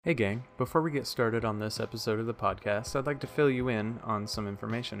Hey gang, before we get started on this episode of the podcast, I'd like to fill you in on some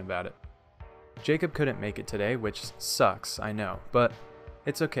information about it. Jacob couldn't make it today, which sucks, I know, but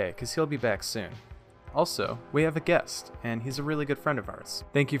it's okay, because he'll be back soon. Also, we have a guest, and he's a really good friend of ours.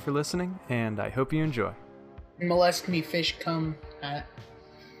 Thank you for listening, and I hope you enjoy. Molest me, fish come at.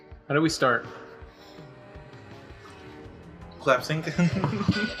 How do we start? Clap sync.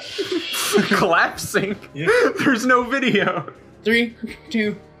 Clap sync? Yeah. There's no video! 3,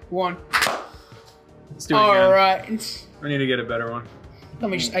 2, 1. Let's do it again. Alright. I need to get a better one. Let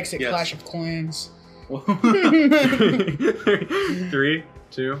me just exit Yes. Clash of Clans. 3,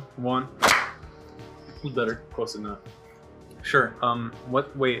 2, 1. Who's better? Close enough. Sure.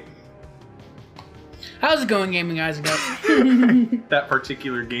 Wait. How's it going, gaming guys? That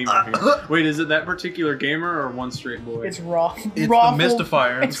particular gamer here. Wait, is it that particular gamer or one straight boy? It's Raw. It's the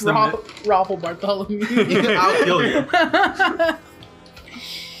Mystifier. It's Raffle Bartholomew. I'll kill you.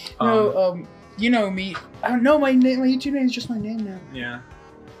 No, you know me. I don't know my name. My YouTube name is just my name now. Yeah.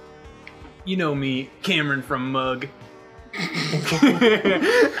 You know me, Cameron from Mug.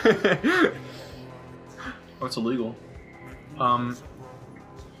 What's illegal? Hi,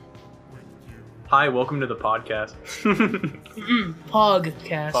 welcome to the podcast.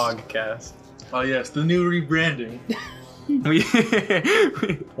 Pogcast. Podcast. Oh yes, the new rebranding. We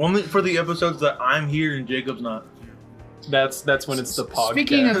Only for the episodes that I'm here and Jacob's not. that's when it's the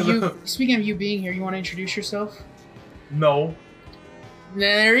podcast. Speaking of you being here, you want to introduce yourself? No.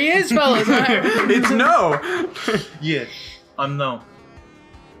 There he is, fellas. It's no. Yeah. I'm no.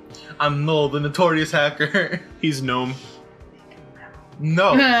 I'm Noel, the notorious hacker. He's gnome.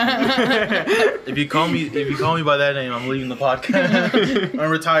 No. If you call me by that name, I'm leaving the podcast. I'm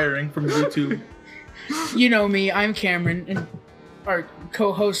retiring from YouTube. You know me. I'm Cameron, and our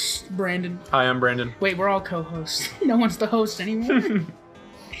co-host Brandon. Hi, I'm Brandon. Wait, we're all co-hosts. No one's the host anymore.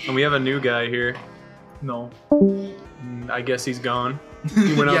 And we have a new guy here. No. I guess he's gone.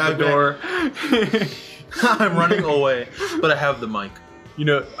 He went Yeah, out the door. I'm running away, but I have the mic. You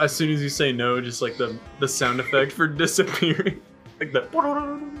know, as soon as you say no, just like the sound effect for disappearing. Like the...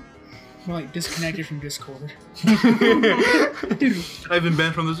 We're like disconnected from Discord. I've been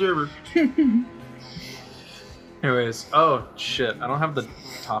banned from the server. Anyways, oh shit, I don't have the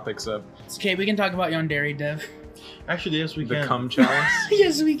topics up. It's okay, we can talk about Yandere Dev. Actually, yes, we The can. cum chalice.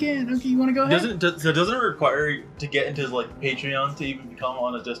 Yes, we can. Okay, you want to go ahead? Doesn't it require you to get into like Patreon to even become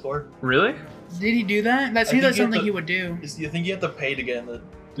on a Discord? Really? Did he do that? That I seems like think you have something to- he would do. I think you have to pay to get in the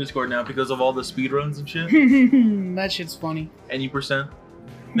Discord now because of all the speedruns and shit. That shit's funny. Any percent.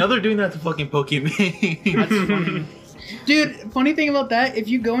 Now they're doing that to fucking Pokemon. That's funny. Dude, funny thing about that, if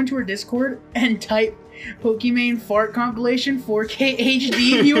you go into our Discord and type Pokimane fart compilation 4K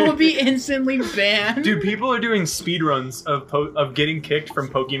HD, you will be instantly banned. Dude, people are doing speedruns of getting kicked from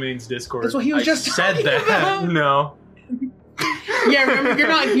Pokemon's Discord. That's what he was I just said talking that. about. No. Yeah, remember, you're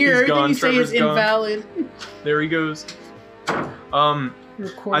not here. He's Everything gone, you say is Trevor's gone. invalid. There he goes.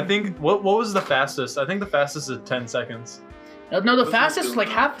 I think what was the fastest? I think the fastest is 10 seconds. No, the fastest was like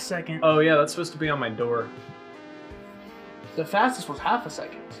half a second. Oh yeah, that's supposed to be on my door. The fastest was half a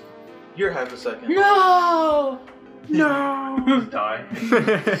second. You're half a second. No! No. Die.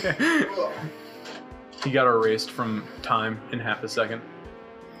 He got erased from time in half a second.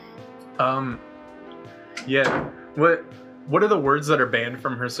 Yeah. What are the words that are banned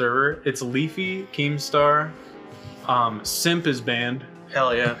from her server? It's Leafy, Keemstar, Simp is banned.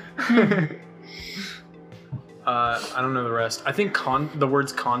 Hell yeah. I don't know the rest. I think the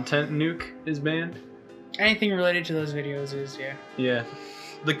words content nuke is banned. Anything related to those videos is, yeah. Yeah.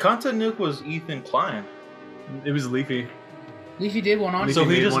 The content nuke was Ethan Klein. It was Leafy. Leafy did one on. Leafy So he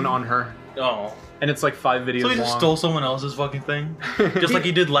made just- one on her. Oh. And it's like 5 videos So he just long. stole someone else's fucking thing? Just like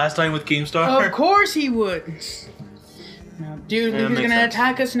he did last time with Keemstar? Of course he would. No, dude, Yeah, Leafy's makes gonna sense.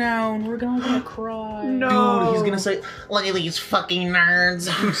 attack us now, and we're gonna cry. No. Dude, he's gonna say, look at these fucking nerds.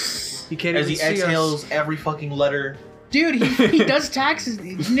 He can't As even he see us. exhales every fucking letter. Dude, he does taxes.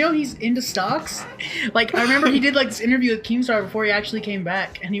 You know he's into stocks? Like, I remember he did like this interview with Keemstar before he actually came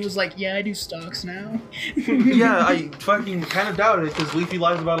back, and he was like, yeah, I do stocks now. Yeah, I fucking kind of doubt it because Leafy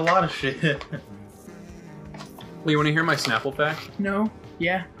lies about a lot of shit. Well, you want to hear my Snapple fact? No?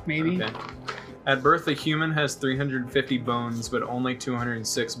 Yeah, maybe. Okay. At birth, a human has 350 bones, but only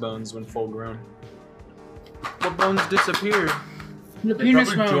 206 bones when full grown. What bones disappear? The They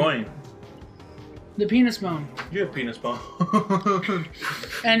penis probably bone. join. The penis bone. You have penis bone.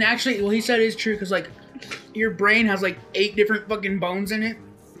 And actually, what he said is true, because, like, your brain has, like, 8 different fucking bones in it.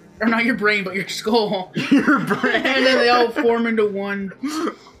 Or not your brain, but your skull. Your brain. And then they all form into one.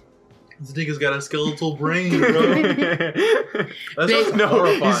 This nigga's got a skeletal brain, bro. That's no,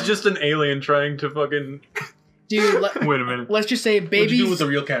 horrifying. he's just an alien trying to fucking... Dude, Wait a minute. let's just say What'd you do babies. with the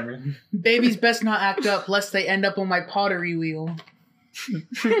real Cameron? Babies best not act up, lest they end up on my pottery wheel.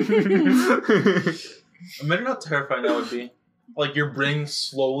 Imagine how terrifying that would be. Like your brain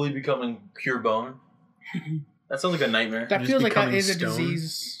slowly becoming pure bone. That sounds like a nightmare. That Just feels like that becoming is a stone?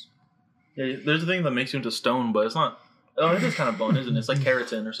 disease. Yeah, there's a thing that makes you into stone, but it's not. Oh, it is kind of bone, isn't it? It's like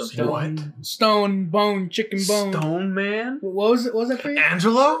keratin or something. What? Stone, bone, chicken bone. Stone Man? What was it? What was that for you?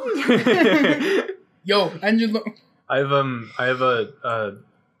 Angelo? Yo, Angelo. I have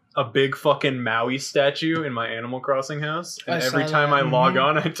a big fucking Maui statue in my Animal Crossing house, and I every saw time that. I log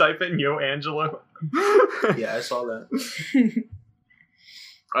on, I type in "Yo Angelo." Yeah, I saw that.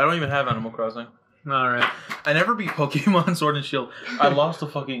 I don't even have Animal Crossing. All right, I never beat Pokemon Sword and Shield. I lost the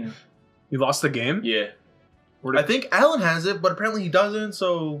fucking... you lost the game. Yeah. Where did- I think Alan has it, but apparently he doesn't,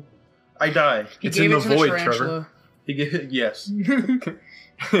 so I die. He It's gave in it the to void, tarantula. He get yes.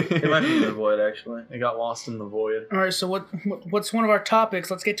 It might be in the void, actually. It got lost in the void. All right, so what's one of our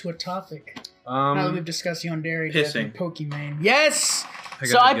topics? Let's get to a topic. Now that we've discussed Yandere, Pissing. Pokemon. Yes. I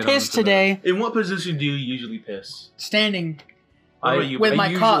So gotta I get pissed onto that. today, In what position do you usually piss? standing What about you? with I my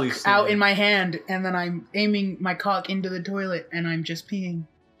usually cock stand. out in my hand, and then I'm aiming my cock into the toilet, and I'm just peeing.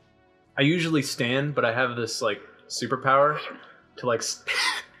 I usually stand, but I have this like superpower to like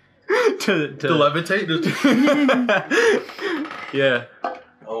to To levitate? yeah.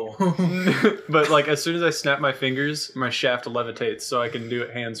 Oh. But like as soon as I snap my fingers, my shaft levitates, so I can do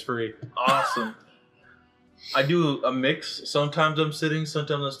it hands free. Awesome. I do a mix. Sometimes I'm sitting,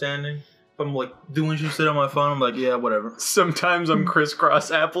 sometimes I'm standing. If I'm like doing some shit on my phone, I'm like, yeah, whatever. Sometimes I'm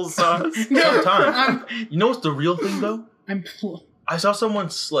crisscross applesauce. Sometimes. You know what's the real thing though? I'm I saw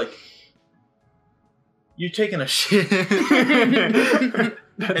someone's like, you're taking a shit.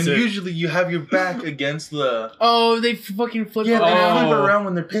 That's And it. usually you have your back against the... Oh, they fucking flip Yeah, it they around. flip it Oh. around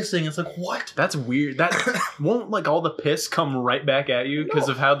when they're pissing. It's like, what? That's weird. That won't like all the piss come right back at you because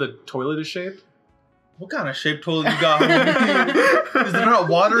No. of how the toilet is shaped. What kind of shaped toilet you got? Is there not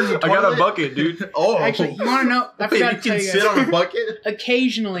water in the I toilet? got a bucket, dude. Oh. Actually, you want to know? I Wait, forgot you to tell can you sit guys. on a bucket?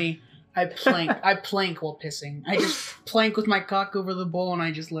 Occasionally, I plank. I plank while pissing. I just plank with my cock over the bowl and I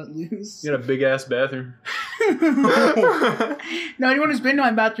just let loose. You got a big ass bathroom. No, anyone who's been to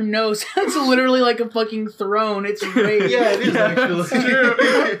my bathroom knows that's literally like a fucking throne. It's great. Yeah, it is actually.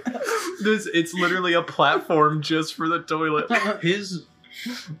 It's literally a platform just for the toilet. His...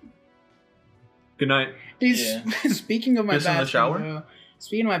 Good night. Dude, Yeah. speaking of my Piss in bathroom, the shower? though,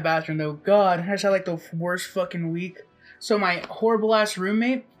 speaking of my bathroom, though, God, I just had like the worst fucking week. So my horrible ass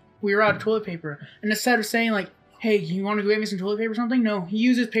roommate, we were out of toilet paper, and instead of saying like, "Hey, you want to go get me some toilet paper or something?" No, he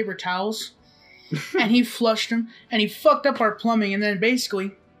uses paper towels, and he flushed them, and he fucked up our plumbing, and then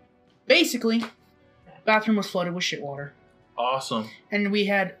basically, bathroom was flooded with shit water, Awesome. and we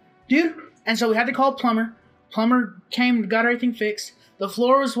had, and so we had to call a plumber. Plumber came, got everything fixed. The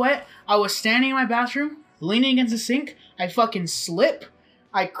floor was wet. I was standing in my bathroom, leaning against the sink. I fucking slip.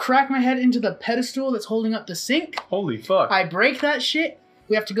 I crack my head into the pedestal that's holding up the sink. Holy fuck. I break that shit.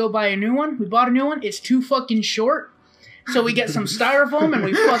 We have to go buy a new one. We bought a new one. It's too fucking short. So we get some styrofoam and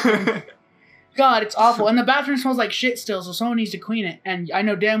we fucking... God, it's awful. And the bathroom smells like shit still, so someone needs to clean it. And I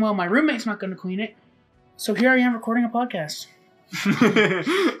know damn well my roommate's not going to clean it. So here I am recording a podcast.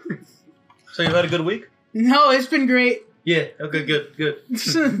 So you've had a good week? No, it's been great. Yeah. Okay, good.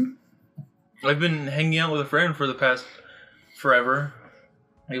 I've been hanging out with a friend for the past forever.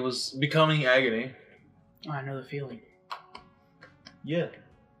 It was becoming agony. Oh, I know the feeling. Yeah.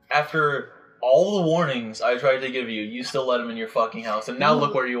 After all the warnings I tried to give you, you still let him in your fucking house, and now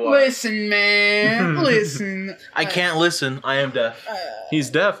look where you are. Listen, man. Listen. I can't listen. I am deaf. He's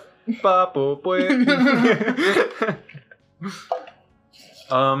deaf. Papo, boy.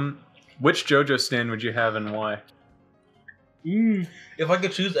 Which JoJo stand would you have and why? If I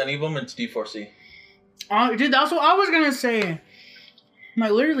could choose any of them, it's D4C. Dude, that's what I was gonna say.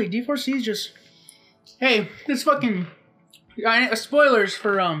 Like, literally, D4C is just... Hey, this fucking... spoilers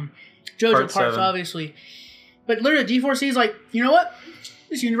for JoJo Part parts, 7. obviously. But literally, D4C is like, you know what?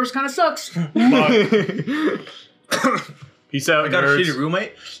 This universe kind of sucks. Peace out, I got a nerds. shitty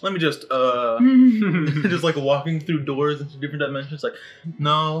roommate. Let me just just like walking through doors into different dimensions. Like,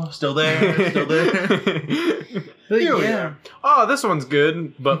 no, still there, still there. But Here we yeah. are. Oh, this one's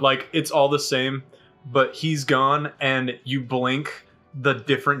good, but like it's all the same. But he's gone, and you blink the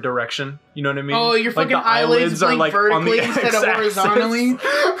different direction. You know what I mean? Oh, your Like, fucking the eyelids blink on the vertically instead of x-axis. horizontally.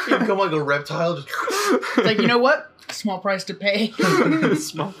 You become like a reptile. Just It's like, you know what? Small price to pay.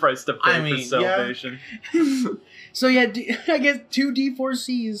 Small price to pay for salvation. So yeah, I guess 2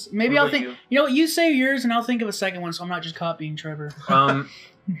 D4Cs. Maybe What I'll about think. You know what? You say yours, and I'll think of a second one, so I'm not just copying Trevor.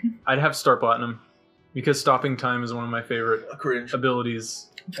 I'd have Star Platinum because stopping time is one of my favorite Cringe. abilities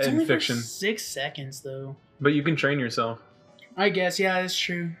It's in only fiction. for 6 seconds though. But you can train yourself. I guess, yeah, that's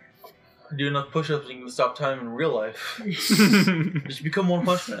true. Do enough push-ups and you can stop time in real life. Just become One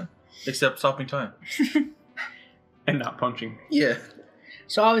Punch Man. Except stopping time. And not punching. Yeah.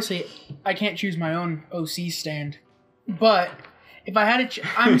 So obviously, I can't choose my own OC stand, but if I had to,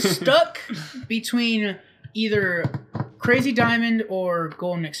 I'm stuck between either Crazy Diamond or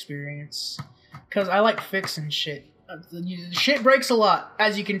Golden Experience, because I like fixing shit. Shit breaks a lot,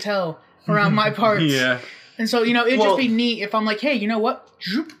 as you can tell around my parts. Yeah. And so, it'd just be neat if I'm like, hey, you know what?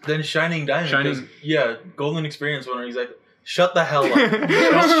 Then Shining Diamond. Shining- Yeah, Golden Experience winner. He's like, shut the hell up.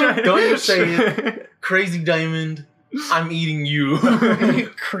 Don't you say it. Crazy Diamond, I'm eating you.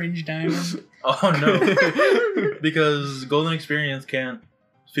 Cringe Diamond. Oh no. Because Golden Experience can't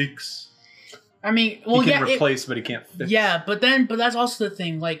fix. I mean, well, he can yeah, replace, but he can't fix. yeah, but that's also the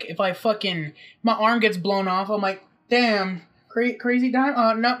thing. Like, if I my arm gets blown off, I'm like, damn, Crazy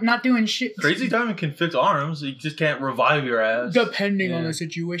Diamond. No, not doing shit. Crazy Diamond can fix arms. He just can't revive your ass. Depending on Yeah. the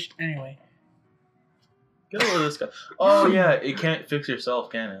situation. Anyway. Get over this guy. Oh yeah, it can't fix yourself,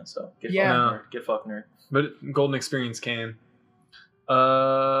 can it? So get Yeah. fucking nerd. Get fucking nerd. But Golden Experience can.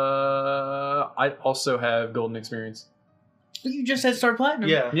 I also have Golden Experience. But you just said Star Platinum.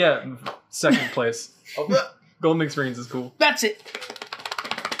 Yeah. Yeah, second place. Oh, Golden Experience is cool. That's it.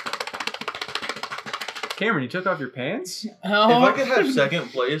 Cameron, you took off your pants? If Oh. I could have second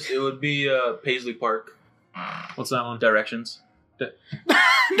place, it would be Paisley Park. What's that one? Directions.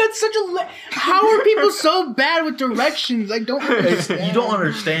 That's such a. How are people so bad with directions? I don't understand. You don't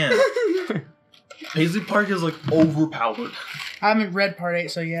understand. Paisley Park is like overpowered. I haven't read part 8,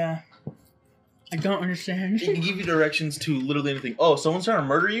 so yeah. I don't understand. It can give you directions to literally anything. Oh, someone's trying to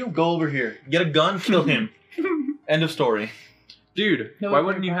murder you? Go over here. Get a gun, kill him. End of story. Dude, No, why it's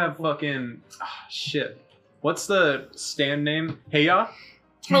wouldn't very you have fucking... shit. What's the stand name? Heya?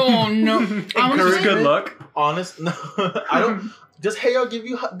 Oh no. I wanna Encourage say- Good luck? Honest, no. I don't. Does Hey I'll give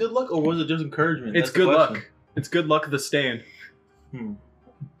you good luck, or was it just encouragement? It's That's the good question. luck. It's good luck the stand.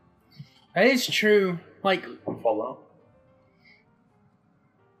 That is true. Like, Fall out.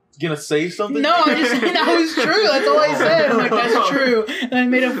 You gonna say something? no, I'm just saying that was true. That's all I said. I'm like, that's true. And I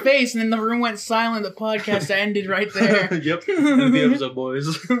made a face, and then the room went silent. The podcast ended right there. Yep. End of the episode,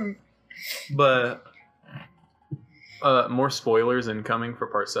 boys. But More spoilers incoming for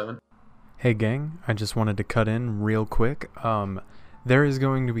part 7. Hey gang, I just wanted to cut in real quick. There is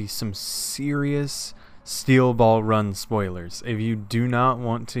going to be some serious Steel Ball Run spoilers. If you do not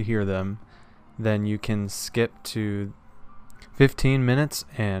want to hear them, then you can skip to 15 minutes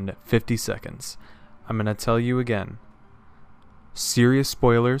and 50 seconds. I'm going to tell you again. Serious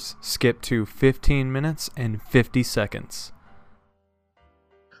spoilers, skip to 15 minutes and 50 seconds.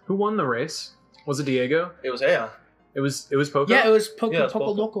 Who won the race? Was it Diego? it was Heya. It was Poco? Yeah, it was Poco Yeah, it's Poco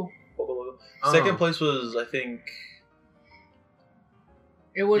Poco. Loco. Second place was, I think,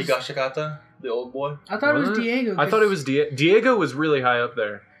 It was. Higashikata, the old boy. I thought it was Was it? Diego. I thought it was Diego was really high up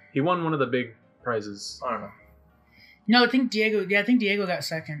there. He won one of the big prizes. I don't know. No, I think Diego. Yeah, I think Diego got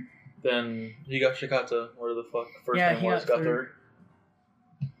second. Then Higashikata, where the fuck first Yeah, name he was, got got third.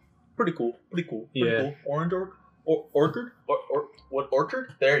 Pretty cool. Pretty cool. Pretty Yeah. cool. Orange orchard? What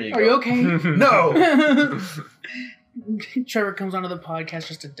orchard? There you go. Are you okay? No! Trevor comes onto the podcast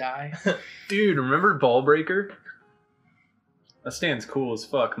just to die. Dude, remember Ball Breaker? That stand's cool as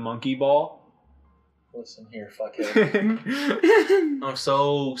fuck. Monkey Ball. Listen here, fuckhead. I'm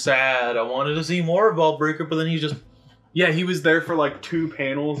so sad. I wanted to see more of Ball Breaker, but then he just... Yeah, he was there for like 2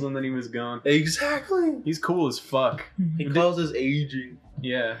 panels and then he was gone. Exactly. He's cool as fuck. He calls us aging.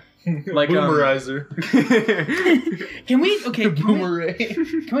 Yeah. Like Boomerizer. Can we? Okay. Can we, Boomerang.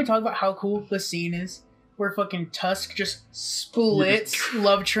 can we talk about how cool the scene is? Where fucking Tusk just splits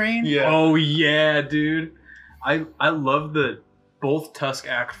Love Train. Yeah. Oh yeah, dude. I love the both Tusk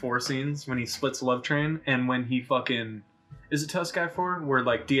Act 4 scenes when he splits Love Train and when he fucking... Is it Tusk Act 4? Where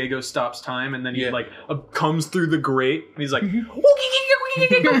like Diego stops time and then he like comes through the grate and he's like... I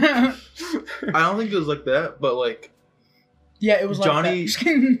don't think it was like that, but like Yeah, it was Johnny- like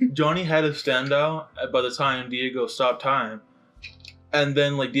that. Johnny had a standout by the time Diego stopped time. And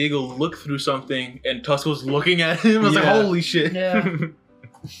then like Diego looked through something and Tusk was looking at him. I was like, Yeah. holy shit. Yeah. That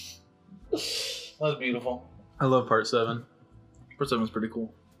was beautiful. I love part 7. Part 7 was pretty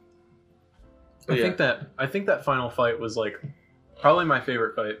cool. I But think that final fight was like probably my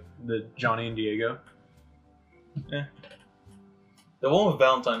favorite fight, the Johnny and Diego. The one with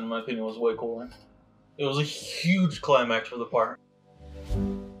Valentine, in my opinion, was way cooler. It was a huge climax for the part.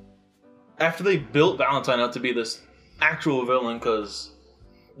 After they built Valentine out to be this actual villain, because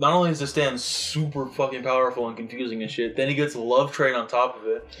not only is the stand super fucking powerful and confusing and shit, then he gets Love Train on top of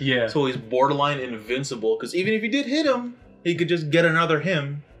it. Yeah. So he's borderline invincible, because even if he did hit him, he could just get another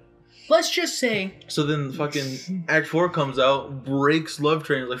him. Let's just say. So then the fucking Act 4 comes out, breaks Love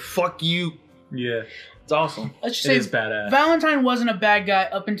Train, like, fuck you. Yeah. It's awesome. Let's just It say is badass. Valentine wasn't a bad guy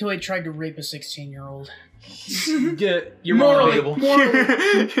up until he tried to rape a 16-year-old. Yeah, you're Morally,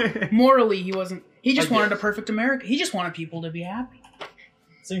 he wasn't. He just I wanted guess. a perfect America. He just wanted people to be happy. At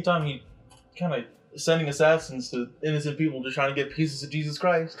the same time, he kind of sending assassins to innocent people just trying to get pieces of Jesus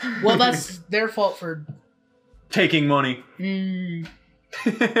Christ. Well, that's their fault for. taking money. Okay.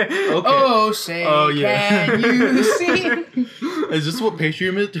 Oh, say, Oh, yeah. can you see? Is this what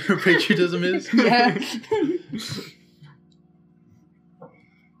patriotism is? Yeah.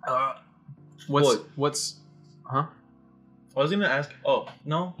 What's huh? I was gonna ask. Oh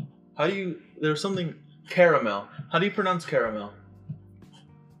no, how do you? There's something caramel. How do you pronounce caramel?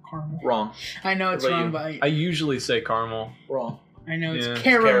 Caramel. Wrong. I know it's What about wrong, you? but I usually say caramel. Wrong. I know it's Yeah.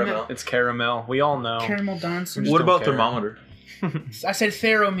 caramel. Caramel. It's caramel. We all know. Caramel Johnson. Just What don't about care. thermometer? I said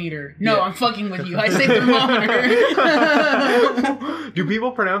thermometer. No, Yeah. I'm fucking with you. I say thermometer. Do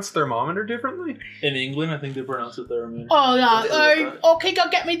people pronounce thermometer differently? In England, I think they pronounce it thermometer. Oh, Yeah, yeah. Okay, go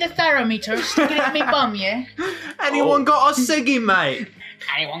get me the thermometer. Stick it at me bum, yeah? Anyone got a ciggy, mate?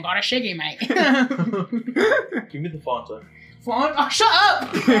 Anyone got a shiggy, mate? Give me the Fanta. Font? Oh, shut up!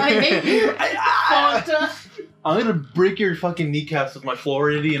 I hate you. Font. I'm gonna break your fucking kneecaps with my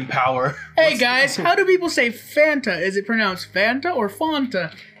Floridian power. Hey guys, how do people say Fanta? Is it pronounced Fanta or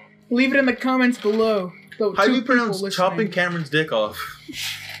Fanta? Leave it in the comments below. So How do two you pronounce people chopping listening. Cameron's dick off?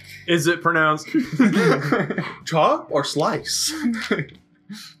 Is it pronounced? Chop or slice?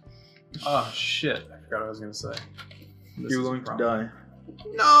 Oh shit! I forgot what I was gonna say. This You're is a going to problem. die.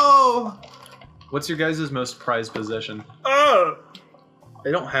 No. What's your guys' most prized possession? I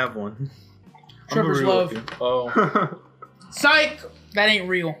don't have one. I'm Trevor's real love. with you. Oh. Psych! That ain't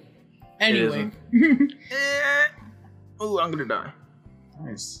real. Anyway. Oh, I'm gonna die.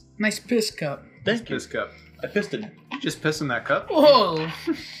 Nice. Nice piss cup. Thank you. Piss cup. I pissed it. You just piss in that cup? Whoa!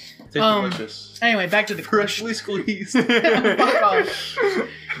 Tastes delicious. Anyway, back to the question. Freshly squeezed. Fuck off.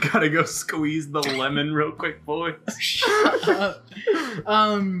 Gotta go squeeze the lemon real quick, boy.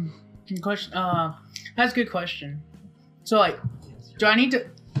 Question. That's a good question. So, like, do I need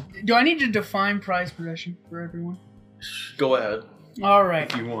to define prized possession for everyone? Go ahead. All right.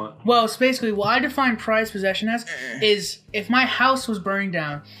 If you want. Well, it's basically what I define prized possession as is if my house was burning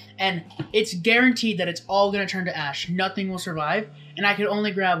down and it's guaranteed that it's all gonna turn to ash, nothing will survive, and I could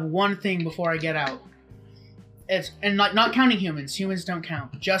only grab one thing before I get out. And like not counting humans. Humans don't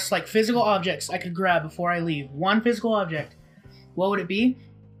count. Just like physical objects I could grab before I leave. One physical object. What would it be?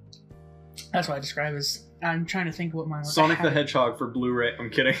 That's what I describe as. I'm trying to think what mine was. Sonic the Hedgehog for Blu-ray.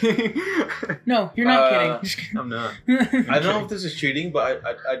 I'm kidding. No, you're not kidding. Just kidding. I'm not. I don't know if this is cheating, but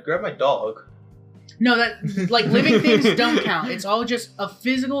I'd grab my dog. No, that like living things don't count. It's all just a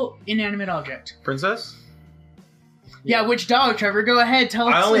physical, inanimate object. Princess? Yeah, which dog, Trevor? Go ahead, tell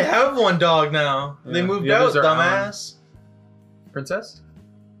us. I only have one dog now. They Yeah. moved The out, others are dumbass. Princess?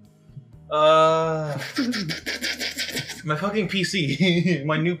 My fucking PC.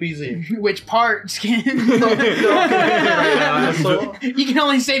 My new PC. Which part? Skin. Asshole. You can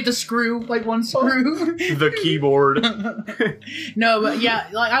only save the screw, like one screw. The keyboard. No, but yeah,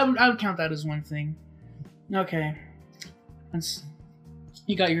 like I would count that as one thing. Okay,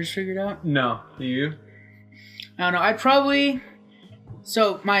 you got yours figured out. No. You? I don't know. I'd probably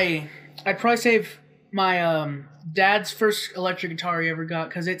save my dad's first electric guitar he ever got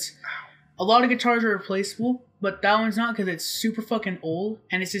because it's a lot of guitars are replaceable, but that one's not because it's super fucking old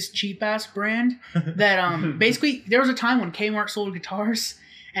and it's this cheap ass brand that basically there was a time when Kmart sold guitars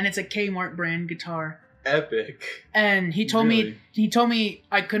and it's a Kmart brand guitar. Epic. And he told Really? me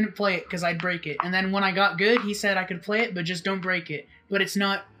I couldn't play it because I'd break it. And then when I got good, he said I could play it, but just don't break it. But it's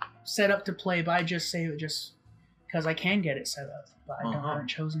not set up to play, but I just save it just because I can get it set up, but I haven't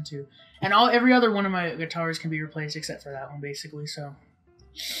chosen to. And every other one of my guitars can be replaced except for that one, basically. So,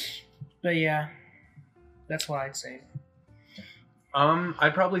 but yeah, that's what I'd save.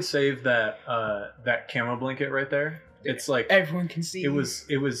 I'd probably save that camo blanket right there. It's like Everyone can see. it was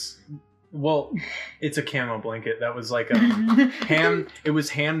well, it's a camo blanket that was like a it was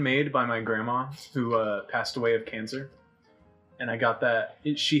handmade by my grandma who passed away of cancer. And I got that.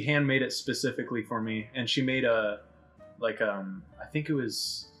 She handmade it specifically for me, and she made I think it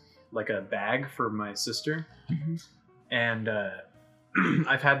was like a bag for my sister, Mhm. and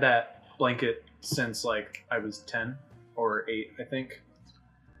I've had that blanket since like I was 10 or 8, I think.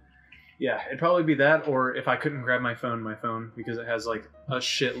 Yeah, it'd probably be that, or if I couldn't grab my phone, because it has like a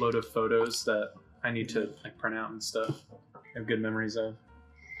shitload of photos that I need to like print out and stuff. I have good memories of.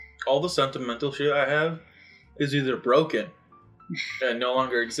 All the sentimental shit I have is either broken and no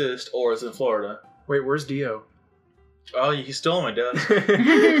longer exists, or it's in Florida. Wait, where's Dio? Oh, he's still on my desk.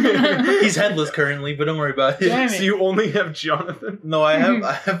 He's headless currently, but don't worry about it. Damn it. So you only have Jonathan? No, I have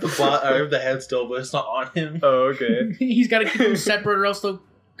the head still, but it's not on him. Oh, okay. He's got to keep them separate, or else they'll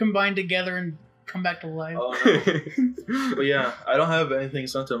combine together and come back to life. Oh, no. But yeah, I don't have anything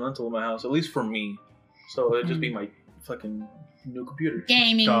sentimental in my house, at least for me. So it'd just be my fucking new computer.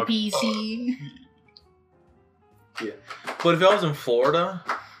 Gaming Dog. PC. Yeah. But if I was in Florida,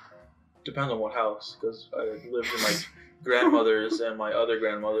 depends on what house, because I lived in my grandmother's and my other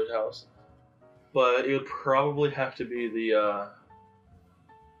grandmother's house. But it would probably have to be the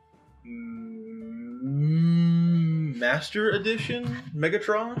Master Edition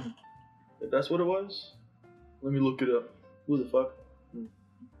Megatron. If that's what it was. Let me look it up. Who the fuck?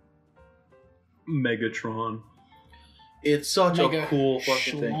 Megatron. It's such a Mega cool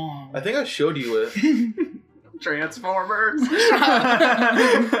fucking thing. schlong. I think I showed you it. Transformers.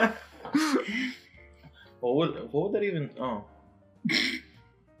 What would that even? Oh. Is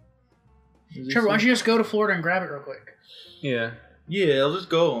this Trevor, why it? don't you just go to Florida and grab it real quick? Yeah. Yeah, I'll just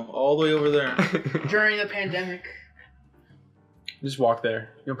go all the way over there. During the pandemic. Just walk there.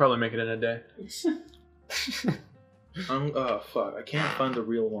 You'll probably make it in a day. Oh fuck! I can't find the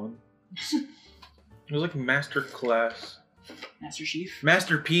real one. It was like Master Class, Master Chief.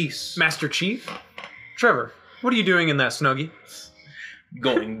 Masterpiece. Master Chief? Trevor, what are you doing in that Snuggie?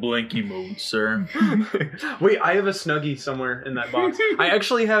 Going blanky mode, sir. Wait, I have a Snuggie somewhere in that box. I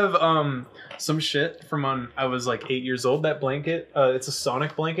actually have some shit from when I was like 8 years old. That blanket, it's a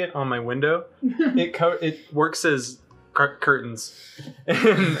Sonic blanket on my window. It works as curtains,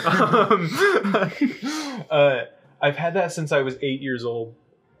 and I've had that since I was 8 years old.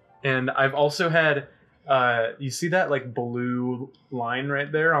 And I've also had, you see that like blue line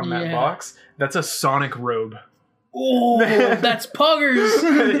right there on that Yeah. box? That's a Sonic robe. Oh, that's Puggers.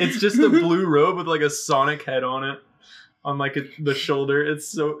 It's just a blue robe with like a Sonic head on it, on like the shoulder.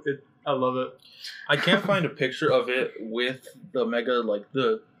 I love it. I can't find a picture of it with the Mega, like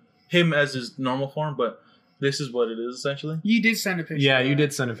him as his normal form, but this is what it is essentially. You did send a picture. Yeah, of you that.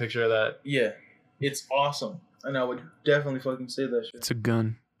 did send a picture of that. Yeah, it's awesome, and I would definitely fucking say that shit. It's a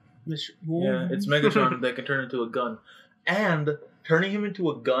gun. Yeah, it's Megatron that can turn into a gun, and turning him into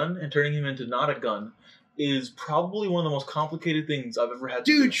a gun and turning him into not a gun is probably one of the most complicated things I've ever had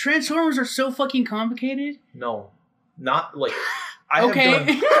to do. Dude, Transformers are so fucking complicated. No, not like I Okay. have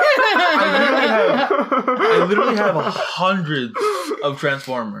done. I literally have hundreds of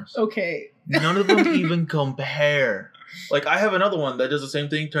Transformers. Okay. None of them even compare. Like I have another one that does the same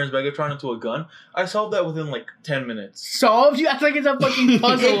thing, turns Megatron into a gun. I solved that within like 10 minutes. Solved? You act like it's a fucking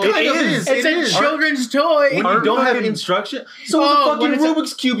puzzle. It kind of is. It's It a is. children's toy. When you Aren't don't have fucking- instruction, so Oh, it's when a it's a- fucking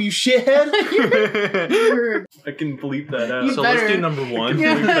Rubik's Cube, you shithead. You're- I can bleep that out. You So better. let's do number one.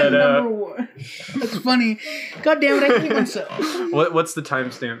 Yeah, Bleep that out. number one. That's funny. God damn it, I hate myself. What's the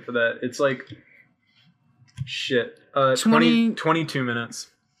timestamp for that? It's like shit. 20 22 minutes.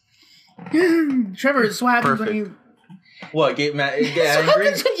 Trevor, this is what happens Perfect. when you... What? Get mad? Get This is what angry?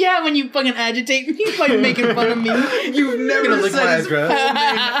 happens when- yeah, when you fucking agitate me by making fun of me. You've never Gonna lick my said his address.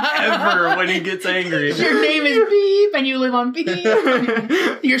 ever when he gets angry. Your name is Beep, and you live on Beep.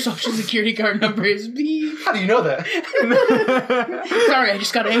 Your social security card number is Beep. How do you know that? Sorry, I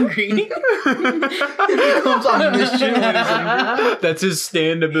just got angry. It comes on this shit when he's angry. That's his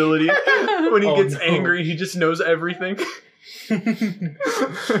stand ability. When he Oh, gets no. angry, he just knows everything.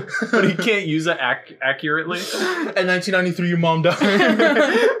 But he can't use it accurately. In 1993, your mom died.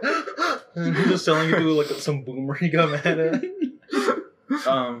 He's just telling you to do like some boomer he got mad at.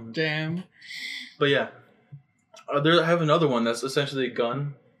 Damn. But yeah, I have another one that's essentially a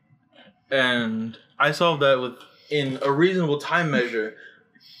gun, and I solved that in a reasonable time measure.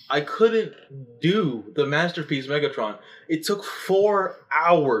 I couldn't do the Masterpiece Megatron. It took 4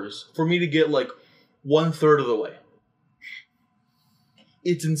 hours for me to get like 1/3 of the way.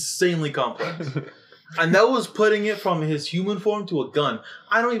 It's insanely complex. And that was putting it from his human form to a gun.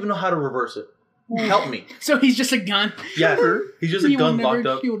 I don't even know how to reverse it. Help me. So he's just a gun. Yeah, he's just a He will gun never- locked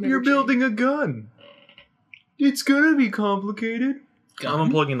up. he will never You're change. building a gun. It's gonna be complicated.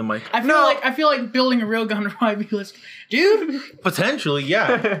 I'm unplugging the mic. I feel like building a real gun would probably be less. Dude, Potentially,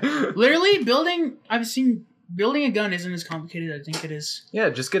 yeah. literally building. I've seen building a gun isn't as complicated as I think it is. Yeah,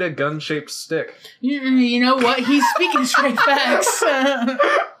 just get a gun-shaped stick. You know what? He's speaking straight facts.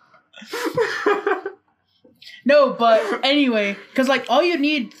 No, but anyway, because like all you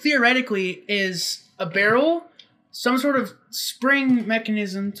need theoretically is a barrel, some sort of spring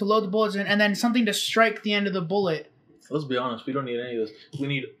mechanism to load the bullets in, and then something to strike the end of the bullet. Let's be honest, we don't need any of this. We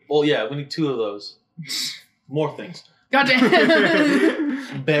need 2 of those. More things.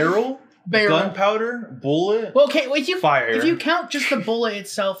 Goddamn. Barrel, gunpowder, bullet. Well, okay, fire. If you count just the bullet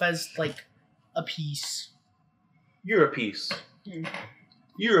itself as like a piece. You're a piece.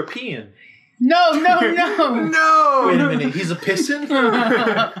 European. No. No! Wait a minute, he's a piston?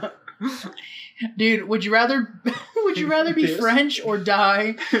 Dude, would you rather be Piss? French or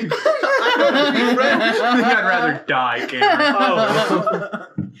die? I'd rather die, Cameron. Oh.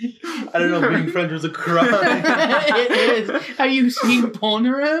 I don't know, being French was a crime. It is. Have you seen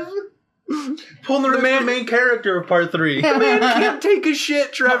Polnareff? Polnareff, the main character of part 3. Man can't take a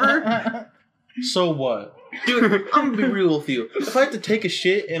shit, Trevor. So what? Dude, I'm gonna be real with you. If I have to take a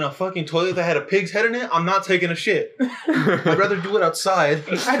shit in a fucking toilet that had a pig's head in it, I'm not taking a shit. I'd rather do it outside.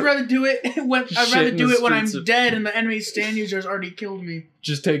 I'd rather do it when I'm streets of- dead and the enemy stand user's already killed me.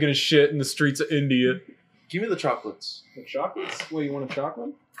 Just taking a shit in the streets of India. Give me the chocolates. The chocolates? Wait, you want a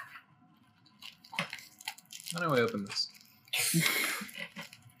chocolate? How do I open this?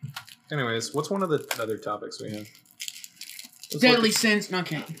 Anyways, what's one of the other topics we have? Deadly sins. No,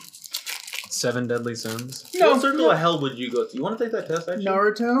 okay. 7 deadly sins? What circle of hell would you go to? You want to take that test, actually?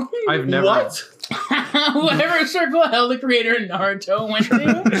 Naruto. I've never... What? Whatever circle of hell the creator of Naruto went to.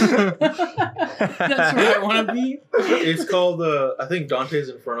 That's where I want to be. It's called, I think, Dante's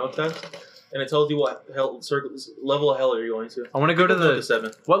Inferno test. And it tells you what level of hell are you going to. I want to go to the...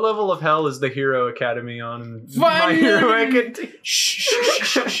 7. What level of hell is the Hero Academy on? In Fine. My Hero Academy.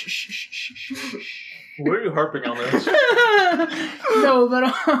 Where are you harping on this? No,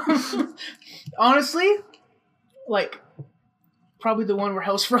 but honestly, like, probably the one where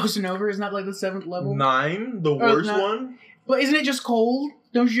hell's frozen over is not like the 7th level. 9? The worst not- one? But isn't it just cold?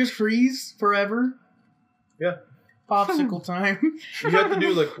 Don't you just freeze forever? Yeah. Popsicle time. You have to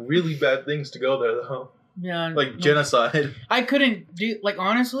do, like, really bad things to go there, though. Yeah. Like, genocide. I couldn't do, like,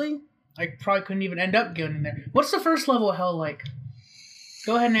 honestly, I probably couldn't even end up going in there. What's the first level of hell like?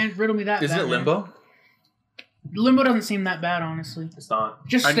 Go ahead and riddle me that. Isn't it Batman. Limbo? Limbo doesn't seem that bad, honestly. It's not.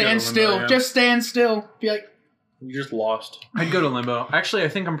 Just I'd go to stand Limbo, still. yeah. Just stand still. Be like, You just lost. I'd go to Limbo. Actually, I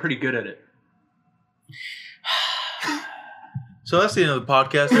think I'm pretty good at it. So that's the end of the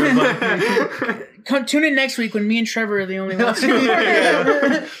podcast, everybody. tune in next week when me and Trevor are the only ones. Slowly,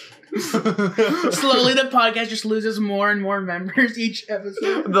 the podcast just loses more and more members each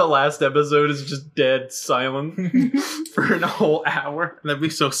episode. The last episode is just dead silent for a whole hour. That'd be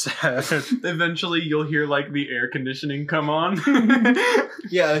so sad. Eventually, you'll hear, like, the air conditioning come on.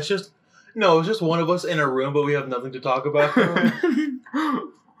 Yeah, it's just one of us in a room, but we have nothing to talk about.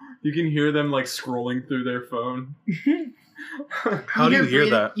 You can hear them, like, scrolling through their phone. How do you hear breathing.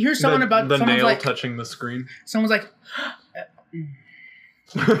 that? You hear someone about the someone's nail like, touching the screen. someone's like, they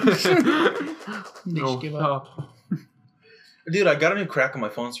just Oh, give up. Dude, I got a new crack on my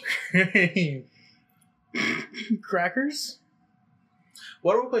phone screen. Crackers?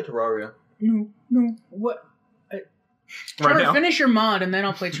 Why don't we play Terraria? No. What? Right Trevor, now? finish your mod and then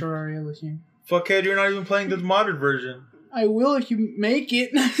I'll play Terraria with you. Fuckhead, you're not even playing the modded version. I will if you make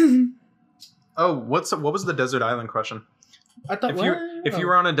it. Oh, what was the desert island question? I thought, If you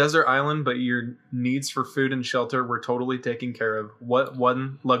were on a desert island but your needs for food and shelter were totally taken care of, what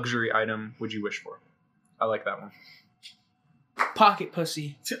one luxury item would you wish for? I like that one. Pocket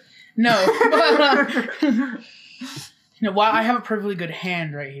pussy. No. No, well, I have a perfectly good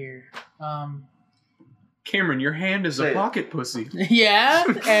hand right here. Cameron, your hand is Say a it. pocket pussy. Yeah,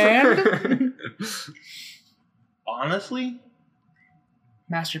 and Honestly?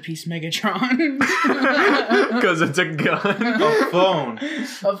 Masterpiece Megatron. Because it's a gun. A phone.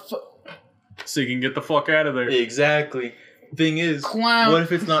 So you can get the fuck out of there. Exactly. Thing is, Clown. what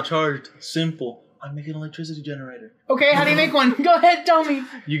if it's not charged? Simple. I make an electricity generator. Okay, how do you make one? Go ahead, tell me.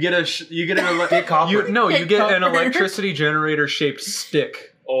 You get an Get copper. you get an Copper. electricity generator shaped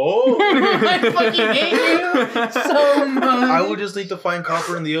stick. Oh! I fucking hate you so much. I would just need to find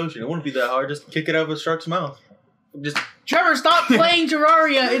copper in the ocean. It wouldn't be that hard. Just kick it out of a shark's mouth. Just Trevor, stop playing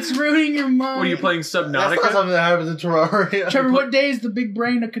Terraria. It's ruining your mind. What are you playing, that's not Subnautica? something that happens in Terraria. Trevor, what day is the big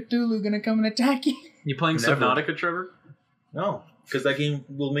brain of Cthulhu gonna come and attack you? You playing Never. Subnautica, Trevor? No, because that game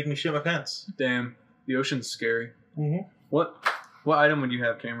will make me shit my pants. Damn, the ocean's scary. Mm-hmm. What item would you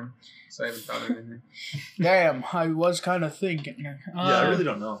have, Cameron? So I haven't thought of anything. Damn, I was kind of thinking. Yeah, I really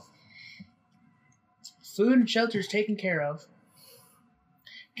don't know. food and shelter is taken care of.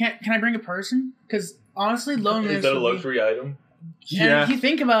 Can I bring a person? Because honestly, loneliness. Is that a would be- luxury item? And if you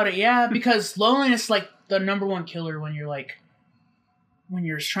think about it, yeah, because loneliness is like the number one killer when you're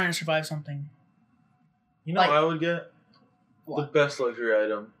trying to survive something. You know Like- what I would get? The What? best luxury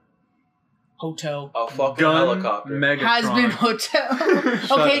item. Hotel. A fucking Gun helicopter. Megatron. Has been hotel.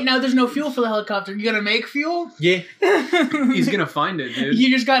 Okay, up. now there's no fuel for the helicopter. You gonna make fuel? Yeah. He's gonna find it, dude.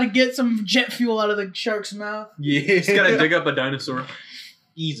 You just gotta get some jet fuel out of the shark's mouth. Yeah. He's gotta dig up a dinosaur.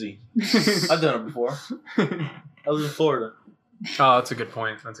 Easy. I've done it before. I live in Florida. Oh, that's a good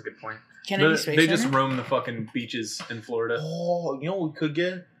point. Kennedy Space They just Center? roam the fucking beaches in Florida. Oh, you know what we could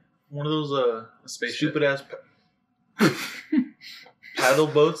get? One of those A spaceship. stupid ass paddle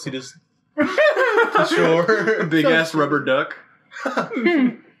boats. You just shore. Big ass rubber duck.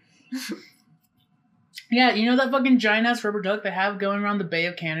 Yeah, you know that fucking giant ass rubber duck they have going around the Bay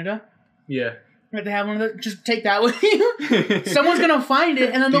of Canada? Yeah. Right, they have one of those. Just take that with you. Someone's gonna find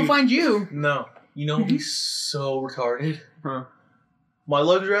it, and then they'll Dude. find you. No. You know who'd be so retarded? Huh. My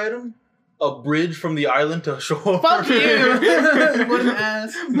luxury item? A bridge from the island to shore. Fuck you! What an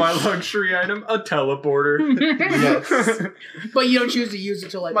ass. My luxury item, a teleporter. Yes. But you don't choose to use it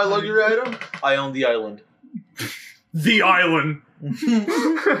till like My luxury item? I own the island. The island.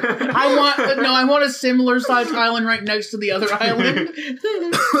 I want a similar sized island right next to the other island.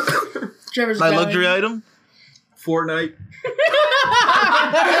 Trevor's My dying. luxury item? Fortnite.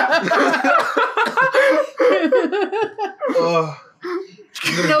 Ugh.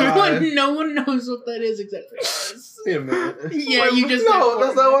 No one knows what that is except for us. Wait a minute. Yeah, you just No, said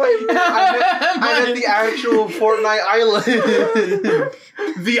that's not what I meant. I meant the actual Fortnite island.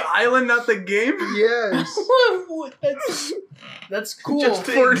 The island, not the game? Yes. That's cool. Just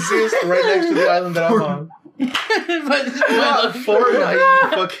to exist right next to the island that I'm on. But Not Fortnite, you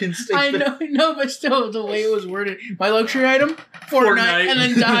fucking stupid. I know, but still, the way it was worded. My luxury item, Fortnite. And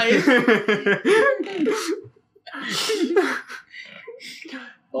then die.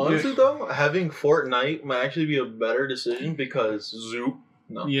 Honestly, though, having Fortnite might actually be a better decision because Zoop.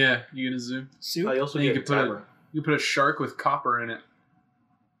 No. Yeah, you get a zoo. Soup. I also And you get a could put timer. You put a shark with copper in it.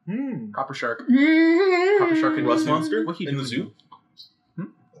 Hmm. Copper shark. Copper Mm-hmm. shark in Rust the zoo. monster What he in do? the zoo?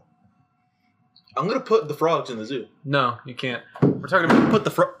 I'm gonna put the frogs in the zoo. No, you can't. We're talking about Put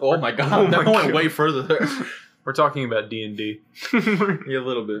the frog. Oh my god, Oh that my went God. way further there. we're talking about D&D. Yeah, a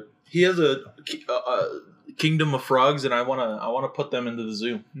little bit. He has a kingdom of frogs, and I wanna put them into the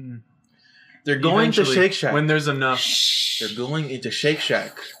zoo. Hmm. They're going to Eventually, Shake Shack. when there's enough. They're going into Shake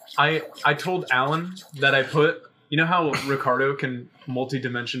Shack. I told Alan that I put. You know how Ricardo can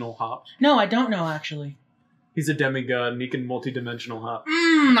multi-dimensional hop? No, I don't know actually. He's a demigod and he can multi-dimensional hop.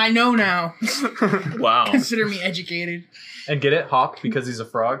 I know now. Wow. Consider me educated. And get it? Hop because he's a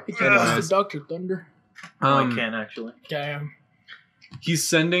frog? It's the Dr. Thunder. I can actually. Damn. He's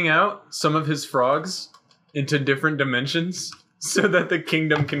sending out some of his frogs into different dimensions so that the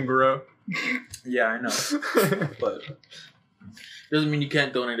kingdom can grow. Yeah, I know. But doesn't mean you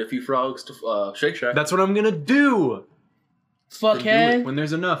can't donate a few frogs to Shake Shack. That's what I'm gonna do. Then do it Fuckhead. when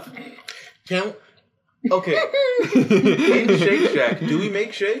there's enough. Can okay. In Shake Shack, do we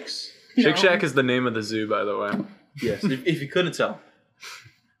make shakes? Shake Shack is the name of the zoo, by the way. Yes, if you couldn't tell.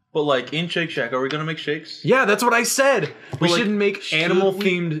 But like in Shake Shack, are we gonna make shakes? Yeah, that's what I said. We like, shouldn't make should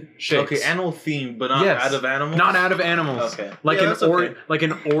animal-themed shakes. Okay, animal themed, but not Yes. out of animals. Not out of animals. Okay. Like Yeah, an that's okay. like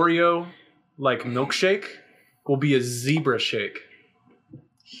an Oreo like milkshake will be a zebra shake.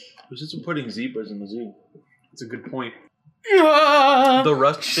 We're just putting zebras in the zoo. That's a good point. The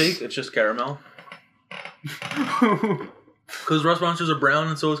Rust shake, it's just caramel. Because Rust monsters are brown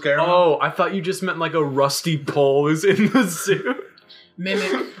and so is caramel. Oh, I thought you just meant like a rusty pole is in the zoo.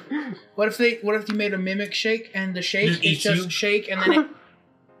 Mimic. What if you made a mimic shake and the shake Just is eats just you? shake and then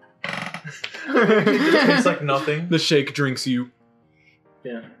It tastes like nothing. The shake drinks you.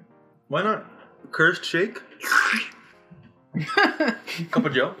 Yeah. Why not? Cursed shake? Cup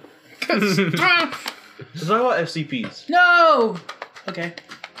of Joe? it Let's talk about FCPs. No. Okay.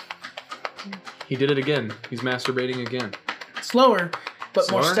 He did it again. He's masturbating again. Slower, but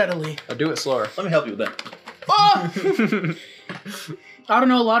more Slower? steadily. I'll do it slower. Let me help you with that. Oh! I don't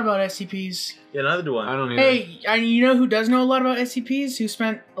know a lot about SCPs. Yeah, neither do I I. don't either. Hey, you know who does know a lot about SCPs? Who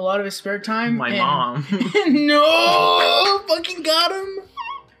spent a lot of his spare time? My in- mom. No! Fucking got him!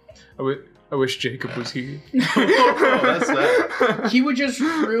 I wish Jacob was here. Oh, that's sad. He would just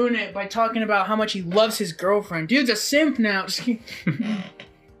ruin it by talking about how much he loves his girlfriend. Dude's a simp now. Just kidding.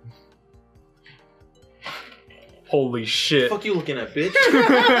 Holy shit. Fuck you looking at, bitch.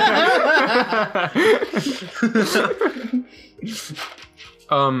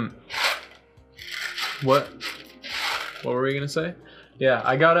 What were we gonna say? Yeah,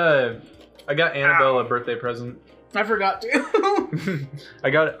 I got Annabelle a birthday present. I forgot to.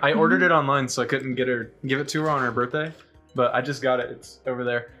 I ordered it online, so I couldn't give it to her on her birthday. But I just got it. It's over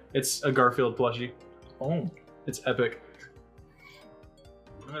there. It's a Garfield plushie. Oh, It's epic.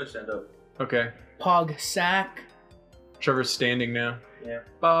 I'm gonna stand up. Okay. Pog sack. Trevor's standing now. Yeah.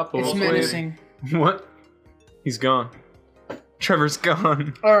 Bop, It's wait. menacing. What? He's gone. Trevor's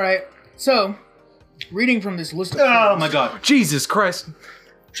gone. All right. So, reading from this list of Oh things, my god. Jesus Christ.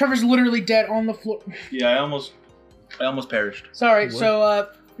 Trevor's literally dead on the floor. Yeah, I almost perished. Sorry. What? So,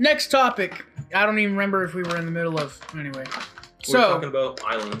 next topic. I don't even remember if we were in the middle of. Anyway. We're talking about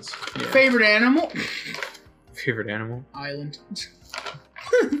islands. Favorite animal? Favorite animal? Island.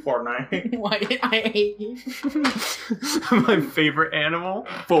 Fortnite. Why I hate you. My favorite animal?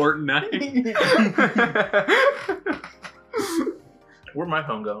 Fortnite. Where'd my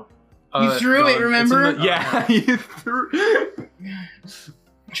phone go? You threw it, gone. remember? It's in the- yeah, you threw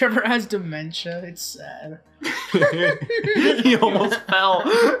Trevor has dementia. It's sad. He almost fell.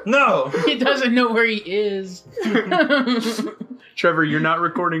 No. He doesn't know where he is. Trevor, you're not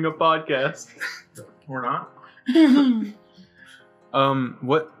recording a podcast. We're not.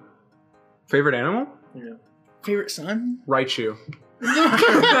 What? Favorite animal? Yeah. Favorite son? Raichu.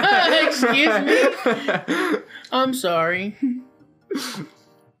 Excuse me? I'm sorry.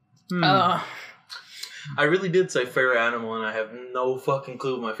 Hmm. I really did say favorite animal, and I have no fucking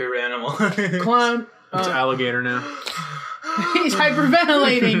clue what my favorite animal is. Clown. It's alligator now. He's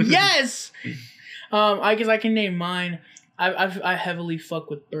hyperventilating. Yes. I guess I can name mine. I heavily fuck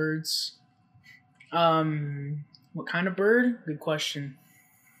with birds. What kind of bird? Good question.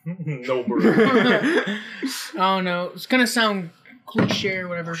 No bird. I don't know. It's gonna sound cliche or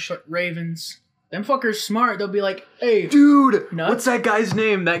whatever, but ravens. Them fuckers smart. They'll be like, "Hey, Dude, Nuts? what's that guy's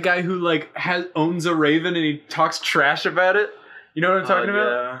name? That guy who owns a raven and he talks trash about it. You know what I'm talking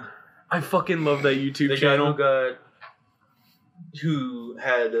about? Yeah. I fucking love that YouTube The guy channel. who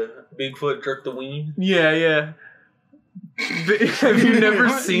had Bigfoot jerk the ween. Yeah. Have you never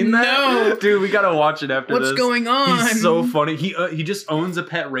seen that? No. Dude, we gotta watch it after what's this. going on?" He's so funny. He just owns a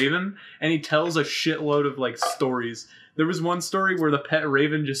pet raven and he tells a shitload of stories. There was one story where the pet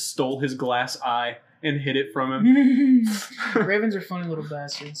raven just stole his glass eye and hid it from him. Ravens are funny little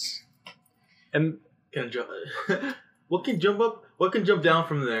bastards. And Can jump. What can jump up? What can jump down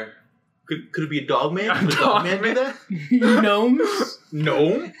from there? Could it be a dog man? Could a dog man do that? Gnomes.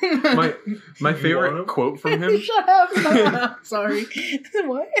 No. my want favorite him? quote from him. Shut up. Sorry.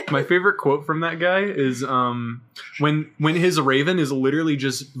 What? My favorite quote from that guy is when his raven is literally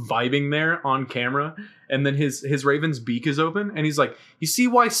just vibing there on camera, and then his raven's beak is open, and he's like, "You see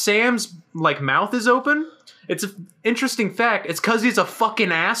why Sam's mouth is open? It's an interesting fact. It's because he's a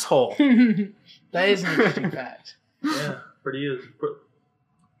fucking asshole." That is an interesting fact. Yeah, pretty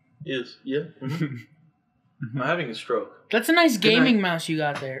is. Yeah. I'm having a stroke. That's a nice gaming mouse you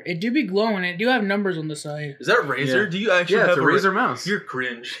got there. It do be glowing. It do have numbers on the side. Is that Razer? Yeah. Do you actually Yeah, have it's a Razer mouse. You're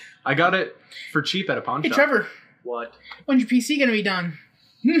cringe. I got it for cheap at a pawn Hey, shop. Trevor, What? when's your PC gonna be done?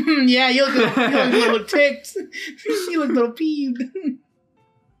 Yeah, you look a little ticked. You look a little peeved.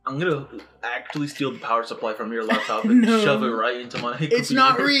 I'm gonna actually steal the power supply from your laptop and No. shove it right into my It's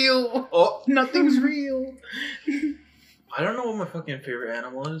not real. Oh, Nothing's real. I don't know what my fucking favorite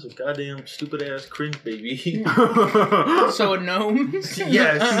animal is. A goddamn stupid ass cringe baby. So a gnome?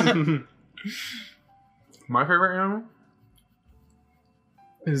 Yes. My favorite animal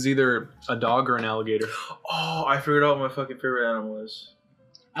is either a dog or an alligator. Oh, I figured out what my fucking favorite animal is.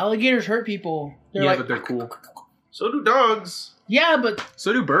 Alligators hurt people. They're Yeah, like, but they're cool. So do dogs. yeah, but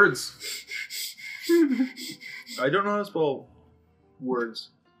So do birds. I don't know how to spell words.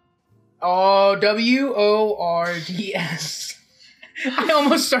 oh, WORDS. I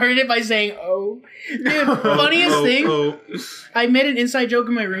almost started it by saying "oh." Dude, funniest thing. I made an inside joke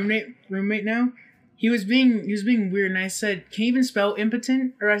with my roommate now. He was being weird, and I said, "Can you even spell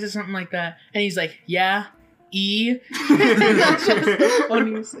impotent?" Or I said something like that, and he's like, "Yeah, E." That's just the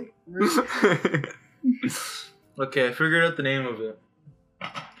funniest thing. Okay, I figured out the name of it.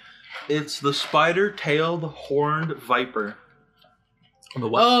 It's the spider-tailed horned viper. The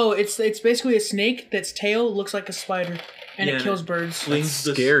what? Oh, it's basically a snake that's tail looks like a spider, and Yeah, it kills birds. Flings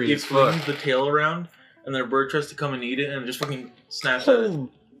the scary It as fuck. flings the tail around, and their bird tries to come and eat it, and it just fucking snaps at it.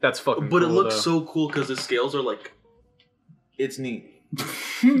 That's fucking But cool, it looks though. so cool because the scales are like, it's neat.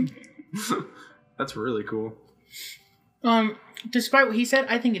 That's really cool. Despite what he said,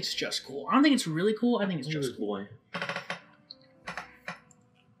 I think it's just cool. I don't think it's really cool. I think it's just cool. boy.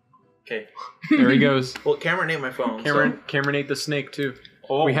 Okay. There he goes. Well, Cameron ate my phone. Cameron ate the snake too.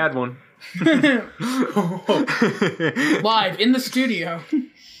 So, We had one. Live in the studio.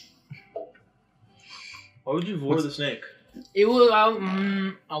 Why would you lure the snake? It was I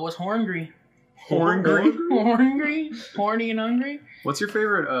was horngry. Horny and hungry. What's your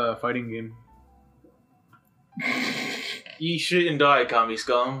favorite fighting game? Eat shit and die, commie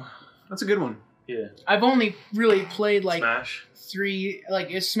scum. That's a good one. Yeah. I've only really played like Smash. 3,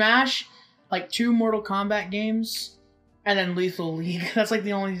 like it's Smash, like 2 Mortal Kombat games, and then Lethal League. That's like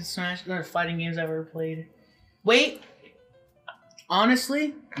the only Smash fighting games I've ever played. Wait,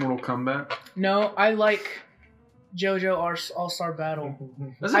 honestly, Mortal Kombat. no, I like JoJo All-Star Battle.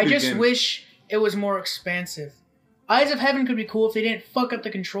 That's a I good just game. wish it was more expansive. Eyes of Heaven could be cool if they didn't fuck up the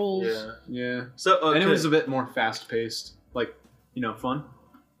controls. Yeah. Yeah. So And it was a bit more fast paced. Like, fun.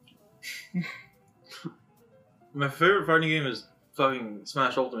 my favorite fighting game is fucking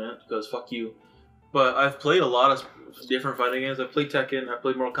Smash Ultimate because fuck you. But I've played a lot of different fighting games. I've played Tekken. I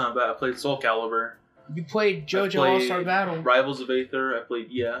played Mortal Kombat. I played Soul Calibur. You played JoJo played All-Star Battle. Rivals of Aether. I played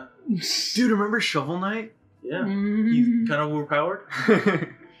Dude, remember Shovel Knight? Yeah. Mhm. He's kind of overpowered.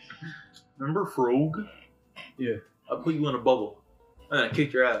 Remember Frog? Yeah. I put you in a bubble, and then I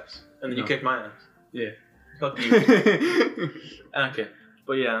kicked your ass, and then you No. kicked my ass. Yeah. Fuck you. Okay,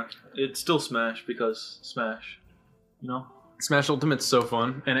 but yeah, it's still Smash because Smash, you know. Smash Ultimate's so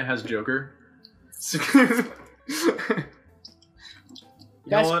fun, and it has Joker. You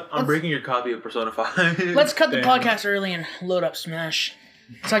Guys, know what? I'm let's- breaking your copy of Persona 5. Let's cut the Damn. podcast early and load up Smash,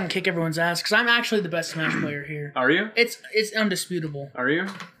 so I can kick everyone's ass. Because I'm actually the best Smash player here. Are you? It's undisputable. Are you?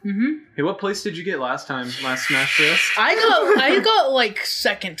 Mm-hmm. Hey, what place did you get last Smash Fest? I got like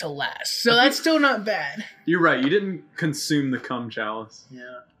second to last, so that's still not bad. You're right, you didn't consume the cum chalice. Yeah.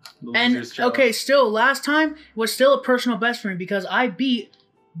 The And loser's chalice. okay, still last time was still a personal best for me because I beat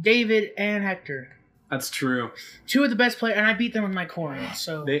David and Hector, That's true. 2 of the best players, and I beat them with my Corrin.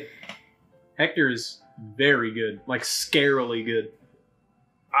 So Hector is very good. Like, scarily good.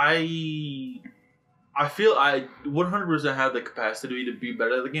 I feel I 100% have the capacity to be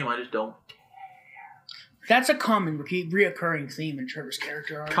better at the game. I just don't. that's a common reoccurring theme in Trevor's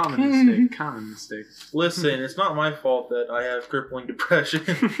character arc. Common mistake. Listen, it's not my fault that I have crippling depression.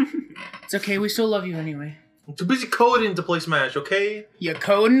 It's okay, we still love you anyway. I'm too busy coding to play Smash, okay? You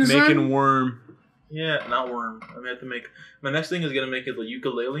coding, son? Making worm. Yeah, not worm. I'm gonna have to make my next thing is gonna make it the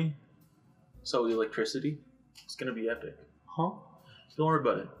ukulele. So electricity. It's gonna be epic. Huh? Don't worry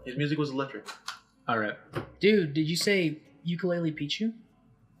about it. His music was electric. Alright. Dude, did you say Ukulele Pichu?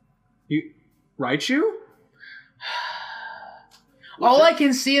 Raichu? All I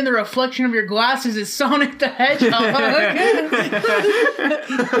can see in the reflection of your glasses is Sonic the Hedgehog.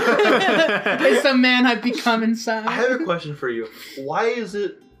 It's the man I've become inside. I have a question for you. Why is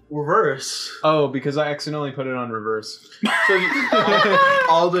it reverse? Oh, because I accidentally put it on reverse. So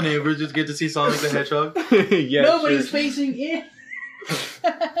all the neighbors just get to see Sonic the Hedgehog? Yeah, Nobody's sure. facing in.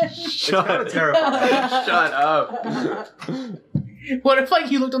 Shut kinda terrifying. Shut up. What if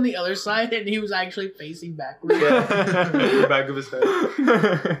like you looked on the other side and he was actually facing backwards? Yeah. The back of his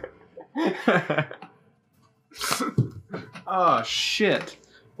head. Oh, shit.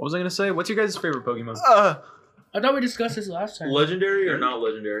 What was I going to say? What's your guys' favorite Pokemon? I thought we discussed this last time. Legendary or not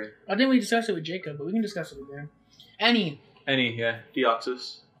legendary? I think we discussed it with Jacob, but we can discuss it again. Any. Any, yeah.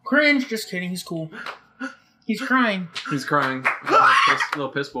 Deoxys. Cringe. Just kidding. He's cool. He's crying. He's crying. Little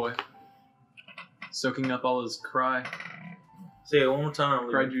piss boy. Soaking up all his cry Say it one more time.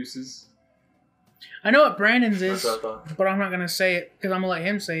 juices. I know what Brandon's That's is, what I thought. but I'm not going to say it because I'm going to let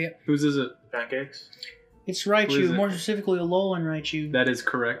him say it. Whose is it? Pancakes? It's Who is Raichu, it? more specifically Alolan Raichu. That is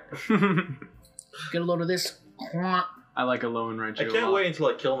correct. Get a load of this. I like Alolan Raichu I a can't lot. wait until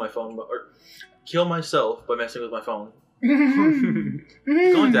I kill my phone, or kill myself by messing with my phone.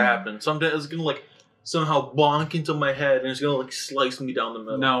 It's going to happen. Someday it's gonna like somehow bonk into my head and it's gonna like slice me down the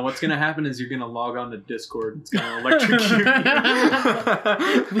middle. No, what's gonna happen is you're gonna log on to Discord. It's gonna electrocute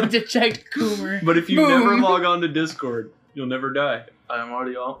We you. detect Coomer. But if you Boom. never log on to Discord, you'll never die. I'm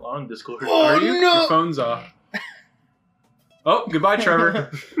already on Discord. Oh, Are you? no. Your phone's off. Oh, goodbye, Trevor.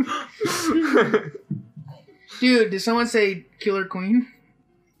 Dude, did someone say Killer Queen?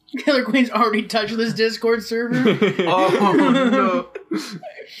 Killer Queen's already touched this Discord server. Oh no.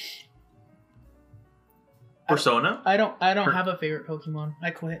 Persona? I don't have a favorite Pokemon.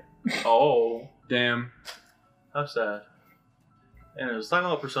 I quit. Oh, Damn. how sad. And I was talking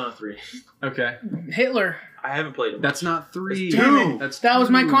about Persona 3. Okay. Hitler. I haven't played it. That's not 3. It's 2. That's That was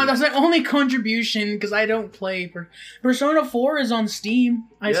my 2. that's my only contribution because I don't play. Persona 4 is on Steam.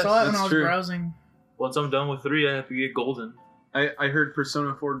 I Yes, saw it when that's I was true. browsing. Once I'm done with 3, I have to get Golden. I heard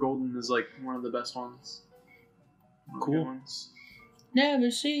Persona 4 Golden is like one of the best ones. One of the Cool. good ones.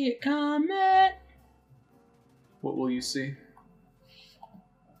 Never see it coming. What will you see?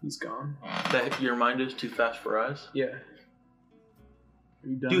 He's gone. That your mind is too fast for eyes. Yeah. Are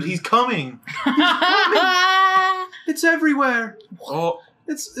you done? Dude, he's coming. It's everywhere. Oh,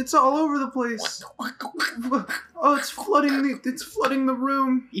 It's all over the place. Oh, it's flooding the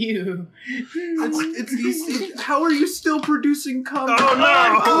room. You. How are you still producing cum? Oh,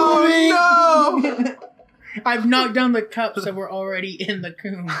 no! Oh no! I've knocked down the cups that were already in the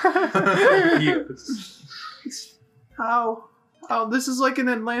coom. How? Oh, this is like an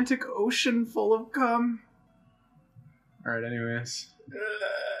Atlantic Ocean full of cum. All right. Anyways.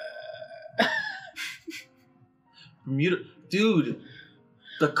 Bermuda, dude,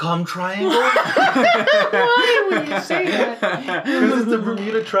 the cum triangle. Why would you say that? Because it's the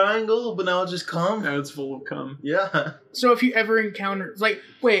Bermuda Triangle, but now it's just cum. Now it's full of cum. Yeah. So if you ever encounter,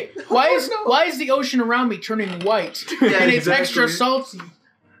 wait, why is the ocean around me turning white? Yeah, And it's exactly. extra salty.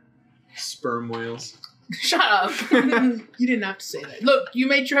 Sperm whales. Shut up. You didn't have to say that. Look, you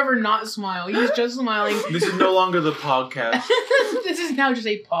made Trevor not smile. He was just smiling. This is no longer the podcast. This is now just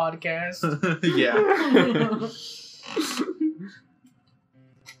a podcast. Yeah.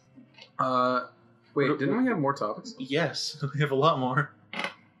 Wait, didn't we have more topics? Yes, we have a lot more.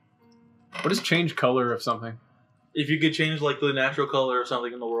 What is change color of something? If you could change like the natural color of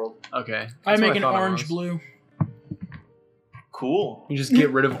something in the world. Okay. I that's make what an thought it orange was. blue. Cool. You just get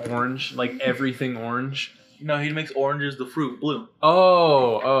rid of orange, like everything orange. No, he makes oranges the fruit blue.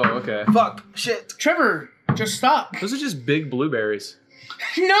 Oh, okay. Fuck. Shit. Trevor, just stop. Those are just big blueberries.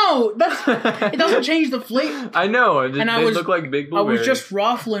 No, it doesn't change the flavor. I know. And They look like big I blueberries. was just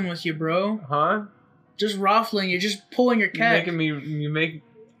raffling with you, bro. Huh? Just raffling. You're just pulling your You keck. making me? You make?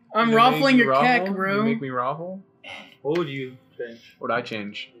 I'm you raffling make your raffle? keck, bro. You make me raffle? What would you change? What'd I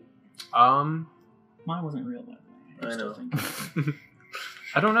change? Mine wasn't real, by the way. I know.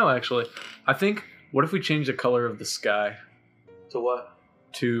 I don't know actually. I think. What if we change the color of the sky To what?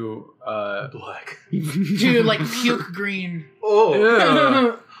 to Black. Dude, like puke green. Oh.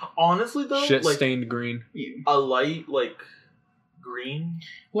 yeah, Honestly though, shit like stained green? You. a light like green.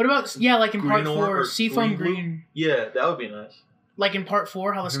 What about like in part Green or 4, seafoam green blue? green? Yeah, that would be nice. Like in part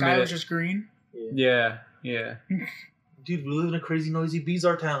 4, how the Who sky made was it? just green. Yeah. Dude, we live in a crazy noisy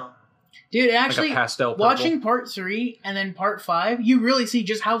Bizarre town. Dude, Like actually, a pastel purple. watching part 3 and then part 5, you really see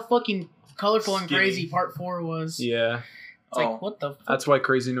just how fucking colorful and Skinny. crazy part 4 was. Yeah, It's like, what the fuck? that's why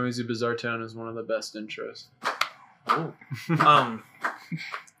Crazy Noisy Bizarre Town is one of the best intros. Oh.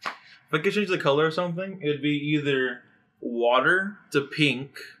 If I could change the color of something, it'd be either water to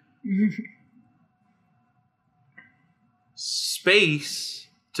pink, space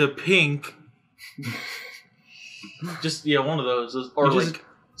to pink. Just one of those. Or You just- like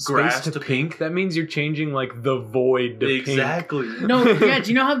grass Space to pink. That means you're changing like the void to exactly. No, yeah, do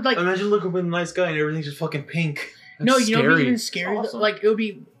you know how, like, Imagine looking up in the night sky and everything's just fucking pink. pink. no, That's you know what would be even Scary. scary? Awesome. Like, it would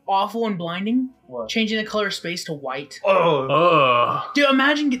be awful and blinding. What? Changing the color of space to white. Oh. Ugh. Dude,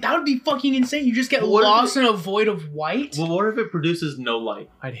 imagine, that would be fucking insane. You just get What if lost in a void of white. Well, what if it produces no light?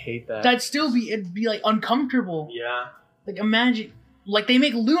 I'd hate that. It'd be like uncomfortable. Yeah. Like, imagine, like, they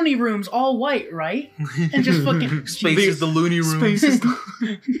make loony rooms all white, right? And just fucking Space is the loony room. Space is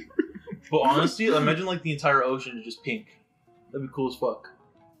But honestly, imagine like the entire ocean is just pink. That'd be cool as fuck.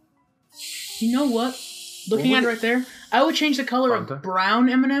 You know what? Looking at it right there, I would change the color Fanta? of brown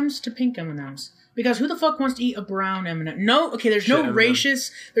M&Ms to pink M&Ms. Because who the fuck wants to eat a brown M&M? No, okay, there's Shit, no M&M.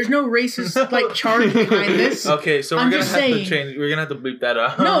 racist like charge behind this. Okay, so I'm we're gonna just have to saying- change. We're gonna have to bleep that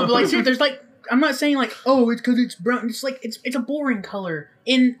out. No, but like seriously, there's like, I'm not saying like, oh, it's because it's brown. It's like it's a boring color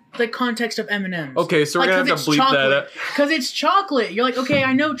in the context of M&Ms. Okay, so we're Like, gonna have 'cause to it's bleep that chocolate. out. Because it's chocolate. You're like, okay,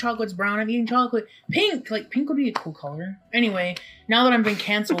 I know chocolate's brown. I'm eating chocolate. Pink, like pink would be a cool color. Anyway, now that I've been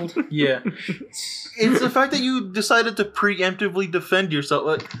canceled, Yeah, it's the fact that you decided to preemptively defend yourself.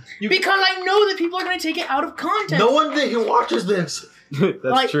 Like, because I know that people are going to take it out of context. no one that watches this. That's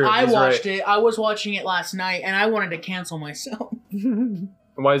like true. I he's watched right. it. I was watching it last night, and I wanted to cancel myself.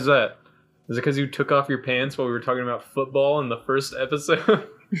 Why is that? Is it because you took off your pants while we were talking about football in the first episode?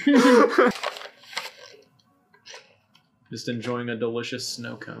 Just enjoying a delicious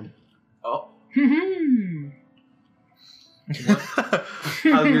snow cone. Oh, Hmm. I was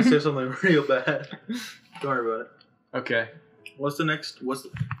gonna say something real bad. Don't worry about it. Okay. What's the next?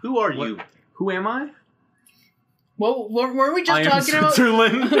 Who are you? Who am I? Well, were we I just am talking about?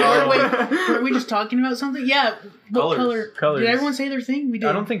 Switzerland. Were we just talking about something? Yeah. What Colors. color? Did everyone say their thing? We did.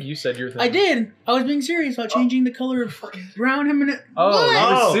 I don't think you said your thing. I did. I was being serious about changing the color of brown. Him and Oh,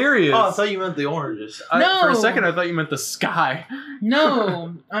 what? you were serious. Oh, I thought you meant the oranges. No. For a second, I thought you meant the sky.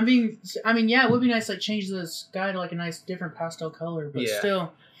 No, I mean, yeah, it would be nice to like change the sky to like a nice different pastel color, but Yeah.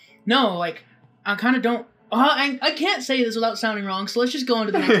 still, no, like I kind of don't. I can't say this without sounding wrong, so let's just go on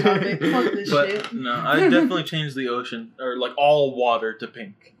to the next topic. Fuck this shit. But no, I definitely changed the ocean or like all water to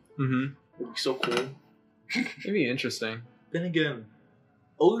pink. Mm-hmm. It'd be so cool. It'd be interesting. Then again,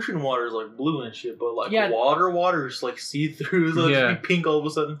 ocean water is like blue and shit, but like Yeah. water is like see through, so Yeah. it'd be pink all of a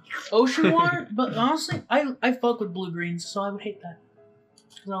sudden. Ocean water, but honestly, I fuck with blue greens, so I would hate that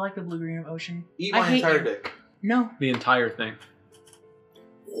because I like the blue green of ocean. Eat I my hate entire you. dick. No, The entire thing.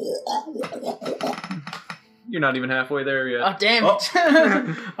 You're not even halfway there yet. oh damn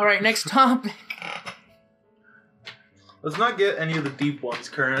it! All right, next topic. Let's not get any of the deep ones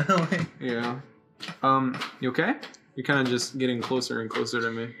currently. Yeah. You okay? You're kind of just getting closer and closer to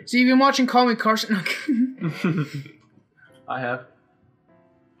me. So you've been watching Call Me Carson? I have.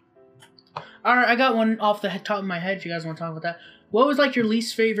 All right, I got one off the top of my head. If you guys want to talk about that, what was like your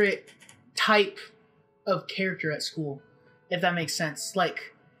least favorite type of character at school, if that makes sense?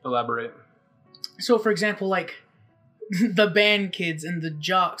 Like, Elaborate. so for example, like the band kids and the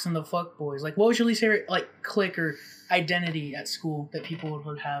jocks and the fuck boys. Like, what was your least favorite like clique or identity at school that people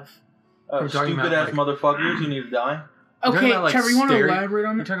would have? We're talking Stupid about, ass motherfuckers who need to die. You're talking Okay, about, like, Trevor, you want to stereo- elaborate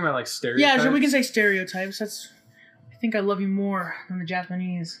on You're it? talking about like stereotypes? Yeah, so we can say stereotypes. That's. I think I love you more than the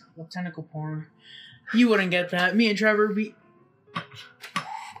Japanese love tentacle porn. You wouldn't get that. Me and Trevor, we.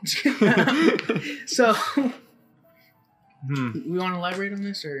 So, we want to elaborate on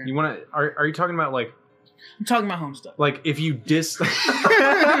this, or You want to? Are you talking about like I'm talking about home stuff. if you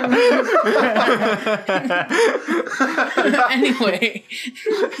Anyway,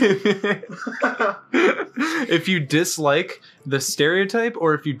 if you dislike the stereotype,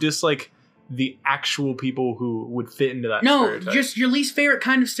 or if you dislike the actual people who would fit into that no, stereotype? just your least favorite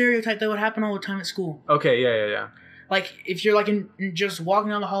kind of stereotype that would happen all the time at school. Okay, yeah. Like if you're like just walking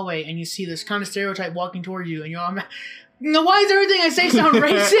down the hallway and you see this kind of stereotype walking towards you, and you're all, no, why does everything I say sound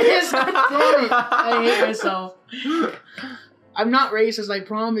racist? Damn it. I hate myself. I'm not racist, I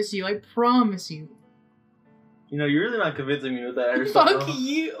promise you. I promise you. You know, you're really not convincing me with that hairstyle. Fuck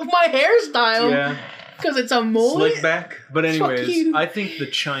you. My hairstyle. Yeah. Because it's a mullet. Slick back. But anyways, you. I think the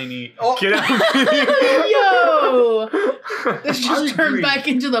Chinese. Oh. Get out! Yo! This I just turned agree. back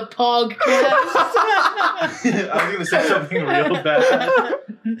into the podcast. I was gonna say something real bad.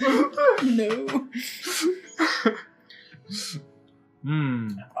 No.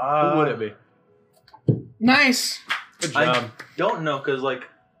 Who would it be? Nice. Good I job. don't know, cause like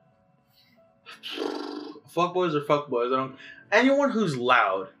fuckboys are fuckboys. I don't. Anyone who's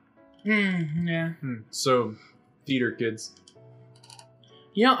loud. Yeah. So, theater kids.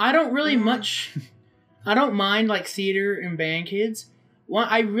 You know, I don't really much. I don't mind like theater and band kids. Well,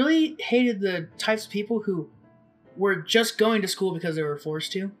 I really hated the types of people who were just going to school because they were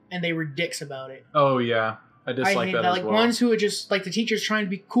forced to, and they were dicks about it. Oh yeah, I dislike hate that, that. as Like well. ones who are just like the teacher's trying to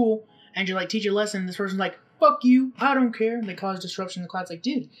be cool, and you're like teach a lesson. This person's like, "Fuck you, I don't care," and they cause disruption in the class. Like,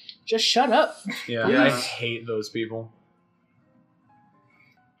 dude, just shut up. Yeah, Yeah. I hate those people.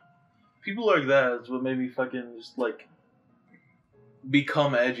 People like that is what made me fucking just like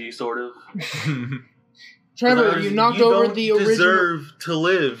become edgy, sort of. Trevor, you knocked over don't the original. Deserve to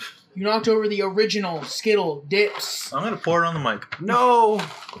live. You knocked over the original Skittle dips. I'm gonna pour it on the mic. No,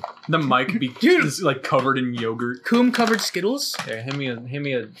 the mic be Dude. is like covered in yogurt. Coom covered Skittles. Yeah, hand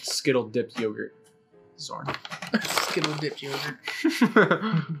me a Skittle dipped yogurt. Sorry. Skittle dipped yogurt.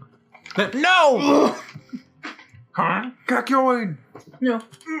 No. Huh? Cacoid. No.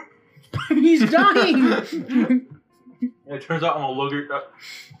 He's dying. It turns out I'm allergic.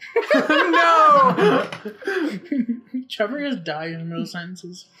 No. Trevor just died in the middle of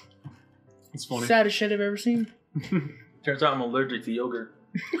sentences. It's funny. Saddest shit I've ever seen. Turns out I'm allergic to yogurt.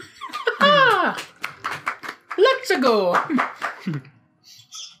 Ah! Let's go.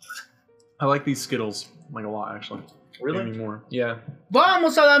 I like these Skittles like a lot, actually. Really? Maybe more. Yeah.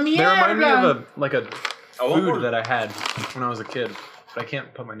 Vamos a la They remind me of mierda. a I want more. food that I had when I was a kid, but I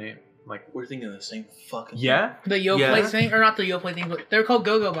can't put my name. Like, We're thinking of the same fucking. yeah. The Yo Yeah. Play thing, or not the Yo Play thing, but they're called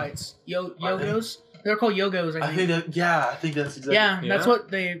Go-Go Bites. Yogos. They're called Yogos. I I think. think that. Yeah, I think that's exactly. Yeah, Yeah? that's what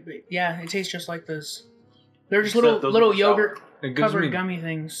they. Yeah, it tastes just like this. They're just Except those little are yogurt It gives covered me gummy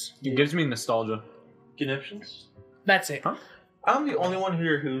things. it gives me nostalgia. Conniptions. That's it. Huh? I'm the only one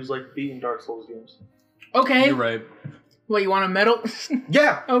here who's like beating Dark Souls games. Okay. You're right. What, you want a medal?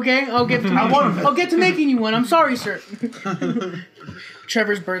 Yeah. Okay, I'll get to I'll get to making you one. I'm sorry, sir.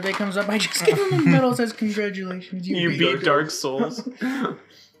 Trevor's birthday comes up. I just give him a medal that says congratulations. You beat Dark Souls.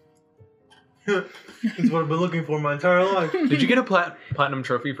 That's what I've been looking for my entire life. Did you get a platinum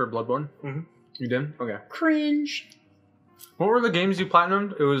trophy for Bloodborne? Mhm. You did? Okay. Cringe. What were the games you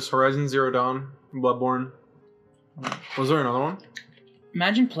platinumed? It was Horizon Zero Dawn, Bloodborne. Was there another one?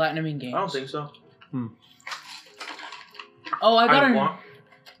 Imagine platinuming games. I don't think so. Oh, I got want.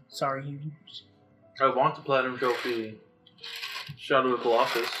 Sorry. I want the platinum trophy. Shadow of the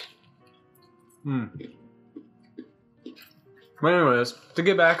Colossus. But anyways, to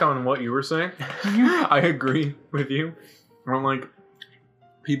get back on what you were saying, I agree with you. I don't like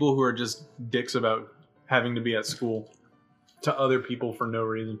people who are just dicks about having to be at school to other people for no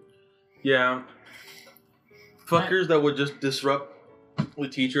reason. Yeah. Fuckers that would just disrupt the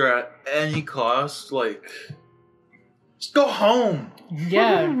teacher at any cost. Like, just go home.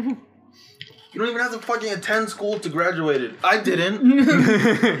 Yeah. You don't even have to fucking attend school to graduate it. I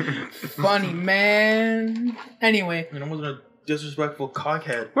didn't. Funny, man. Anyway. I wasn't a disrespectful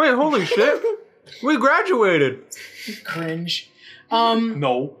cockhead. Wait, holy shit! We graduated! Cringe.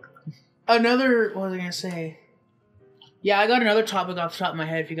 No. Another, what was I gonna say? Yeah, I got another topic off the top of my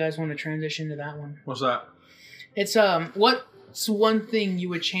head if you guys want to transition to that one. What's that? It's, what's one thing you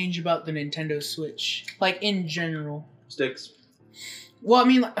would change about the Nintendo Switch? Like, in general. Sticks. Well, I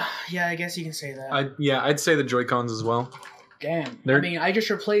mean, yeah, I guess you can say that. I'd say the Joy-Cons as well. Damn. They're- I mean, I just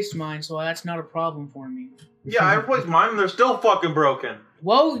replaced mine, so that's not a problem for me. Yeah, I replaced mine and they're still fucking broken.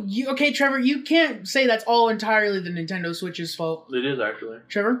 Well, okay, Trevor, you can't say that's all entirely the Nintendo Switch's fault. It is, actually.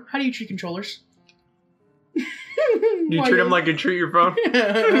 Trevor, how do you treat controllers? You treat them like you treat your phone?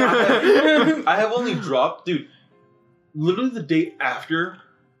 I have only dropped, dude, literally the day after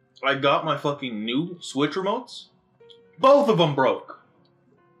I got my fucking new Switch remotes, both of them broke.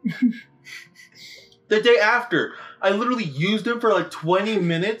 The day after, I literally used them for like 20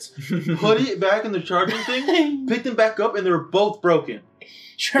 minutes, put it back in the charging thing, picked them back up, and they were both broken.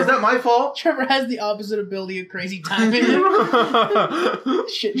 Trevor, Is that my fault? Trevor has the opposite ability of crazy timing.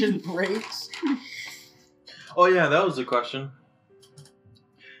 Shit just breaks. Oh yeah, that was the question.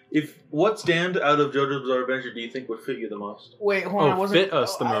 What stand out of JoJo's Bizarre Adventure do you think would fit you the most? Wait, hold on. I wasn't, fit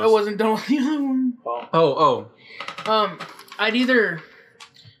us the I most. wasn't done with the other one. Oh. I'd either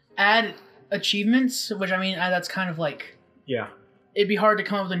add achievements, which I mean, that's kind of like, Yeah. it'd be hard to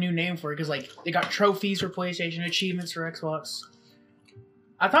come up with a new name for it because like they got trophies for PlayStation, achievements for Xbox.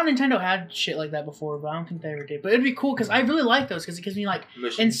 I thought Nintendo had shit like that before, but I don't think they ever did. But it'd be cool because I really like those because it gives me like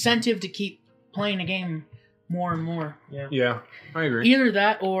Mission. incentive to keep playing a game more and more. Yeah, I agree. Either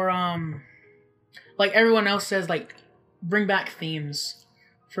that or like everyone else says, like bring back themes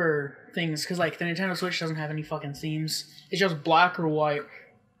for things because like the Nintendo Switch doesn't have any fucking themes. It's just black or white.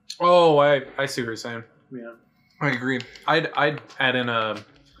 Oh, I see what you're saying. Yeah. I agree. I'd add in an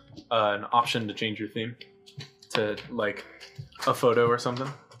option to change your theme to like a photo or something.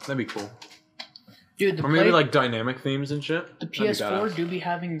 That'd be cool. Dude, Or maybe like dynamic themes and shit. the That'd be PS4 badass. do be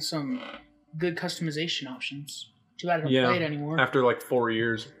having some good customization options. Too bad I don't Yeah. play it anymore. After like 4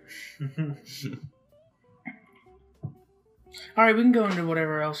 years. All right, we can go into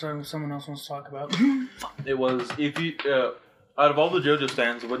whatever else someone else wants to talk about. It was, if you, out of all the JoJo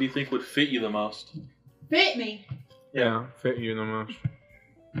stands, what do you think would fit you the most? Fit me. Yeah, fit you the most.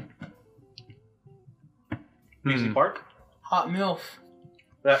 Easy Hmm. Park? Hot MILF.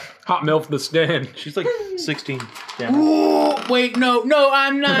 That, Hot MILF the stand. she's like 16. Damn it. Ooh, wait, no,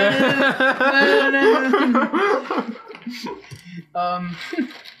 I'm not.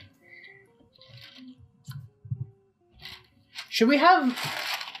 Should we have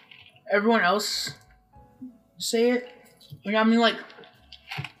everyone else say it? I mean, like,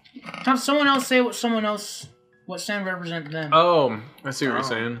 have someone else say what stand represent them. Oh, I see what Oh. you're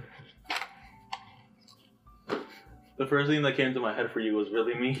saying. The first thing that came to my head for you was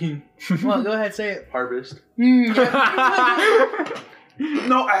really mean. Well, go ahead, say it. Harvest. Yeah.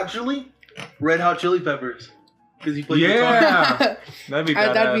 No, actually, Red Hot Chili Peppers. Because he played guitar. Yeah. That'd be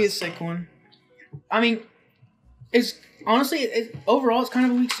badass. That'd be a sick one. I mean, it's honestly, overall, it's kind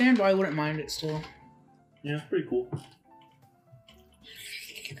of a weak stand, but I wouldn't mind it still. Yeah, it's pretty cool.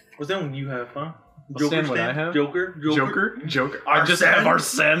 What's that one you have, huh? What stand would I have? Joker? Joker. I just have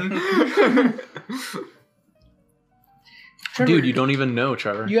Arsene. Trevor, Dude, you don't even know,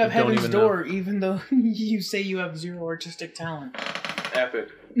 Trevor. you have don't Heaven's even know. Door, even though you say you have zero artistic talent. Epic.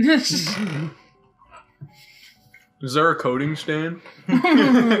 Is there a coding stand?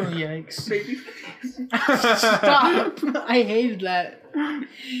 Yikes. Stop. I hated that.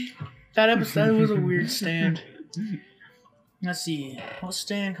 That episode was a weird stand. Let's see. What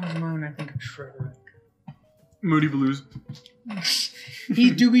stand comes to mind when I think of Trevor? Moody Blues.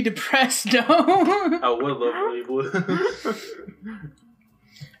 He do be depressed, though. I would love Moody Blues.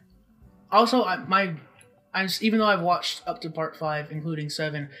 Also, even though I've watched up to part 5, including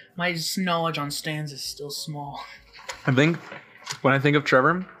 7, my knowledge on stands is still small. I think when I think of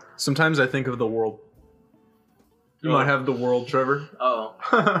Trevor, sometimes I think of the world. You might have the world, Trevor. Oh.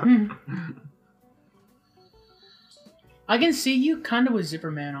 I can see you kind of with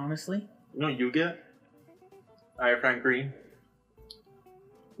Zipper Man, honestly. You know what you get? Iron Frank Green.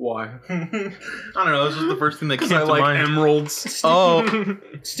 Why? I don't know. This was the first thing that came Because I to like mind. emeralds. Oh,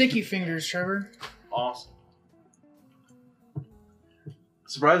 Sticky fingers, Trevor. awesome.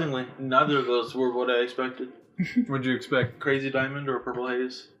 Surprisingly, neither of those were what I expected. What'd you expect? Crazy Diamond or Purple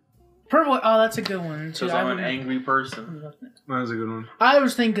Haze? Purple. Oh, that's a good one. Too. Because I'm an angry person. That was a good one. I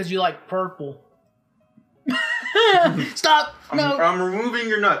was thinking because you like purple. Stop! No, I'm removing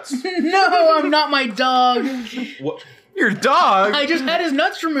your nuts. no, I'm not my dog. What? Your dog? I just had his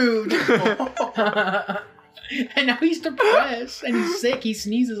nuts removed, and now he's depressed and he's sick. He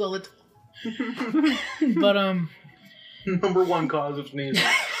sneezes all the time. But Number one cause of sneezing.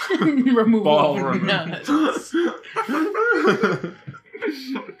 removal Ball of removed. nuts.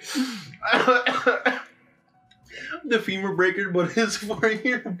 The femur breaker, but it's for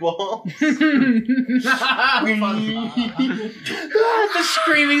your ball. The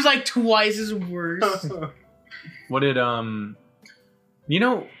screaming's like twice as worse. What did you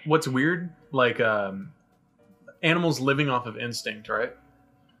know what's weird? Like animals living off of instinct, right?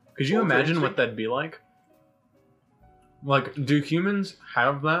 Could you What was imagine what instinct? that'd be like? Like, do humans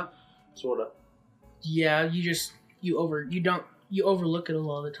have that? Sorta. Yeah, you overlook it a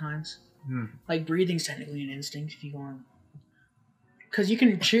lot of the times. Like breathing's technically an instinct if you want. Because you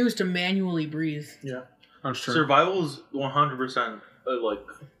can choose to manually breathe. Yeah. I'm sure. Survival is 100% like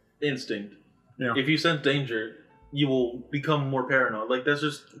instinct. Yeah. If you sense danger, you will become more paranoid. Like that's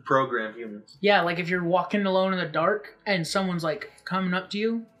just programmed humans. Yeah, like if you're walking alone in the dark and someone's like coming up to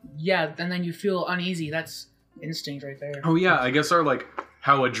you, yeah, and then you feel uneasy. That's instinct right there. Oh yeah, I guess our like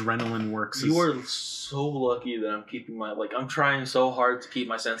how adrenaline works. You is- are so lucky that I'm keeping I'm trying so hard to keep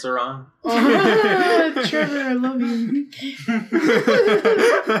my sensor on. Trevor, I love you.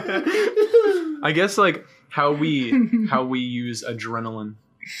 I guess like how we use adrenaline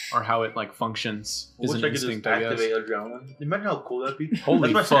or how it like functions I is wish an I could just instinct, I guess. activate adrenaline. Imagine how cool that'd be.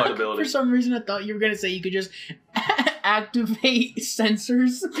 Holy That's my fuck. sensibility. For some reason, I thought you were gonna say you could just activate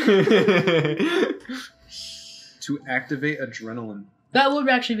sensors. To activate adrenaline. That would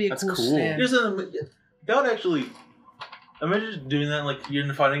actually be a That's cool cool. stand. That would actually. Imagine just doing that like you're in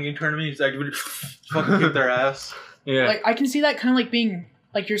a fighting game tournament, you just activate fucking kick their ass. Yeah. Like I can see that kind of like being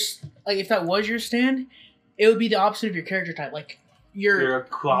like if that was your stand, it would be the opposite of your character type. Like You're a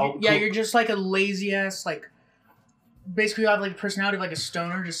cloud. you're just like a lazy ass like. Basically, you have like a personality of like a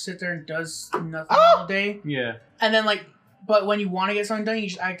stoner, just sit there and does nothing all day, yeah. and then like. But when you want to get something done, you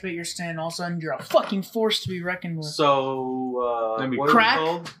just activate your stand. All of a sudden, you're a fucking force to be reckoned with. So, That'd be what is crack, it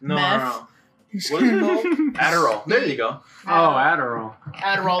called? No, meth. no. What is it called? Adderall. There you go. Oh, Adderall.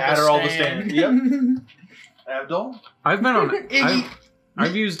 Adderall the stand. Yep. Abdul? I've been on Iggy.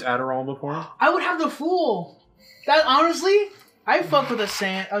 I've used Adderall before. I would have the fool. That honestly, I fuck with a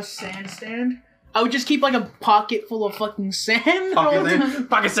sand stand. I would just keep like a pocket full of fucking sand. all the time.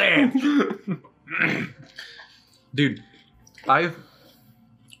 Pocket sand. Dude, I've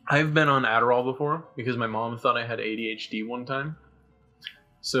been on Adderall before because my mom thought I had ADHD one time.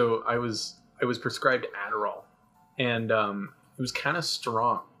 So I was prescribed Adderall, and it was kind of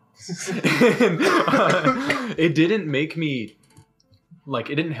strong. It didn't make me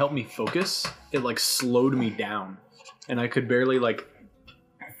it didn't help me focus. It like slowed me down, and I could barely like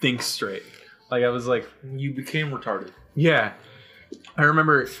think straight. Like I was like, You became retarded. yeah. I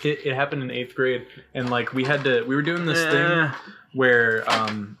remember it happened in 8th grade, and like we were doing this thing where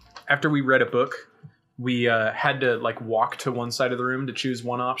after we read a book, we had to like walk to one side of the room to choose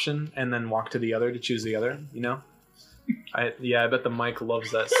one option, and then walk to the other to choose the other. You know? I bet the mic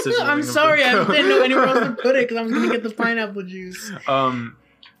loves that sizzling. I'm of the sorry, I code. didn't know anywhere else to put it because I was gonna get the pineapple juice.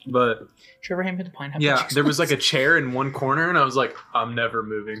 But Trevor hand me the pineapple yeah, juice. there was like a chair in one corner, and I was like, I'm never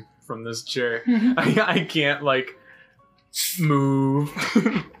moving from this chair. I can't like move.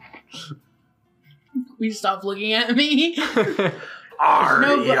 Please stop looking at me. Are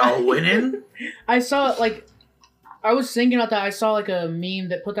No, but you winning? I saw I was thinking about that. I saw like a meme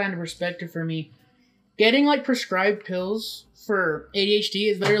that put that into perspective for me. Getting like prescribed pills for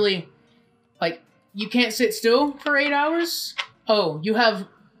ADHD is literally like you can't sit still for 8 hours. Oh, you have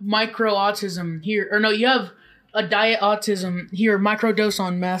micro autism here, or no, you have a diet autism. Here, microdose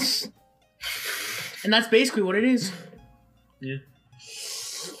on mess. And that's basically what it is. Yeah.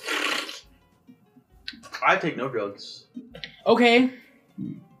 I take no drugs. Okay.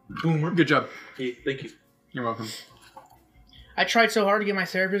 Boomer. Good job. Yeah, thank you. You're welcome. I tried so hard to get my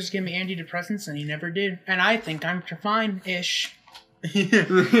therapist to give me antidepressants, and he never did. And I think I'm fine-ish.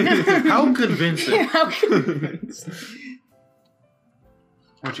 How convincing.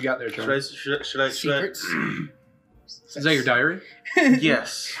 What you got there, Trevor? Should I? Secrets. Is that your diary?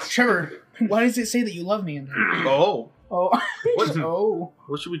 Yes. Trevor, why does it say that you love me in there? Oh. Oh. What? Oh.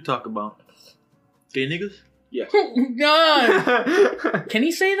 What should we talk about? Gay niggas? Yes. God. Can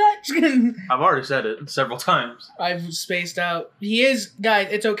he say that? I've already said it several times. I've spaced out. He is, guys,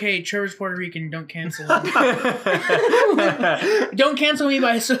 it's okay. Trevor's Puerto Rican. Don't cancel him. Don't cancel me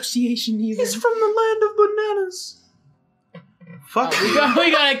by association either. He's from the land of bananas. Fuck.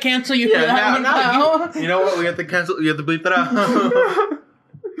 We gotta cancel you for that one now. You know what? We have to cancel. You have to bleep that out.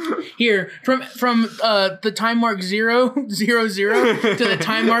 Here, from the time mark 000 to the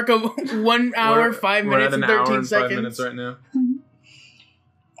time mark of 1 hour, 5 minutes, and 13 seconds. 5 minutes right now.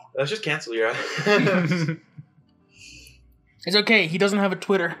 Let's just cancel your ass. It's okay. He doesn't have a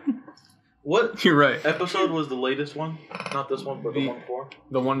Twitter. What You're right. episode was the latest one? Not this one, but the one before.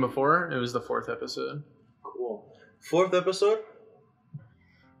 The one before, it was the 4th episode. Cool. 4th episode?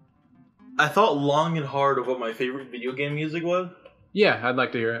 I thought long and hard of what my favorite video game music was. Yeah, I'd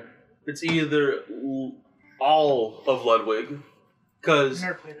like to hear it. It's either all of Ludwig, because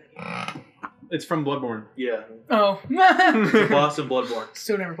Never played that game. It's from Bloodborne. yeah, Oh. the boss in Bloodborne.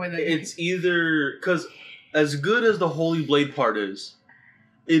 Still never played that game. It's either because as good as the Holy Blade part is,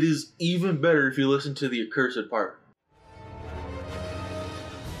 it is even better if you listen to the accursed part.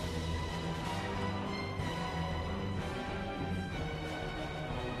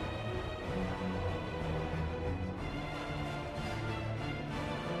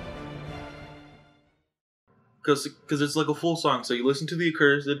 Because it's like a full song, so you listen to the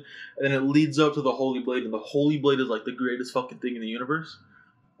accursed, and then it leads up to the Holy Blade, and the Holy Blade is like the greatest fucking thing in the universe.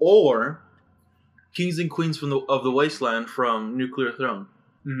 Or Kings and Queens of the Wasteland from Nuclear Throne.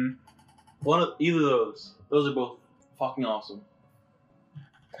 Mm-hmm. Either of those. Those are both fucking awesome.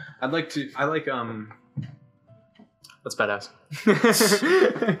 That's badass. Is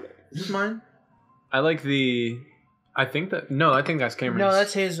this mine? I think that's Cameron's. No,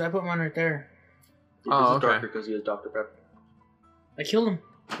 that's his. I put mine right there. Yeah, Oh, this is okay. darker because he has Dr. Pepper. I killed him.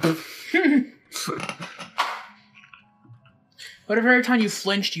 What if every time you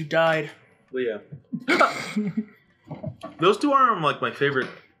flinched, you died? But yeah. Those two are like my favorite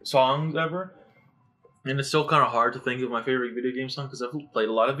songs ever. And it's still kind of hard to think of my favorite video game song because I've played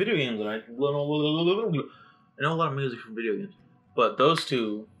a lot of video games and I know a lot of music from video games. But those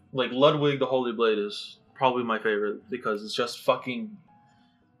two, like Ludwig the Holy Blade, is probably my favorite because it's just fucking.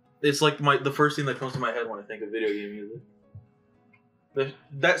 It's like the first thing that comes to my head when I think of video game music.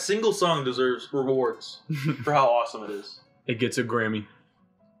 That single song deserves rewards for how awesome it is. It gets a Grammy.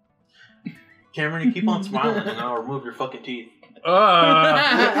 Cameron, you keep on smiling and I'll remove your fucking teeth.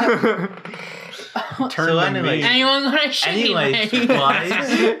 Turn So to anyway- me. Anyone got a shitty Anyways, mate?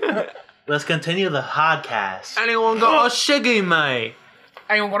 guys, let's continue the podcast. Anyone got a shiggy, mate?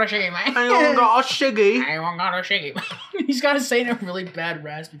 Anyone got a shitty mate? Anyone got a shiggy? Anyone got a shitty mate? He's got to say it in a really bad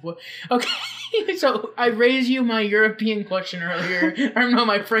raspy voice. Okay, so I raised you my European question earlier. Or no,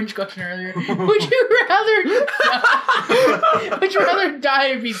 my French question earlier. Would you rather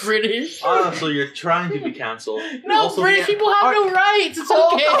die or be British? Ah, so you're trying to be cancelled. No, Also, British the- people have no rights. It's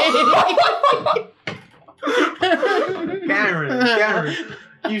okay. Cameron,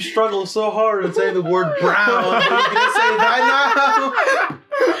 you struggle so hard in saying the word brown. You're gonna say that now?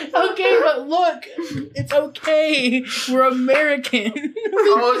 Okay, but look, it's okay. We're American.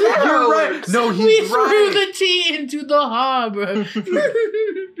 Oh, You're right. No, we he's threw right. the tea into the harbor.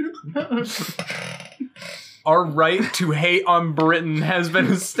 Our right to hate on Britain has been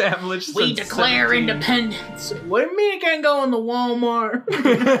established. We since declare 17. independence. What do you mean you can't go in the Walmart?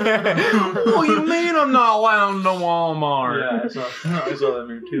 What do you mean I'm not allowed to Walmart? Yeah, I saw that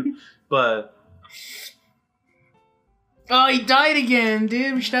meme too. But Oh, he died again,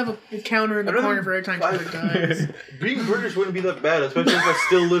 dude. We should have a counter in the I don't corner know. for every time Trevor dies. being British wouldn't be that bad, especially if I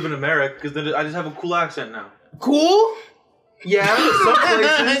still live in America, because then I just have a cool accent now. Cool? Yeah, some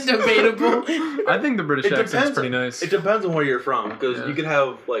places. Debatable. I think the British It accent's depends. pretty nice. It depends on where you're from, because Yeah. you could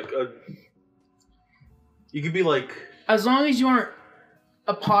have like a. You could be like. As long as you aren't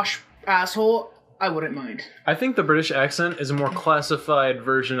a posh asshole, I wouldn't mind. I think the British accent is a more classified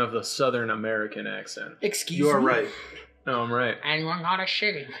version of the Southern American accent. Excuse You are me? right. No, I'm right. Anyone got a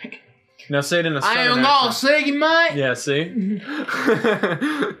shitty mate? Now say it in a I southern am all accent. sick, mate. Yeah, see?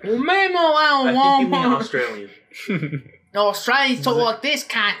 Well, maybe I I think you mean Australian. Australians talk like this,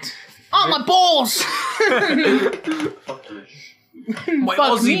 cunt. Oh, my balls! Fuck you. My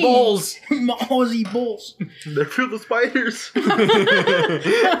Fuck Aussie me. balls. My Aussie balls. They're filled with spiders. Like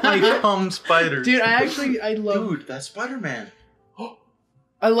spiders. Dude, I love Dude, that's Spider-Man.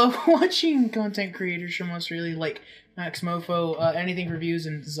 I love watching content creators from Australia, like Max Mofo, Anything Reviews,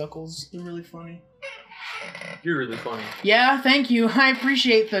 and Zuckles. They're really funny. You're really funny. Yeah, thank you. I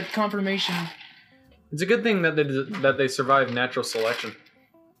appreciate the confirmation. It's a good thing that they survived natural selection.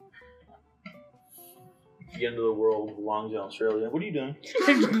 The end of the world belongs in Australia. What are you doing?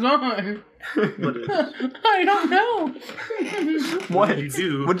 It's gone. What is I don't know. What? you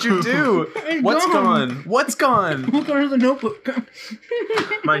do? What'd you do? It's What's gone. gone? What's gone? Look under the notebook.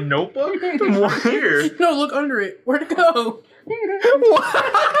 My notebook? What? Here. No, look under it. Where'd it go?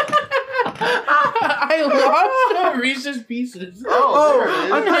 I lost Reese's Pieces. Oh, there it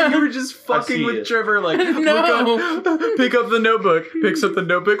I is. thought you were just I fucking see with it. Trevor. Like, No. look up, pick up the notebook. Picks up the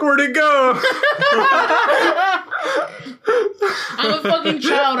notebook. Where'd it go? I'm a fucking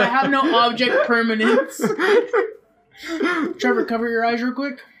child. I have no object permanence. Trevor, cover your eyes real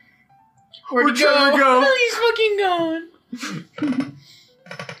quick. Where'd Where'd he go? Trevor go? He's fucking gone.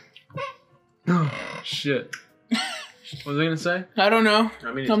 Shit. What was I gonna say? I don't know.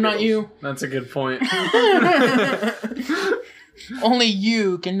 I mean, I'm not you. That's a good point. Only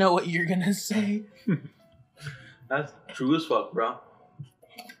you can know what you're gonna say. That's true as fuck, bro.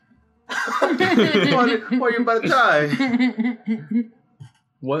 Why are you about to die?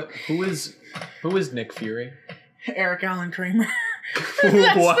 What? Who is Nick Fury? Eric Allen Kramer.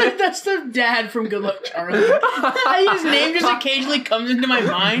 What? That's the dad from Good Luck Charlie. His name just occasionally comes into my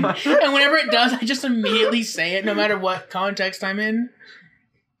mind, and whenever it does, I just immediately say it, no matter what context I'm in.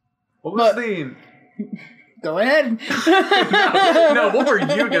 What was But- the? Go ahead. No, what were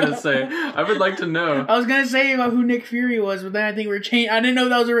you gonna say? I would like to know. I was gonna say about who Nick Fury was, but then I think we're changing. I didn't know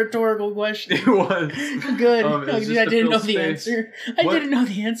that was a rhetorical question. It was. Good. It was just I to didn't know fill the space. answer. I What? didn't know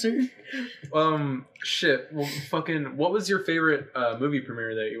the answer. Shit. Well, fucking. What was your favorite movie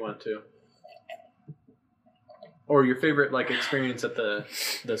premiere that you went to? Or your favorite like experience at the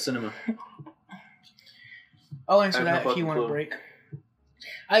cinema? I'll answer I have that no if you want a fucking break.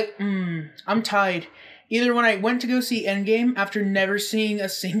 I'm tied. Either when I went to go see Endgame after never seeing a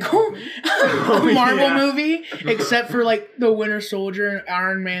single Marvel yeah. movie except for like The Winter Soldier and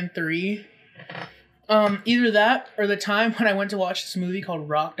Iron Man 3. Either that or the time when I went to watch this movie called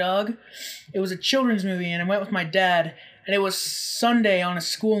Rock Dog. It was a children's movie and I went with my dad, and it was Sunday on a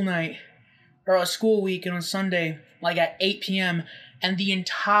school night or a school week, and on Sunday like at 8 p.m. and the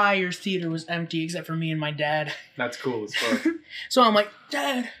entire theater was empty except for me and my dad. That's cool as fuck. So I'm like,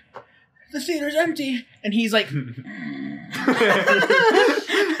 Dad, the theater's empty. And he's like,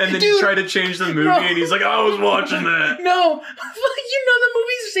 And then Dude, you try to change the movie, no. and he's like, "I was watching that." no, you know the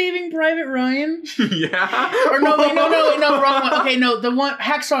movie's Saving Private Ryan? Yeah. Or no, wait, no, wrong one. Okay, no, the one,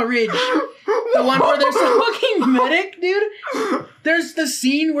 Hacksaw Ridge. The one where there's a fucking medic, dude. There's the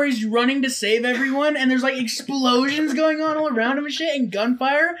scene where he's running to save everyone, and there's like explosions going on all around him and shit, and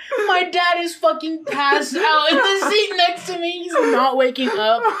gunfire. My dad is fucking passed out in the seat next to me. He's not waking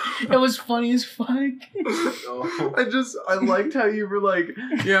up. It was funny as fuck. I liked how you were like,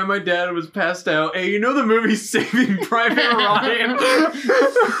 yeah, my dad was passed out. Hey, you know the movie Saving Private Ryan?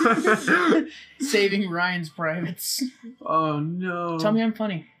 Saving Ryan's privates. Oh no. Tell me I'm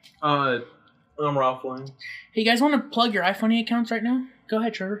funny. I'm ruffling. Hey, you guys want to plug your iFunny accounts right now? Go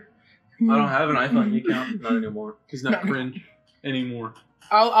ahead, Trevor. I don't have an iPhone account. Not anymore. he's not cringe anymore.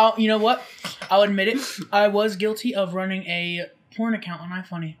 I'll you know what? I'll admit it. I was guilty of running a porn account on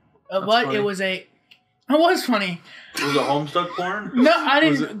iFunny. But funny. it was I was funny. Was it Homestuck porn? No, I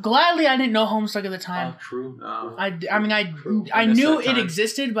Was didn't. Gladly, I didn't know Homestuck at the time. Oh, true. No. I mean, I I missed knew that it time.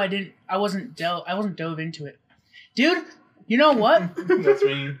 existed, but I wasn't dove into it. Dude, you know what? That's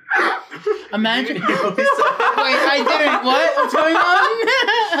mean. Imagine. Wait, I didn't. What? What's going on?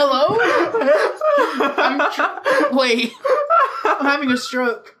 Hello? Wait. I'm having a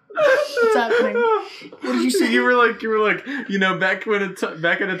stroke. What's happening? What did you say? You were like, you know, back at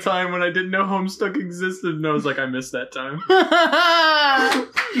a time when I didn't know Homestuck existed, and I was like, I missed that time.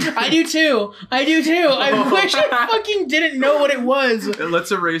 I do too. I wish I fucking didn't know what it was.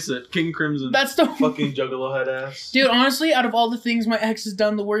 Let's erase it. King Crimson. That's the Fucking juggalo head ass. dude. Honestly, out of all the things my ex has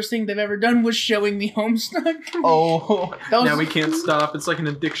done, the worst thing they've ever done was showing me Homestuck. Oh. That was Now we can't stop. It's like an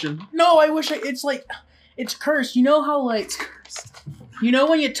addiction. no. I wish it's like it's cursed. You know how like You know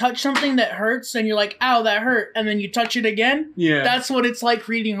when you touch something that hurts and you're like, ow, that hurt, and then you touch it again? Yeah. That's what it's like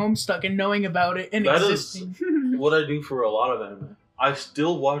reading Homestuck and knowing about it and That existing. is what I do for a lot of anime. I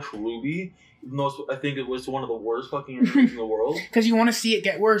still watch Ruby, even though I think it was one of the worst fucking animes in the world. Because you want to see it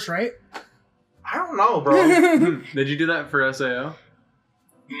get worse, right? I don't know, bro. Did you do that for SAO?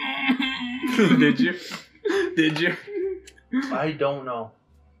 Did you? Did you? I don't know.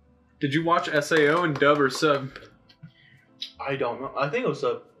 Did you watch SAO in dub or sub? I don't know. I think it was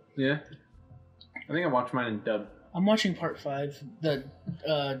a. Yeah. I think I watched mine in dub. I'm watching part 5, the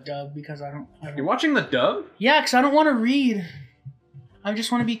dub, because I don't. You're watching the dub? Yeah, because I don't want to read. I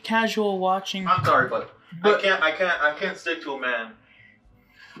just want to be casual watching. I'm sorry, but I can't stick to a man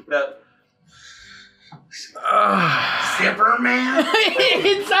that. Zipper man.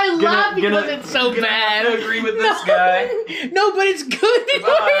 I laugh because it's so bad. I agree with this guy. No, but it's good.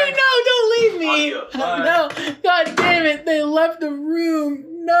 Bye. No, don't leave me. Love you. Bye. No, god damn it, they left the room.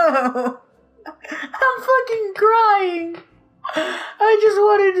 No, I'm fucking crying. I just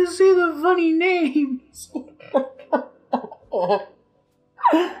wanted to see the funny names.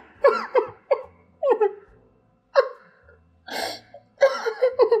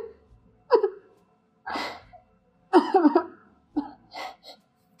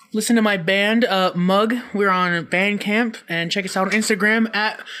 Listen to my band, Mug. We're on Bandcamp, and check us out on Instagram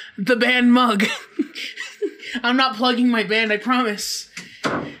at the band Mug. I'm not plugging my band, I promise.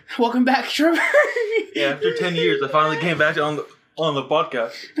 Welcome back, Trevor. Yeah, after 10 years, I finally came back on the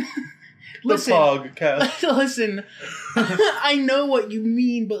podcast. Listen, The podcast. listen. I know what you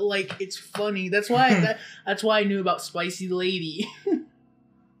mean, but like, it's funny. That's why I knew about Spicy Lady.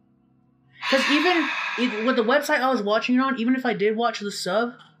 Because even with the website I was watching it on, even if I did watch the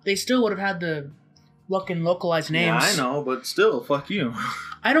sub, they still would have had the fucking localized names. Yeah, I know, but still, fuck you.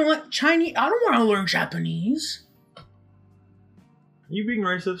 I don't want Chinese. I don't want to learn Japanese. You being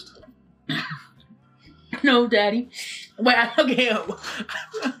racist? No, Daddy. Wait, okay.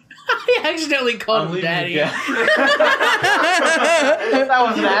 I accidentally called him leaving Daddy. again. That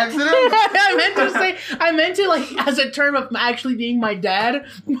was an accident? I meant to like as a term of actually being my dad,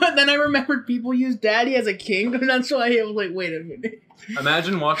 but then I remembered people use Daddy as a king, and that's why I was like, wait a minute.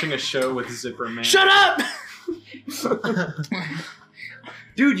 Imagine watching a show with Zipper Man. Shut up!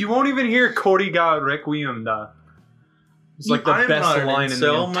 Dude, you won't even hear Koriga Requiem da. It's like the I'm best not an line in the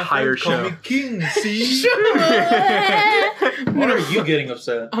incel. My entire friends call show. me king, see? Shut up! Why are you getting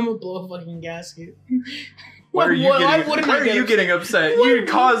upset? I'm gonna blow a fucking gasket. Why are you wouldn't getting upset? You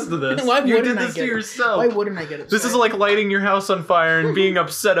caused this. Why You wouldn't did I this get- to yourself. Why wouldn't I get upset? This is like lighting your house on fire and being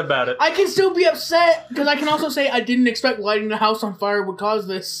upset about it. I can still be upset because I can also say I didn't expect lighting the house on fire would cause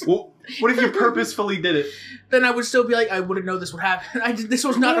this. Well, what if you purposefully did it? Then I would still be like, I wouldn't know this would happen. This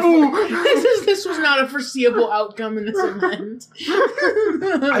was not this was not a foreseeable outcome in this event.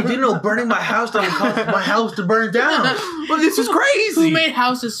 I didn't know burning my house down would cause my house to burn down. Well, this is crazy. Who made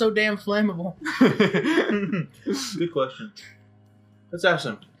houses so damn flammable? Good question. Let's ask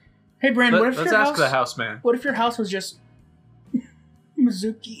him. Hey, Brand, what if Let's your ask house? the house man. What if your house was just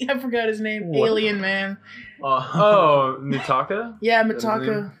Mizuki? I forgot his name. What? Alien Man. Oh, Mitaka? Yeah, That his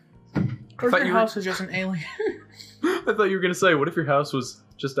Mitaka. What thought if you your were- house was just an alien? I thought you were gonna say, what if your house was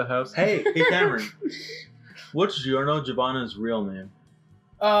just a house? Hey Cameron. What's Giorno Giovanna's real name?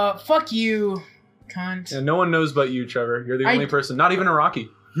 Fuck you, cunt. Yeah, no one knows but you, Trevor. You're the I- only person. Not even a Rocky.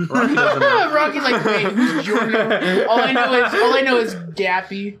 Rocky doesn't know. Rocky's like, wait, who's Giorno? All I know is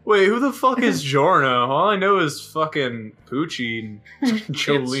Gappy. Wait, who the fuck is Giorno? All I know is fucking Poochie and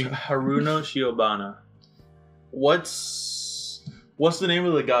Jolie. It's Haruno Shiobana. What's the name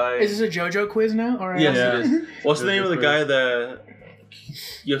of the guy? Is this a JoJo quiz now? All right. Yes, Yeah. it is. What's the name of the Quiz. guy that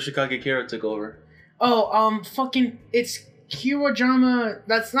Yoshikage Kira took over? Oh, fucking, it's Kirojama.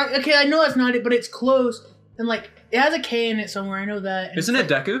 That's not okay. I know that's not it, but it's close. And like, it has a K in it somewhere. I know that. And Isn't it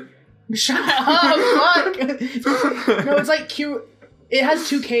Deku? Shut up! Fuck. No, it's like Q. It has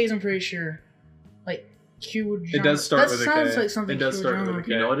two Ks. I'm pretty sure. Like Kirojama. It does start that with a sounds K. like something. It does start with a Kirojama.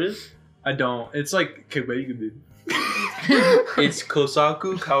 K. You know what it is? I don't. It's like Kibegu. It's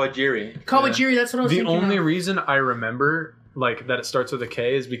Kosaku Kawajiri. Kawajiri. That's what I was The thinking. only of. reason I remember like that it starts with a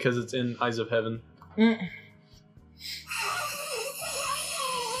K is because it's in Eyes of Heaven. Mm.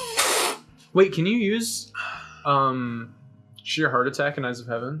 Wait, can you use Sheer Heart Attack in Eyes of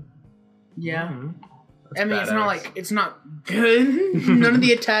Heaven? Yeah. Mhm. I mean, it's not badass. like it's not good. None of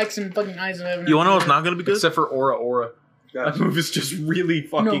the attacks in fucking Eyes of Heaven. You are wanna know what's good. not gonna be good? Except for Aura Aura. That move is just really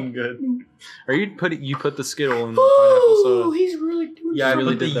fucking good. Are you put the Skittle in the pineapple Ooh, soda? he's really doing. Yeah, I I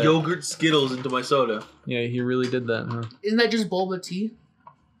really put the did that. yogurt Skittles into my soda. Yeah, he really did that, huh? Isn't that just boba tea?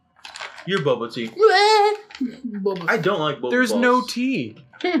 You're boba tea. Boba. I don't like boba There's balls. no tea.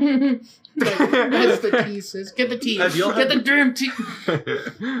 That's the tea, sis. Get the tea. Have y'all Get had- the damn tea.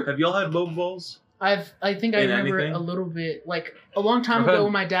 Have y'all had boba balls? I think I In remember anything? a little bit. Like a long time I've ago had-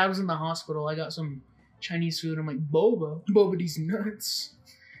 when my dad was in the hospital, I got some Chinese food. I'm like, boba these nuts.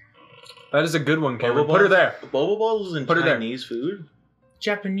 That is a good one, Cameron. Boba Put her balls? there. Boba balls is in Put her there. Chinese food?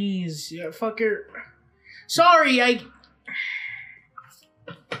 Japanese, yeah, fucker. Sorry, Have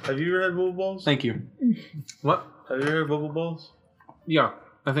you ever had boba balls? Thank you. What? Have you ever had boba balls? Yeah,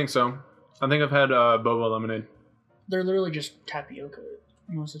 I think so. I think I've had boba lemonade. they're literally just tapioca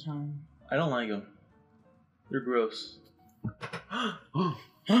most of the time. I don't like them. They're gross.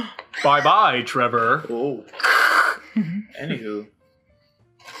 Bye bye, Trevor. Oh. Anywho.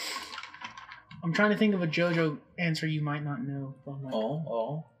 I'm trying to think of a JoJo answer you might not know. But I'm like,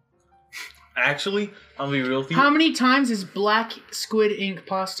 Oh. Actually, I'll be real with you. how many times is black squid ink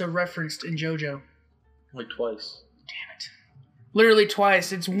pasta referenced in JoJo? Like twice. Literally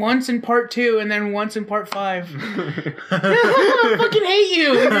twice. It's once in part 2 and then once in part 5. I fucking hate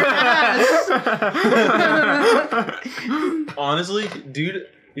you in your ass. Honestly, dude,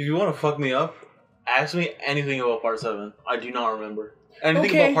 if you want to fuck me up, ask me anything about part 7. I do not remember.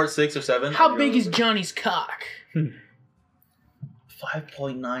 Anything Okay. about part 6 or 7. How big is Johnny's cock?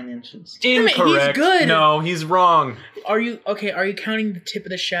 5.9 inches. Damn it, he's Incorrect. good. No, he's wrong. Are you counting the tip of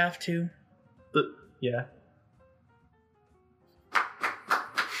the shaft too? Yeah.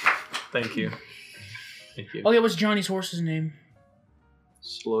 Thank you. Thank you. Okay, what's Johnny's horse's name?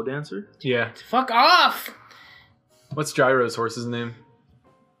 Slow dancer? Yeah. Fuck off! What's Gyro's horse's name?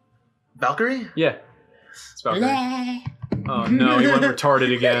 Valkyrie? Yeah. It's Valkyrie. Oh no, he went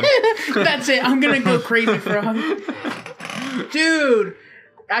retarded again. That's it. I'm gonna go crazy for dude.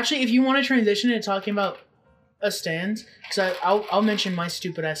 Actually, if you want to transition to talking about a stand, because I'll mention my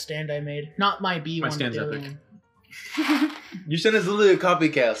stupid ass stand I made, not my B My one. stand's but the other epic. one. Your son is literally a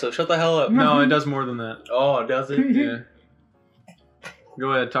copycat, so shut the hell up. No, it does more than that. Oh, does it? Yeah.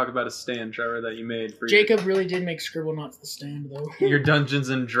 Go ahead, talk about a stand, Trevor, that you made for Jacob really did make Scribble Knots the stand though. your Dungeons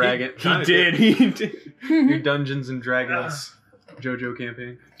and Dragons. He kinda He did. Your Dungeons and Dragons JoJo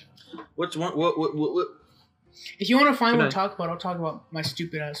campaign. Which one? What? If you want to find Good one night. to talk about, I'll talk about my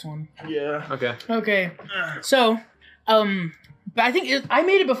stupid ass one. Yeah. Okay. Okay, so, but I think I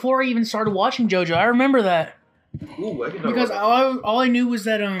made it before I even started watching JoJo. I remember that Ooh, I can talk because about all I knew was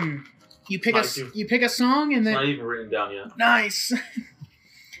that you pick Nice. you pick a song and that. It's not then even written down yet. nice.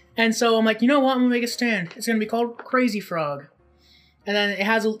 And so I'm like, you know what? I'm gonna make a stand. It's gonna be called Crazy Frog, and then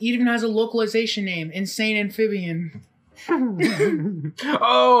it even has a localization name, Insane Amphibian.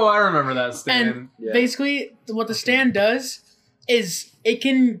 Oh, I remember that stand. And Yeah. basically, what the stand does is it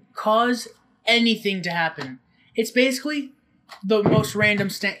can cause anything to happen. It's basically the most random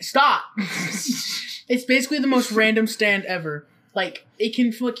stand. Stop! It's basically the most random stand ever. Like, it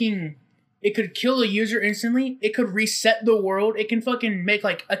can it could kill a user instantly. It could reset the world. It can fucking make,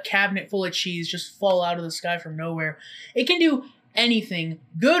 like, a cabinet full of cheese just fall out of the sky from nowhere. It can do anything,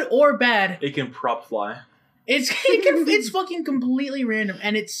 good or bad. It can prop fly. It's fucking completely random,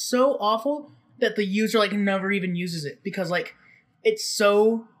 and it's so awful that the user like never even uses it because like it's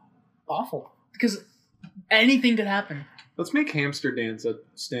so awful because anything could happen. Let's make hamster dance a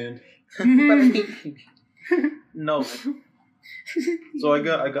stand. No. So I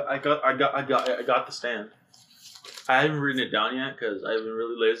got the stand. I haven't written it down yet because I've been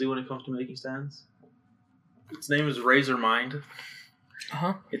really lazy when it comes to making stands. Its name is Razor Mind.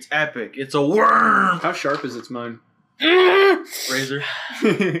 Uh-huh. It's epic. It's a worm. How sharp is its mind? Razor.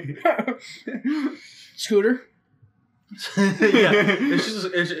 Scooter. Yeah,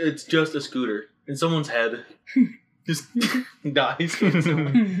 it's just a scooter in someone's head. Just dies.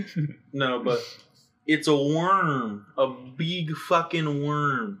 No, but it's a worm, a big fucking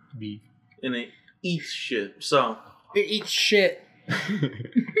worm, and it eats shit. So It eats shit.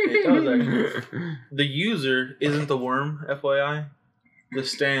 it does actually. The user isn't the worm, FYI. The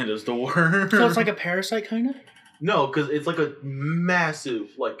stand is the worm. So it's like a parasite kind of. No, because it's like a massive,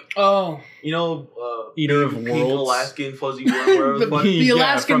 like, Oh, you know, Eater of pink worlds. Alaskan fuzzy worm. Whatever the fuck. the Yeah,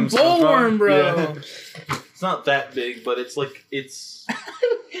 Alaskan from bullworm, SpongeBob. bro. Yeah. It's not that big, but it's like it's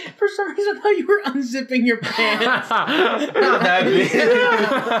For some reason, I thought you were unzipping your pants. not that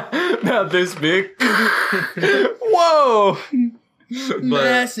big. Not this big. Whoa! But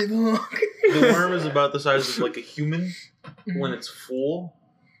Massive hook. the worm is about the size of like a human when it's full.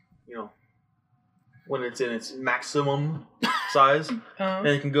 You know, when it's in its maximum size, and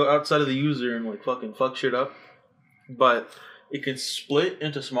it can go outside of the user and like fucking fuck shit up. But it can split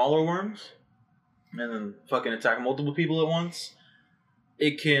into smaller worms and then fucking attack multiple people at once.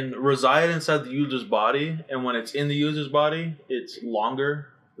 it can reside inside the user's body, and when it's in the user's body, it's longer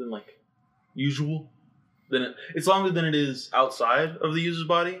than like usual. It's longer than it is outside of the user's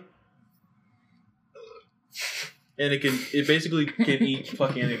body, and it basically can eat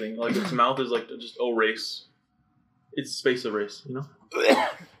fucking anything. Like its mouth is like just erase. It's space erase, you know.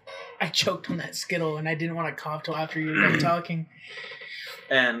 I choked on that Skittle, and I didn't want to cough till after you were done talking.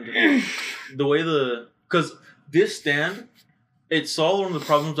 And the way because this stand, it solved one of the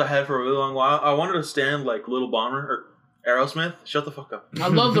problems I had for a really long while. I wanted to stand like Little Bomber or Aerosmith. Shut the fuck up. I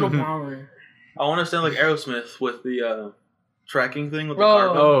love Little Bomber. I want to stand like Aerosmith with the tracking thing with the Oh.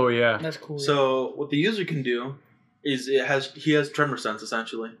 carbon. Oh yeah. That's cool. So what the user can do is he has tremor sense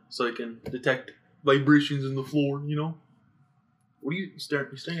essentially, so he can detect vibrations in the floor. You know. What are you staring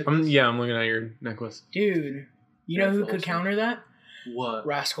at? This? Yeah, I'm looking at your necklace. Dude, you know who could counter that? What?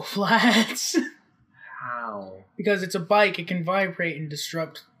 Rascal Flats. How? Because it's a bike, it can vibrate and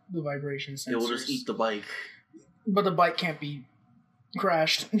disrupt the vibration sensors. It will just eat the bike. But the bike can't be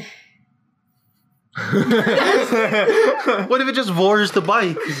crashed. What if it just vores the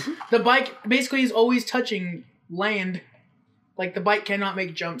bike? The bike basically is always touching land. Like, the bike cannot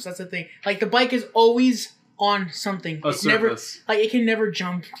make jumps. That's the thing. Like, the bike is always on something. A It never, surface. like, it can never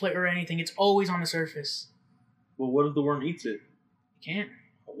jump or anything. It's always on the surface. Well, what if the worm eats it? It can't.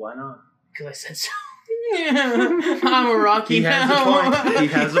 Why not? Because I said so. I'm a Rocky He now. has a point. He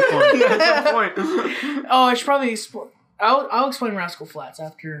has a point. That's the point. Oh, I should probably I'll explain Rascal Flats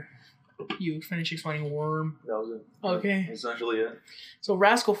after you finish explaining Worm. That was it. Okay. That's essentially it. So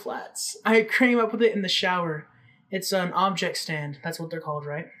Rascal Flats, I came up with it in the shower. It's an object stand. That's what they're called,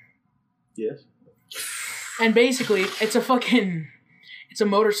 right? Yes. And basically, it's a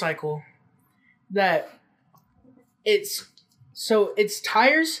motorcycle that its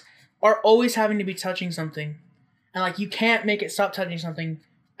tires are always having to be touching something. And like you can't make it stop touching something.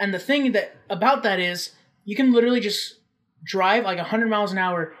 And the thing about that is you can literally just drive like 100 miles an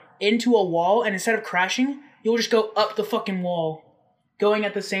hour into a wall, and instead of crashing, you'll just go up the fucking wall going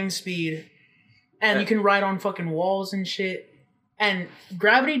at the same speed. And you can ride on fucking walls and shit. And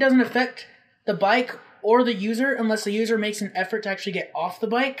gravity doesn't affect the bike or the user unless the user makes an effort to actually get off the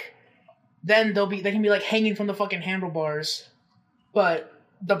bike. Then they can be like hanging from the fucking handlebars. But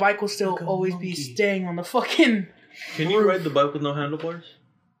the bike will still always be staying on the fucking... Can you ride the bike with no handlebars?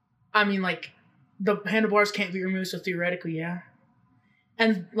 I mean, like, the handlebars can't be removed, so theoretically, yeah.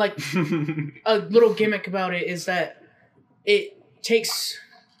 And, like, a little gimmick about it is that it takes,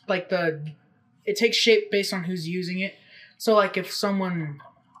 like, it takes shape based on who's using it. So, like, if someone...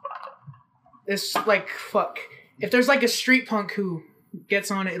 It's, like, if there's, like, a street punk who gets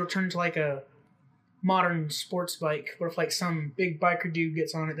on it, it'll turn into, like, a modern sports bike. But if, like, some big biker dude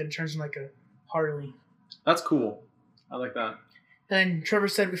gets on it, then it turns into, like, a Harley. That's cool. I like that. And Trevor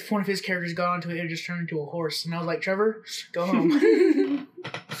said if one of his characters got onto it, it would just turn into a horse. And I was like, Trevor, go home.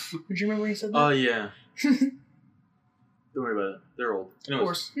 Did you remember when he said that? Oh, yeah. Don't worry about it. They're old. Anyways.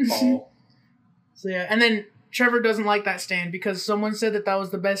 Horse. Oh. So, yeah. And then Trevor doesn't like that stand because someone said that was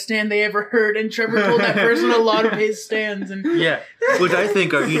the best stand they ever heard. And Trevor told that person a lot of his stands. And Yeah. Which I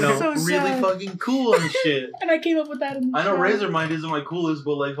think are, So really sad. fucking cool and shit. and I came up with that in the I know shower. Razor Mind isn't my coolest,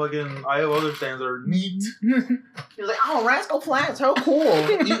 but like fucking I have other stands that are neat. He was like, oh, Rascal Flats, how cool.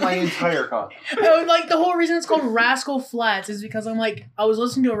 Eat my entire cock. Like, the whole reason it's called Rascal Flats is because I was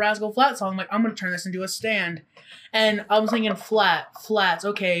listening to a Rascal Flatts song. I'm like, I'm going to turn this into a stand. And I was thinking flats.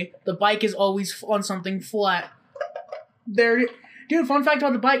 Okay, the bike is always on something flat. Dude, fun fact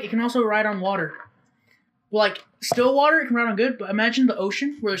about the bike, it can also ride on water. Like, still water, it can ride on good, but imagine the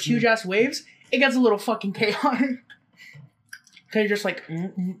ocean where there's huge ass waves. It gets a little fucking chaotic. Cause you're just like,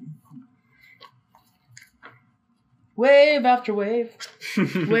 wave after wave,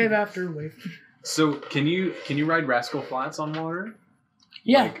 wave after wave. So can you ride Rascal Flats on water?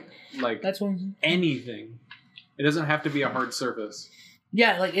 Yeah, Like that's one. anything. It doesn't have to be a hard surface.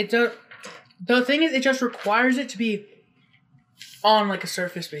 Yeah, like the thing is, it just requires it to be on like a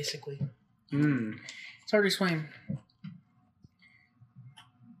surface, basically. It's hard to explain.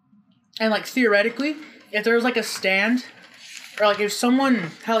 And like theoretically, if there was like a stand, or like if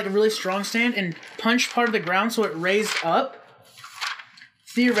someone had like a really strong stand and punched part of the ground so it raised up,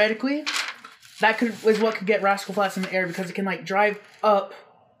 theoretically, is what could get Rascal Flats in the air because it can like drive up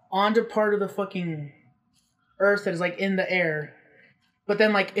onto part of the fucking earth that is like in the air. But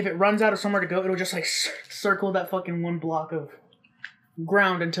then like if it runs out of somewhere to go, it'll just like circle that fucking one block of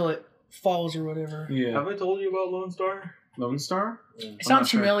ground until it falls or whatever. Yeah. Have I told you about Lone Star? Lone Star? It sounds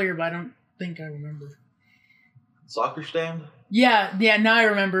familiar, but I don't think I remember. Soccer stand? Yeah, now I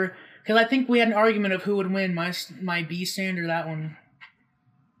remember. Because I think we had an argument of who would win, my B stand or that one.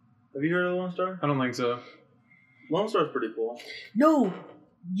 Have you heard of the Lone Star? I don't think so. Lone Star's pretty cool. No,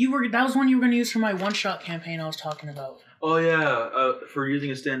 that was one you were gonna use for my one-shot campaign I was talking about. Oh yeah, for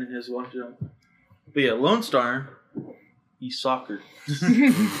using a stand in his one shot. But yeah, Lone Star, he's soccer.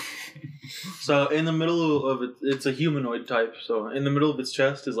 So in the middle of it, it's a humanoid type. So in the middle of its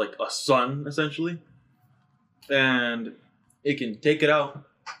chest is like a sun, essentially, and it can take it out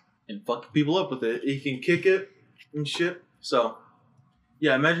and fuck people up with it. It can kick it and shit. So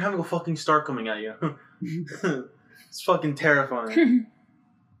yeah, imagine having a fucking star coming at you. It's fucking terrifying.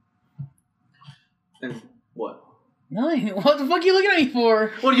 And what? Nothing. What the fuck are you looking at me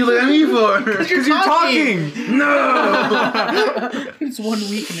for? What are you looking at me for? Because you're talking. No! It's one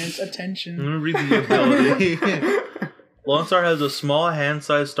weakness, attention. I'm gonna read the ability. Lone Star has a small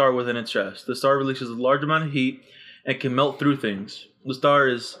hand-sized star within its chest. The star releases a large amount of heat and can melt through things. The star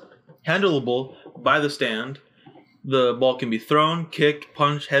is handleable by the stand. The ball can be thrown, kicked,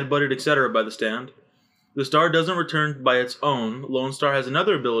 punched, headbutted, etc. by the stand. The star doesn't return by its own. Lone Star has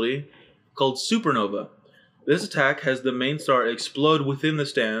another ability called Supernova. This attack has the main star explode within the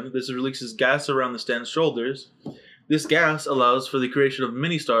stand. This releases gas around the stand's shoulders. This gas allows for the creation of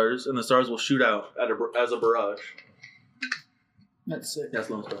mini stars, and the stars will shoot out as a barrage. That's sick. That's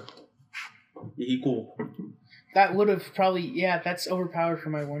Lone Star. Yeah, he cool. That would have probably, that's overpowered for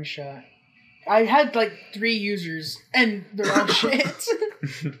my one shot. I had like 3 users, and they're all shit.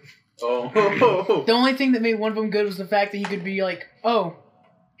 Oh. The only thing that made one of them good was the fact that he could be like, oh,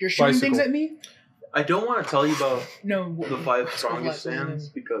 you're shooting Bicycle. things at me? I don't want to tell you about No. the 5 strongest stands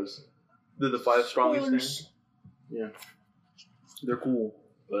because they're the 5 strongest Spoilers. stands. Yeah. They're cool,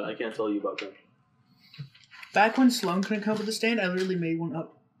 but I can't tell you about them. Back when Sloan couldn't come up with a stand, I literally made one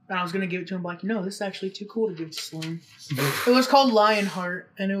up. And I was going to give it to him, like, no, this is actually too cool to give to Sloan. It was called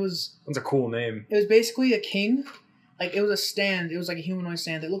Lionheart, and it was That's a cool name. basically a king. Like, it was a stand. It was like a humanoid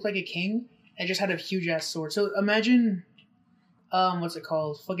stand that looked like a king, and just had a huge-ass sword. So imagine, what's it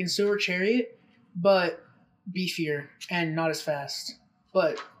called? Fucking Silver Chariot, but beefier and not as fast,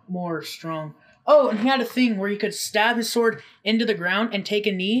 but more strong. Oh, and he had a thing where he could stab his sword into the ground and take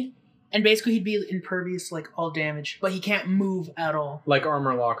a knee, and basically he'd be impervious to, like, all damage, but he can't move at all. Like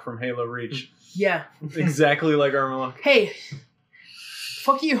Armor Lock from Halo Reach. Yeah. Exactly like Armor Lock. Hey,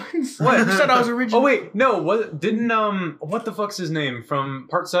 fuck you. What? You said I was original. Oh wait, no. What the fuck's his name from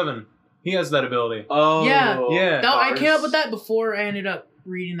Part 7? He has that ability. Oh. Yeah. No, I came up with that before I ended up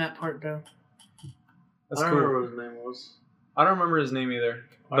reading that part, though. That's I don't cool. remember what his name was. I don't remember his name either.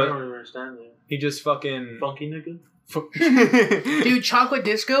 I don't But remember his name. he just fucking. Funky nigga? Dude, Chocolate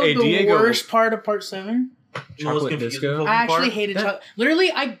Disco, Hey, the Diego. worst part of part 7. Chocolate Disco? I actually hated Chocolate.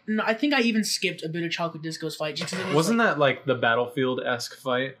 Literally, I think I even skipped a bit of Chocolate Disco's fight. Just 'cause it was Wasn't like, that like the Battlefield-esque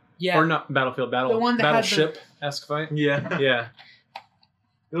fight? Yeah. Or not Battlefield, The one that had Battleship-esque fight? Yeah. Yeah.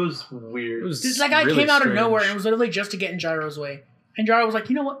 It was weird. It was This guy really came out of strange. nowhere and it was literally just to get in Gyro's way. And Gyro was like,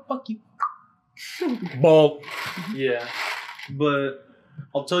 you know what? Fuck you. Ball. Yeah. But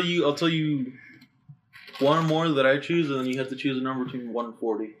I'll tell you one more that I choose, and then you have to choose a number between 1 and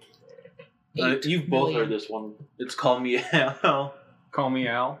 40. 8 You've both million. heard this one. It's Call Me Al. Call me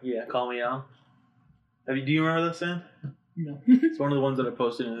Al. Yeah, Call Me Al. Do you remember that, Stan? No. It's one of the ones that I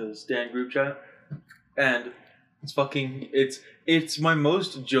posted in the Stan group chat. And it's my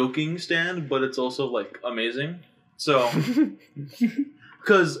most joking stand, but it's also like amazing. So,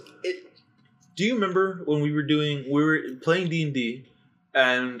 because do you remember when we were playing D&D,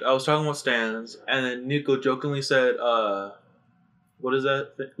 and I was talking about stands, and then Nico jokingly said, what is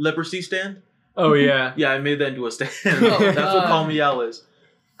that? Leprosy stand? Oh yeah. Yeah, I made that into a stand. Oh, That's God. what Call Me Al is.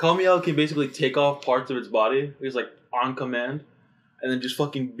 Call Me Al can basically take off parts of its body. It's like on command, and then just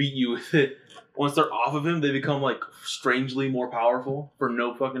fucking beat you with it. Once they're off of him, they become like strangely more powerful for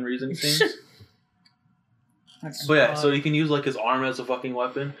no fucking reason, it seems. That's But yeah, odd. so he can use like his arm as a fucking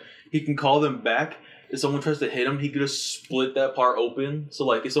weapon. He can call them back. If someone tries to hit him, he could just split that part open. So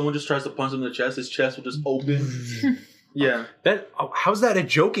like, if someone just tries to punch him in the chest, his chest will just open. Yeah. How's that a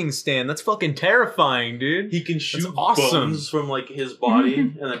joking stand? That's fucking terrifying, dude. He can shoot awesome. bones from like his body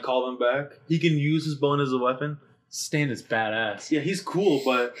and then call them back. He can use his bone as a weapon. Stand is badass. Yeah, he's cool,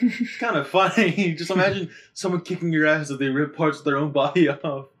 but it's kind of funny. Just imagine someone kicking your ass if they rip parts of their own body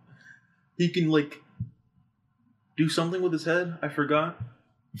off. He can like do something with his head. I forgot.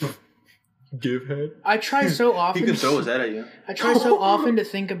 Give head. I try so often. He can throw his head at you. I try so often to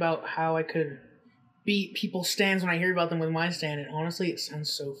think about how I could beat people's stands when I hear about them with my stand, and honestly, it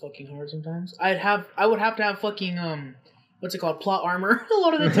sounds so fucking hard sometimes. I would have to have fucking what's it called, plot armor a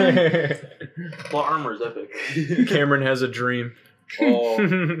lot of the time. Well, armor is epic. Cameron has a dream. Oh,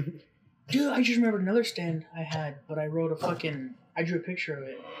 Dude, I just remembered another stand I had, but I wrote a fucking I drew a picture of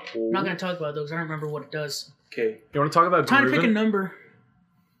it. I'm not gonna talk about those. I don't remember what it does. Okay. You want to talk about Time to pick a Garuda? number.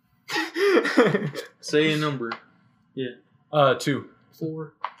 Say a number. Yeah. 2.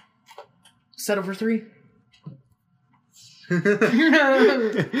 4. Settle for 3.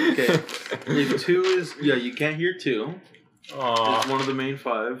 Okay. If 2 is you can't hear 2. Aw. It's one of the main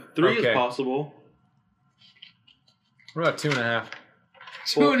 5. 3 Okay. is possible. What about 2.5?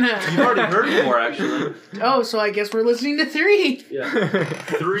 2.5. You've already heard 4 actually. Oh, so I guess we're listening to 3. Yeah.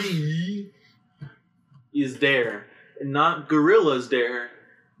 3 is Dare. And not Gorilla's Dare.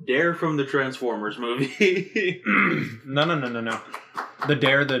 Dare from the Transformers movie. No. The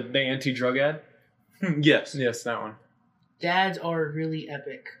Dare, the anti-drug ad? Yes. Yes, that one. Dads are really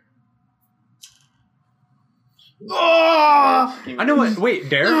epic. Oh! I know what. Wait,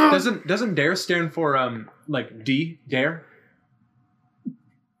 Dare doesn't Dare stand for like D Dare?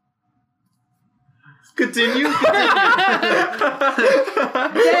 Continue.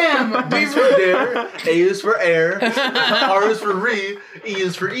 Damn! D is for Dare. A is for air. R is for re. E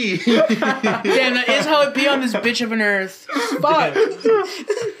is for E. Damn, that is how it be on this bitch of an earth. Fuck!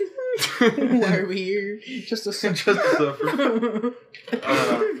 Why are we here? Just to Just to suffer.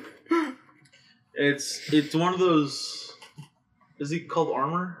 It's one of those. Is it called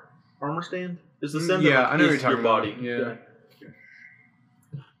armor? Armor stand? It's the stand Yeah, that I know what is you're your talking body. about. Yeah.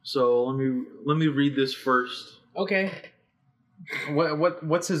 So let me read this first. Okay.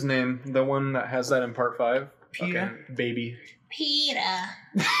 What's his name? The one that has that in part 5? Peter. Okay, baby.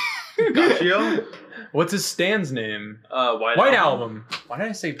 Gotcha. What's his stand's name? White Album. Why did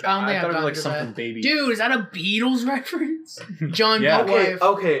I say? I I thought it was like Dr. something Beth. baby. Dude, is that a Beatles reference? John Yeah. Bitwife.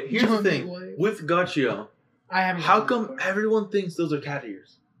 Okay. Here's John the thing Bitwife. with Gotcha. I haven't. How heard come that before. everyone thinks those are cat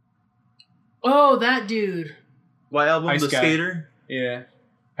ears? Oh, that dude. White Album, Ice the Guy. skater. Yeah.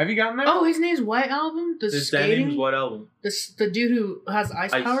 Have you gotten there? Oh, his name's White Album. The His dad name's skating. White Album. The dude who has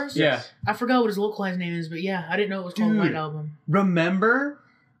ice Ice. powers. Yeah. I forgot what his localized name is, but yeah, I didn't know it was called Dude. White Album.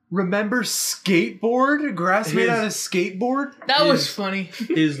 Remember skateboard? Grass made His- out of skateboard? That was His- funny.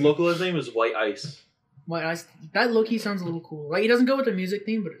 His localized name is White Ice. White Ice. That low key sounds a little cool. Like, it doesn't go with the music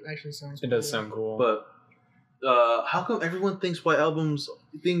theme, but it actually sounds. It cool. does sound cool. But how come everyone thinks White Album's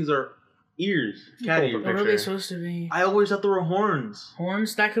things are ears? Cat Hold ears. the What are they picture. supposed to be? I always thought they were horns.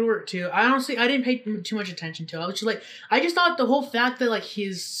 Horns, that could work too. I didn't pay too much attention to it. I just thought the whole fact that like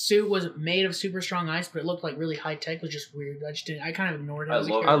his suit was made of super strong ice, but it looked like really high tech was just weird. I kind of ignored it. I as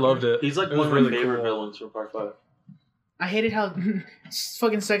a love- I character. loved it. He's like It one was of my really favorite cool. villains from Part 5. I hated how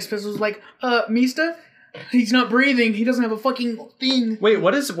fucking Sex Pistols was like, Mista, he's not breathing. He doesn't have a fucking thing. Wait,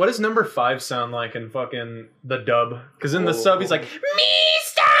 what does number 5 sound like in fucking the dub? Because in the sub he's like,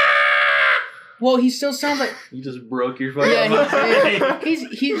 Mista. Well, he still sounds like You just broke your fucking yeah. mind. He's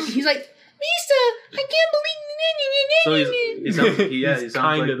like Mista. I can't believe. So he sounds he's sounds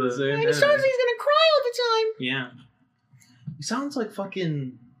kind like of the same. He sounds like he's gonna cry all the time. Yeah. He sounds like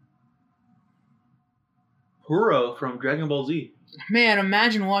fucking Huro from Dragon Ball Z. Man,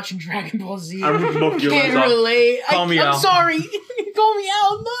 imagine watching Dragon Ball Z. I ripped both your Can't legs off. relate. Call me I'm Al. sorry. Call me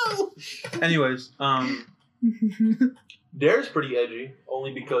Al. No. Anyways, Dare's pretty edgy,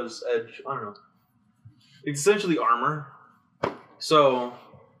 only because Edge, I don't know. It's essentially armor. So,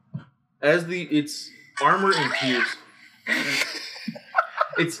 it's armor and tears.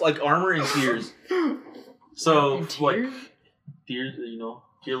 It's like armor and tears. So, And like, tears? tears,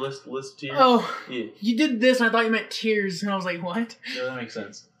 tier list tears. Oh, Yeah, you did this, and I thought you meant tears, and I was like, what? yeah, that makes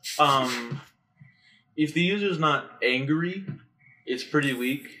sense. If the user's not angry, it's pretty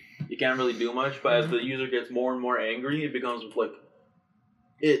weak. You can't really do much, but as the user gets more and more angry, it becomes like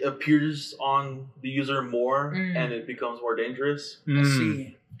it appears on the user more, Mm. and it becomes more dangerous. I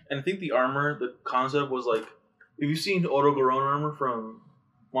see. And I think the armor, the concept was like, if you've seen Orogoron armor from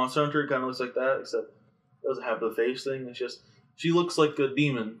Monster Hunter, it kind of looks like that, except it doesn't have the face thing. It's just she looks like a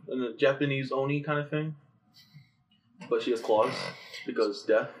demon in a Japanese Oni kind of thing, but she has claws because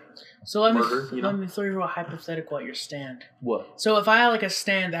death. So let Murder, me throw you a hypothetical at your stand. What? So if I had like a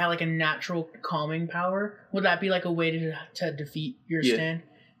stand that had like a natural calming power, would that be like a way to defeat your Yeah. stand?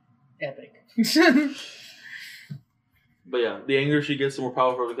 Epic. But yeah, the angrier she gets, the more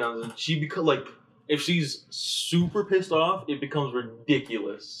powerful it becomes. And she becomes like, if she's super pissed off, it becomes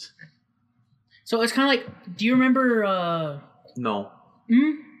ridiculous. So it's kind of like, do you remember? No.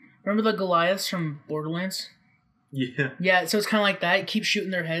 Remember the Goliaths from Borderlands? Yeah. Yeah. So it's kind of like that. Keep shooting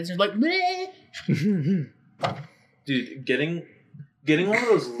their heads and like, bleh. Dude, getting one of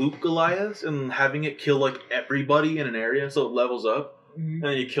those loop Goliaths and having it kill like everybody in an area so it levels up, Mhm. and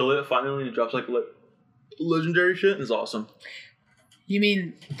then you kill it finally and it drops like legendary shit is awesome. You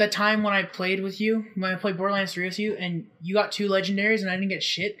mean the time when I played with you, when I played Borderlands 3 with you, and you got 2 legendaries and I didn't get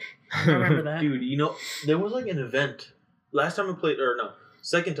shit? I remember that. Dude, you know, there was like an event. Last time I played, or no,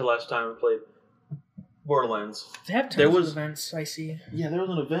 second to last time I played Borderlands. They have tons there of was- events, I see. Yeah, there was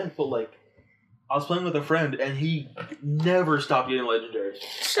an event, but like, I was playing with a friend and he never stopped getting legendaries.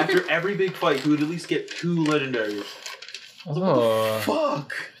 After every big fight, he would at least get 2 legendaries. Oh,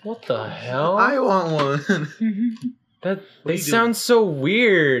 Fuck! what the hell? I want one. That are they you sound so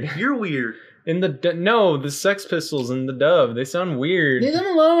weird. You're weird. In the no, the Sex Pistols and the Dove, they sound weird. Leave them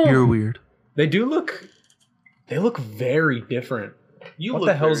alone. weird. They do look. They look very different. You What look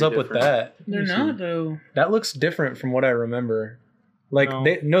the hell's very up with different. that? They're not, though. That looks different from what I remember. Like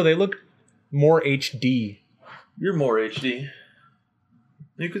No. they look more HD. You're more HD.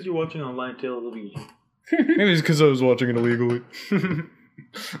 Maybe because you're watching online Tale of the Beast. Maybe it's because I was watching it illegally.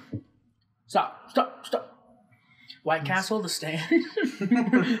 Stop. White Castle, the stand.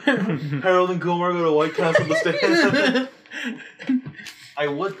 Harold and Kumar go to White Castle to stand. I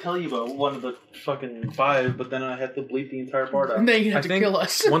would tell you about one of the fucking 5, but then I had to bleep the entire part out. And then you have I to think kill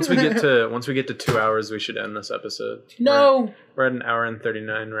us. once we get to 2 hours, we should end this episode. No! We're at an hour and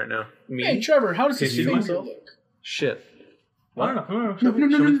 39 right now. Me? Hey, Trevor, how does Can this you do finger myself? look? Shit. I don't know. Show me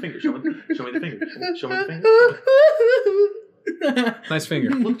the finger. Show me the finger. Show me the finger. Nice finger.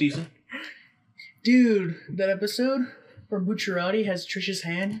 Look decent. Dude, that episode where Bucciarati has Trish's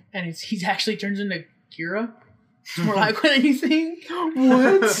hand and he's actually turns into Kira. It's more like what you think. What?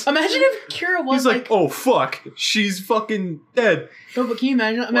 Imagine if Kira was He's like, oh fuck, she's fucking dead. No, but can you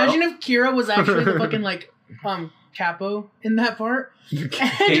imagine? Imagine if Kira was actually the fucking capo in that part. And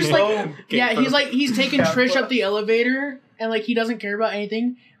just like, yeah, he's taking Trish up the elevator and like he doesn't care about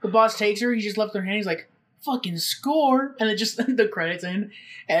anything. The boss takes her. He just left her hand. He's like, fucking score, and it just the credits end.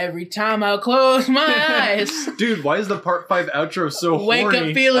 Every time I close my eyes, Dude, why is the part 5 outro so wake horny?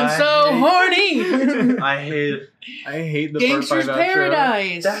 up feeling so horny. I hate it. I hate the Gangster's part 5 outro.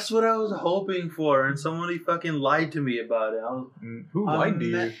 Paradise. That's what I was hoping for, and somebody fucking lied to me about it. Who lied to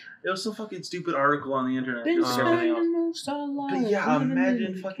you? It was some fucking stupid article on the internet. Been Just everything else. spending most our lives But yeah, living imagine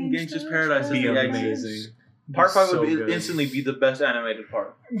in fucking Gangster's Gangster's Paradise as Be the amazing. Part 5 So would good. instantly be the best animated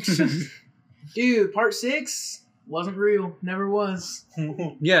part. Dude, part 6 wasn't real. Never was.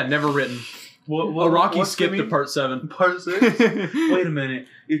 Yeah, never written. Rocky what's skipped the to mean? part 7. Part 6? Wait a minute.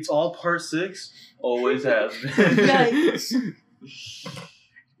 It's all part 6? Always has been. Yikes.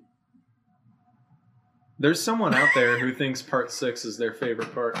 There's someone out there who thinks part 6 is their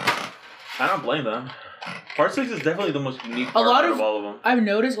favorite part. I don't blame them. Part 6 is definitely the most unique part lot out of- of all of them. I've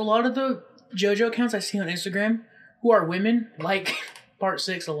noticed a lot of the JoJo accounts I see on Instagram who are women like part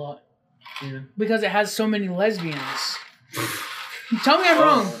 6 a lot. Yeah. Because it has so many lesbians. Tell me I'm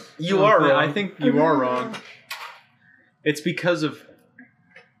wrong. You are wrong. I think you are wrong. It's because of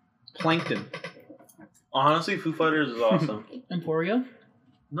Plankton. Honestly, Foo Fighters is awesome. Emporio?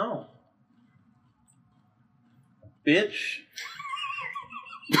 No. Bitch.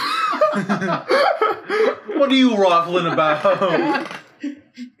 What are you waffling about?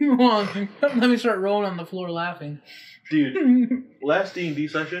 Wrong. Let me start rolling on the floor laughing. Dude, last D&D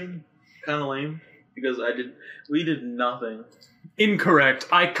session, kind of lame, because we did nothing. Incorrect.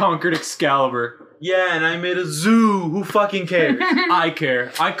 I conquered Excalibur. Yeah, and I made a zoo. Who fucking cares? I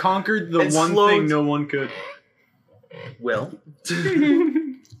care. I conquered the And one slowed- thing no one could. Well. Give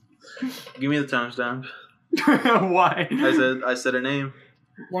me the timestamp. Why? I said a name.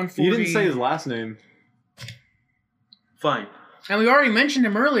 140. You didn't say his last name. Fine. And we already mentioned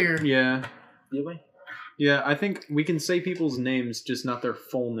him earlier. Yeah. Did we? Yeah, I think we can say people's names, just not their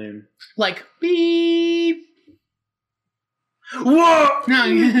full name. Like, beep. Whoa!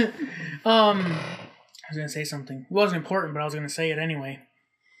 No, I was gonna say something. It wasn't important, but I was gonna say it anyway.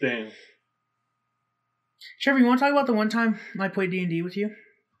 Dang. Trevor, you want to talk about the one time I played D&D with you?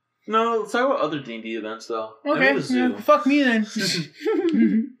 No, let's talk about other D&D events, though. I Okay, made a zoo. yeah, fuck me then.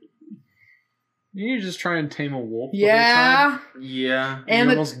 You just try and tame a wolf. The whole Yeah, time? Yeah. and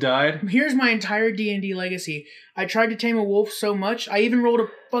you the- almost died. here's my entire D&D legacy. I tried to tame a wolf so much, I even rolled a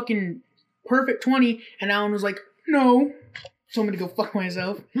fucking perfect 20, and Alan was like, no. Told me to go fuck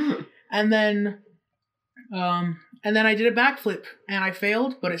myself. And then I did a backflip, and I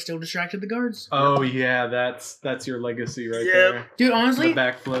failed, but it still distracted the guards. Oh yeah, that's your legacy right Yep. there. Dude, The honestly,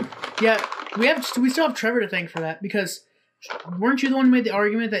 backflip. yeah, we still have Trevor to thank for that, because weren't you the one who made the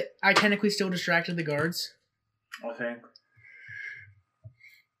argument that I technically still distracted the guards? I think.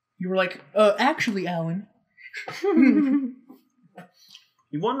 You were like, actually, Alan. You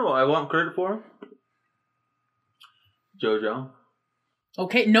want to know what I want credit for? JoJo.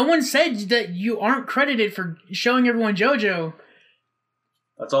 Okay, no one said that you aren't credited for showing everyone JoJo.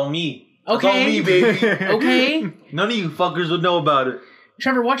 That's all me. That's Okay. all me, baby. Okay. None of you fuckers would know about it.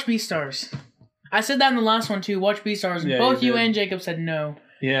 Trevor, watch Beastars. I said that in the last one too. Watch Beastars, and Yeah, both you you did. and Jacob said no.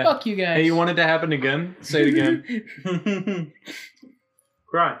 Yeah. Fuck you guys. Hey, you want it to happen again? Say it again.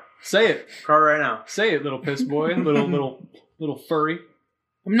 Cry. Say it. Cry right now. Say it, little piss boy. Little furry.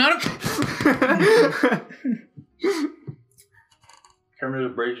 I'm not a.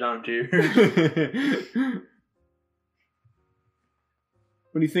 Kermit breaks down tears.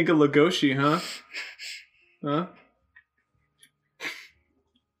 What do you think of Legoshi, huh? Huh?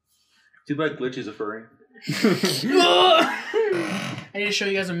 Too bad Glitch is a furry. I need to show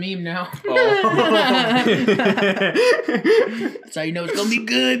you guys a meme now. Oh. That's how you know it's gonna be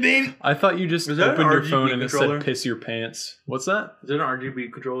good, baby. I thought you just Is that an opened your RGB phone and it controller? said piss your pants. What's that? Is it an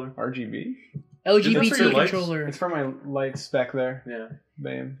RGB controller? RGB? That's for LGBT your lights? controller. It's for my lights back there. Yeah.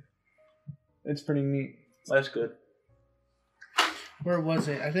 Bam. It's pretty neat. That's good. Where was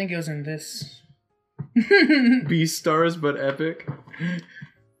it? I think it was in this. Beastars, but epic.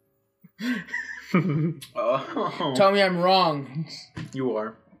 Oh. Tell me I'm wrong. You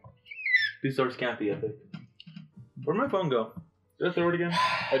are. These stars can't be epic. Where'd my phone go? Did I throw it again?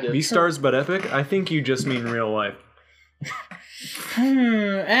 I did. Beastars, but epic? I think you just mean real life.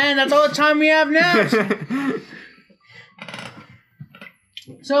 And that's all the time we have now.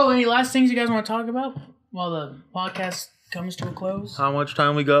 So, any last things you guys want to talk about while the podcast comes to a close? How much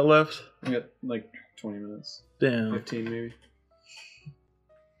time we got left? We got like 20 minutes. Damn. 15 maybe.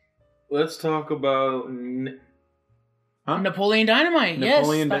 Let's talk about... Huh? Napoleon Dynamite.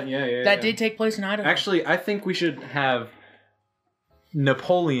 Napoleon, yes, yeah. that did take place in Idaho. Actually, I think we should have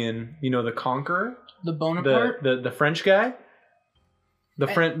Napoleon, you know, the Conqueror, the Bonaparte. the French guy, the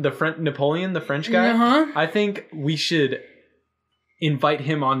French Napoleon, the French guy. Uh-huh. I think we should invite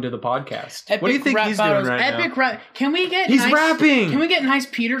him onto the podcast. What do you think rap he's battles. doing right Epic now? rap. Can we get? He's nice, rapping. Can we get Nice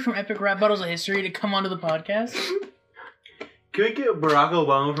Peter from Epic Rap Battles of History to come onto the podcast? Can we get Barack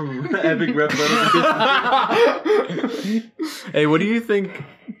Obama from Epic Rap Battles? Hey, what do you think?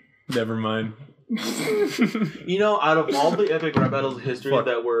 Never mind. You know, out of all the Epic Rap Battles of history Fuck.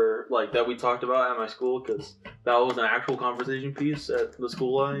 that were that we talked about at my school, because that was an actual conversation piece at the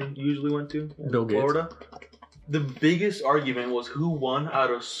school I usually went to in Bill Gates. Florida. The biggest argument was who won out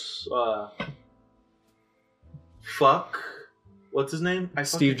of what's his name?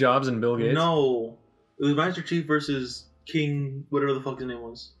 Steve Jobs and Bill Gates. No, it was Master Chief versus King, whatever the fuck his name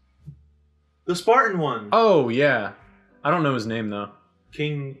was. The Spartan one. Oh yeah, I don't know his name though.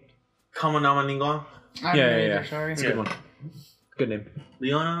 King Kamanamaninga. I Yeah, don't know yeah, either, yeah. Sorry. That's a good one. Good name.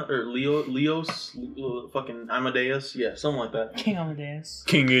 Leona or Leos, fucking Amadeus, yeah, something like that. King Amadeus.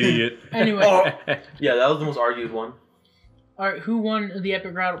 King idiot. Anyway, Yeah, that was the most argued one. all right. Who won the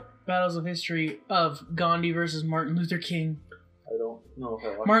Epic Rap Battles of History of Gandhi versus Martin Luther King? I don't know if I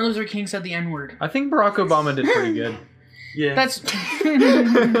watched. Martin Luther King said the N-word. I think Barack Obama did pretty good. Yeah, That's.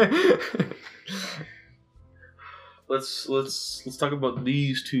 let's talk about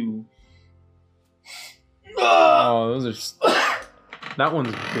these two. Oh, those are. That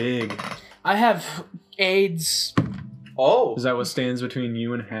one's big. I have AIDS. Oh, Is that what stands between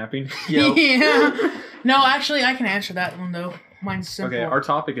you and happy? yeah. Yeah. No, actually, I can answer that one though. Mine's simple. Okay, our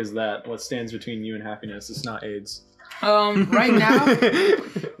topic is that. What stands between you and happiness? It's not AIDS. Right now,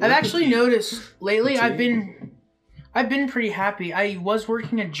 I've actually noticed lately I've been pretty happy. I was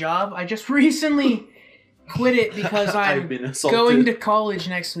working a job. I just recently quit it because I've I'm been assaulted. going to college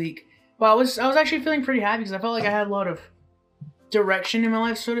next week. But I was actually feeling pretty happy because I felt like I had a lot of direction in my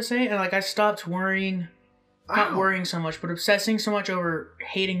life, so to say, and like I stopped worrying, not worrying so much, but obsessing so much over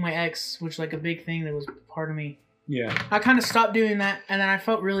hating my ex, which is like a big thing that was part of me. Yeah. I kind of stopped doing that, and then I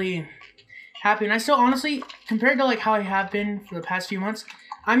felt really happy. And I still, honestly, compared to like how I have been for the past few months,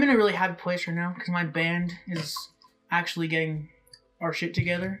 I'm in a really happy place right now because my band is actually getting our shit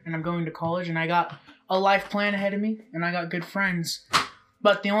together, and I'm going to college, and I got a life plan ahead of me, and I got good friends.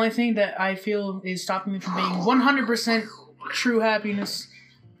 But the only thing that I feel is stopping me from being 100% true happiness,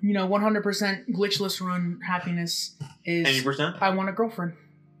 100% glitchless run happiness is 80%. I want a girlfriend.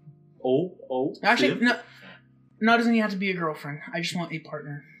 Oh. Actually, simp. no, it doesn't even have to be a girlfriend. I just want a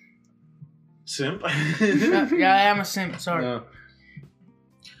partner. Simp. Yeah, I am a simp. Sorry. No.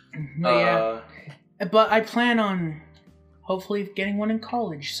 But yeah, but I plan on hopefully getting one in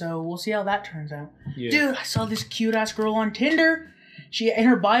college. So we'll see how that turns out. Yeah. Dude, I saw this cute ass girl on Tinder. She in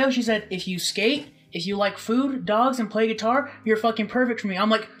her bio she said, "If you skate, if you like food, dogs, and play guitar, you're fucking perfect for me." I'm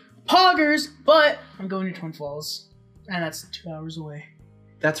like, poggers, but I'm going to Twin Falls, and that's 2 hours away.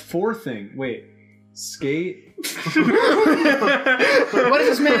 That's 4 thing. Wait. Skate? What is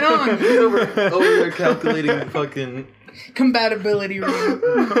this man on? over there calculating fucking Compatibility rule.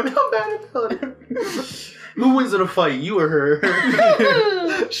 Who wins in a fight, you or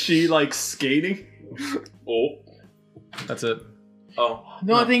her? She like skating. Oh, that's it. Oh,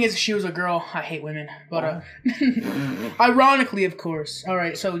 The only thing is, she was a girl. I hate women, but ironically, of course. All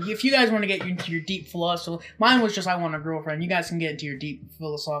right, so if you guys want to get into your deep philosophy, mine was just I want a girlfriend. You guys can get into your deep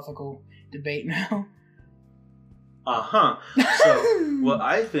philosophical debate now. So, what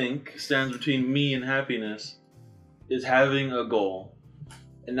I think stands between me and happiness is having a goal.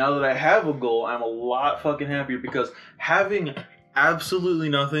 And now that I have a goal, I'm a lot fucking happier because having absolutely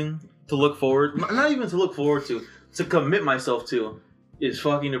nothing to look forward, not even to look forward to commit myself to, is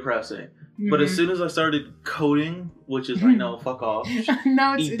fucking depressing. But as soon as I started coding, which is, I know, fuck off.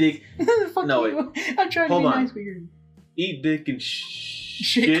 No, it's Eat dick. fuck No, you. I'm trying to Hold be on. nice, but you're Eat dick and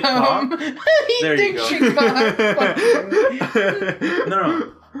shit cock. cum. Eat There you dick, go. shit cock. Fuck you.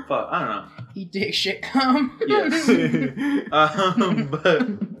 No. Fuck, I don't know. Eat dick, shit cum. Yes. But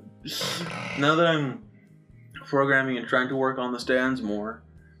now that I'm programming and trying to work on the stands more,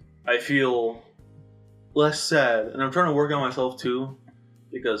 I feel less sad. And I'm trying to work on myself too,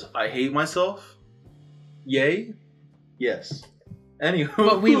 because I hate myself. Yay? Yes. Anywho.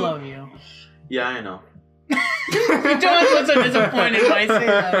 But we love you. Yeah, I know. You don't look so disappointed when I say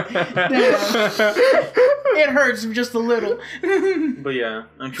that. Damn. It hurts just a little. But yeah,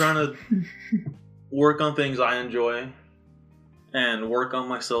 I'm trying to work on things I enjoy and work on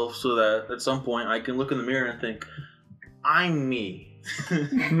myself so that at some point I can look in the mirror and think, I'm me.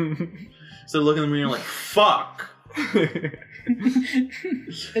 So look in the mirror and like, fuck.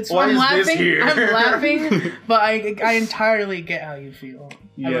 It's Why I'm is laughing. this here? I'm laughing, but I entirely get how you feel. I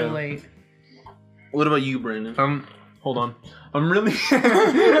Yeah. relate. What about you, Brandon? Hold on. I'm really. He's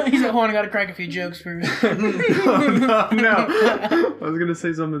like, hold on, I gotta crack a few jokes first. no. I was gonna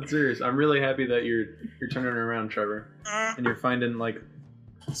say something serious. I'm really happy that you're turning around, Trevor, and you're finding like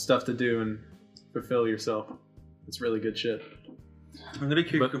stuff to do and fulfill yourself. It's really good shit. I'm gonna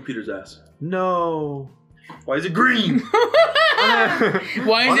kick your computer's ass. No. Why is it green?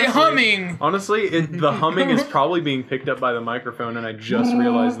 Why is it humming? Honestly, the humming is probably being picked up by the microphone, and I just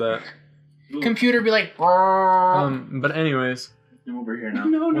realized that. Computer be like, But anyways, I'm over here now.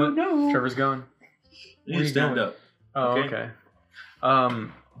 no. Trevor's gone. You need to stand going? up. Oh, Okay.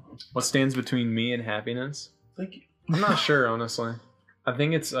 okay. What stands between me and happiness? Thank you. I'm not sure, honestly. I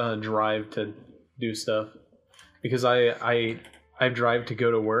think it's a drive to do stuff because I drive to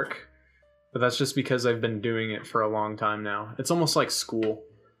go to work, but that's just because I've been doing it for a long time now. It's almost like school.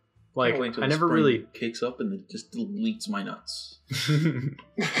 Like I never really kicks up and it just deletes my nuts.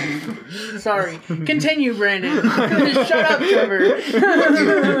 Sorry. Continue, Brandon. Shut up, Trevor.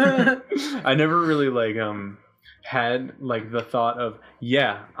 I never really had like the thought of,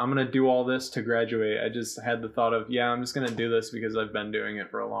 yeah, I'm gonna do all this to graduate. I just had the thought of, yeah, I'm just gonna do this because I've been doing it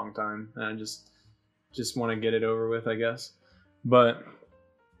for a long time and I just want to get it over with, I guess. But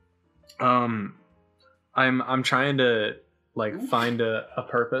I'm trying to like find a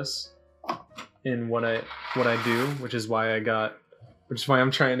purpose in what I do, which is why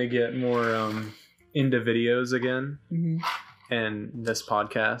I'm trying to get more into videos again. Mm-hmm. And this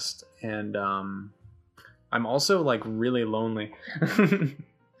podcast, and I'm also like really lonely.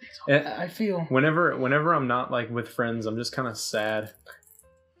 I feel. Whenever I'm not like with friends, I'm just kind of sad.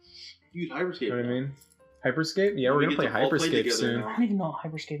 Dude, Hyperscape. You know what I mean? Hyperscape? Yeah, we're gonna play Hyperscape soon. I don't even know what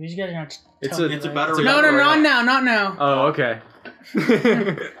Hyperscape is. You guys are not. It's a battle No, royale. not now. Oh, okay.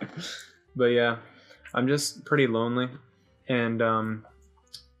 But yeah, I'm just pretty lonely, and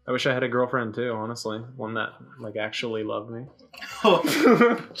I wish I had a girlfriend too. Honestly, one that like actually loved me. Oh,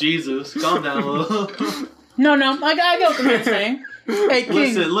 Jesus, calm down a little. No, I get what the man's saying. Hey,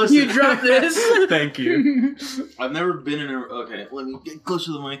 King, Listen. you drop this. Thank you. I've never been in a... Okay, let me get closer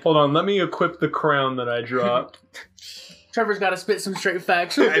to the mic. Hold on, let me equip the crown that I dropped. Trevor's got to spit some straight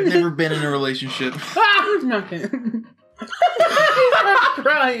facts. I've never been in a relationship. No, I'm kidding. I'm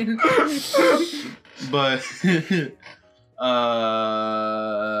crying. But... yeah,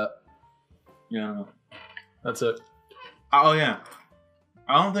 I don't know. That's it. Oh, yeah.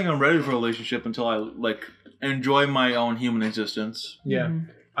 I don't think I'm ready for a relationship until I, like, enjoy my own human existence. Yeah, Mhm.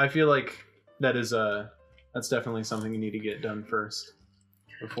 I feel like that's definitely something you need to get done first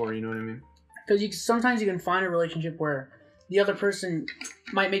before, you know what I mean? Because sometimes you can find a relationship where the other person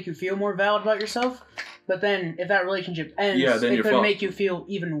might make you feel more valid about yourself, but then if that relationship ends, then it you're could fucked. make you feel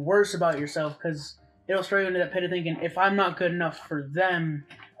even worse about yourself because it'll throw you into that pit of thinking, if I'm not good enough for them,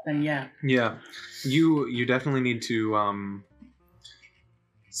 then yeah. Yeah, you definitely need to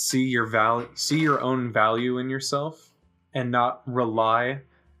see your own value in yourself, and not rely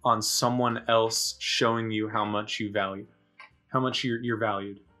on someone else showing you how much you value, how much you're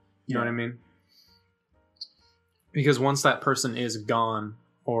valued. You know what I mean? Because once that person is gone,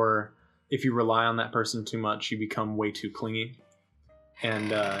 or if you rely on that person too much, you become way too clingy,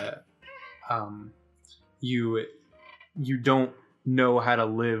 and you don't know how to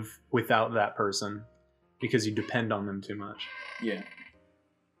live without that person because you depend on them too much. Yeah.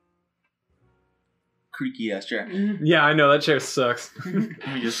 Creaky ass chair. Yeah, I know that chair sucks.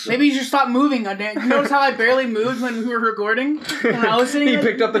 Maybe you should stop moving. You notice how I barely moved when we were recording? When I was sitting He there?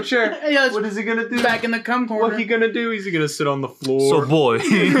 picked up the chair. Yeah, it's What is he gonna do? back in the cum corner. What he gonna do? He's gonna sit on the floor. So boy,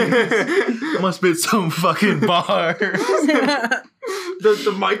 must spit some fucking bars.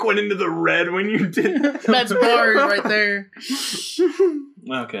 The mic went into the red when you did. That's bars right there.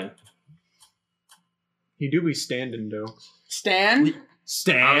 Okay. He do be standing though. Stan?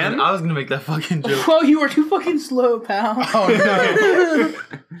 Stand? I was gonna make that fucking joke. Oh, you were too fucking slow, pal. Oh no.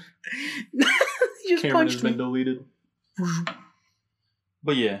 You just Cameron has punched been me. deleted.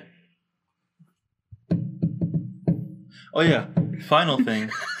 But yeah. Oh yeah. Final thing.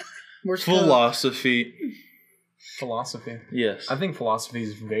 Where's Phil? Philosophy. Philosophy. Yes. I think philosophy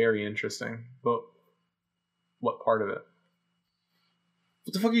is very interesting, but what part of it?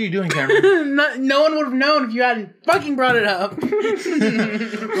 What the fuck are you doing, Cameron? No one would have known if you hadn't fucking brought it up.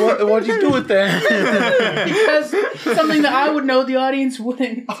 What'd you do with that? Because something that I would know, the audience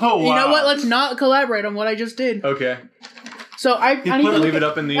wouldn't. Oh, wow. You know what? Let's not collaborate on what I just did. Okay. So I need to Leave it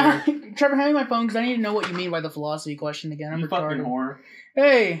up in the air. Trevor, hand me my phone because I need to know what you mean by the philosophy question again. I'm You fucking retarded. whore.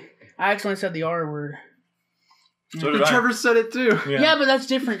 Hey, I accidentally said the R word. So did I. Trevor said it too. Yeah, but that's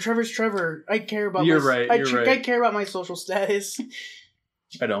different. Trevor's Trevor. I care about. You're my, right, I, you're right. I care about my social status.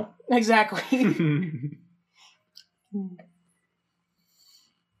 I don't. Exactly.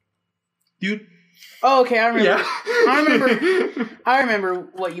 Dude. Oh, okay. I remember. Yeah. I remember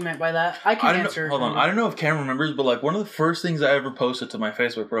what you meant by that. I can I don't answer. know, hold on. I don't know if Cameron remembers, but like one of the first things I ever posted to my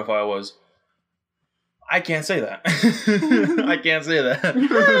Facebook profile was, I can't say that. I can't say that. I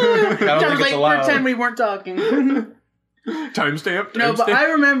don't think it's allowed. Pretend we weren't talking. Timestamp. No, but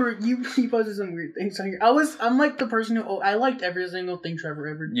I remember you posted some weird things on here. I'm like the person who I liked every single thing Trevor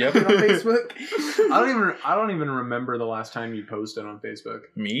ever Yep. did on Facebook. I don't even remember the last time you posted on Facebook.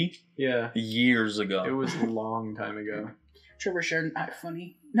 Me? Yeah. Years ago. It was a long time ago. Trevor shared not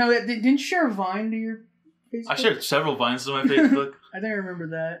funny. No, didn't you share a Vine to your Facebook? I shared several vines to my Facebook, I think I remember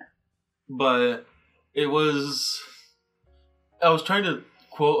that. but it was. I was trying to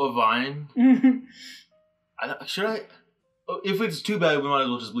quote a vine. Should I? If it's too bad, we might as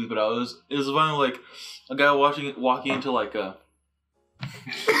well just bleep it out. It was a vine of, like a guy walking into like a.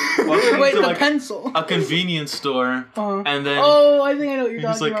 Wait, the pencil. A convenience store, and then oh, I think I know what you're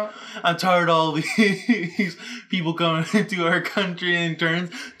he's talking like, about. I'm tired of all these people coming into our country, and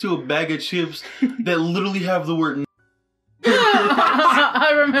turns to a bag of chips that literally have the word.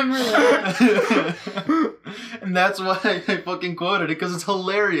 I remember that. And that's why I fucking quoted it, because it's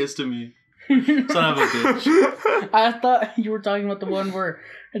hilarious to me. Son of a bitch. I thought you were talking about the one where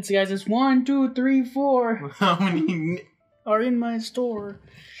it's the guy says 1, 2, 3, 4 How many? are in my store.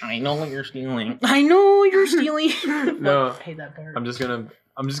 I know what you're stealing. I know you're stealing. No. Fuck, I hate that part. I'm just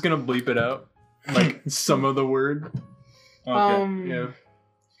gonna bleep it out. Like some of the word. Okay. Yeah.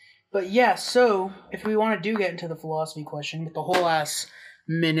 But yeah, so if we want to get into the philosophy question with the whole ass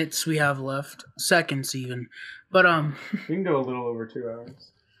minutes we have left, seconds even. But We can go a little over 2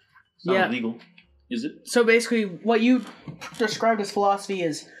 hours. It's not Yeah. illegal. Is it? so basically what you described as philosophy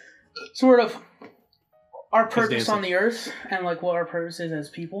is sort of our purpose dancing. on the earth and like what our purpose is as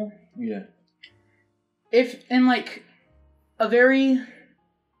people. Yeah. If in like a very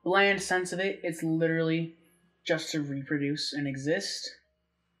bland sense of it, it's literally just to reproduce and exist.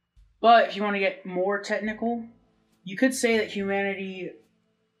 But if you want to get more technical, you could say that humanity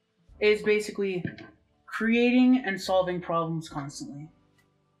is basically creating and solving problems constantly.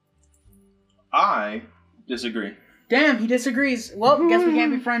 I disagree. Damn, he disagrees. Well, guess we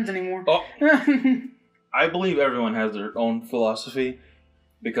can't be friends anymore. Oh, I believe everyone has their own philosophy,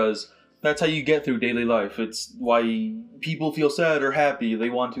 because that's how you get through daily life. It's why people feel sad or happy. They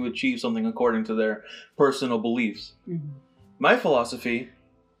want to achieve something according to their personal beliefs. Mhm. My philosophy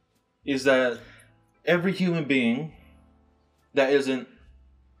is that every human being that isn't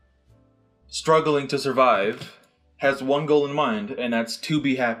struggling to survive has one goal in mind, and that's to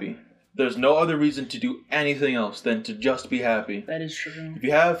be happy. There's no other reason to do anything else than to just be happy. That is true. If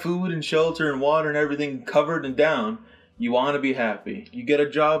you have food and shelter and water and everything covered and down, you want to be happy. You get a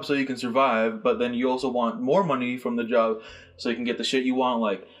job so you can survive, but then you also want more money from the job so you can get the shit you want,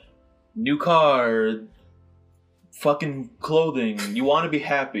 like new car, fucking clothing. You want to be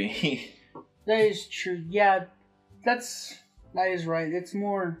happy. That is true. Yeah, that is right. It's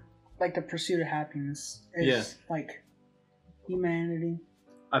more like the pursuit of happiness. Is like humanity.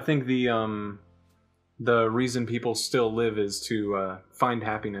 I think the reason people still live is to find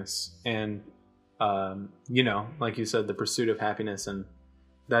happiness, and you know, like you said, the pursuit of happiness, and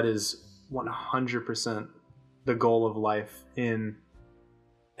that is 100% the goal of life in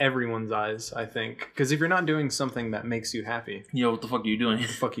everyone's eyes, I think. Because if you're not doing something that makes you happy, Yo, what the fuck are you doing? what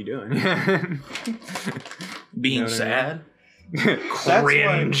the fuck you doing? Being You know what I sad?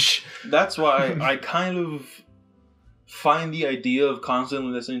 Cringe. That's why I kind of find the idea of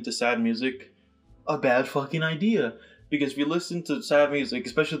constantly listening to sad music a bad fucking idea. Because if you listen to sad music,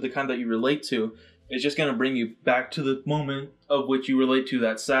 especially the kind that you relate to, it's just going to bring you back to the moment of which you relate to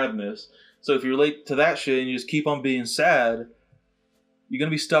that sadness. So if you relate to that shit and you just keep on being sad, you're going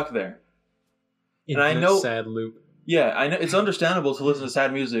to be stuck there. And I know, sad loop. yeah, I know it's understandable to listen to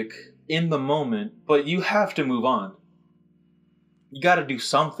sad music in the moment, but you have to move on. You got to do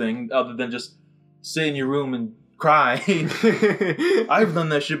something other than just sit in your room and cry. I've done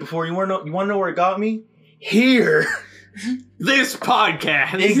that shit before. You want to know where it got me? Here. This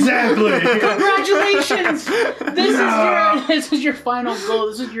podcast. Exactly. Congratulations! This is your final goal.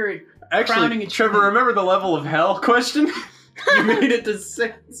 This is your crowning Actually, Trevor, remember the level of hell question? You made it to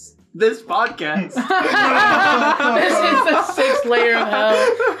 6. This podcast. This is the 6th layer of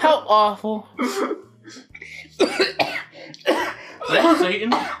hell. How awful. That's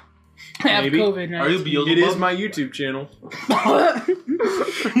Satan? I have Maybe. COVID now. Are you Beelzebub? It is my YouTube channel.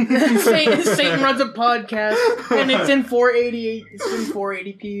 Satan runs a podcast, and it's in 480. It's in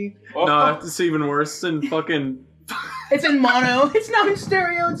 480p. Oh. No, it's even worse than fucking. It's in mono. It's not in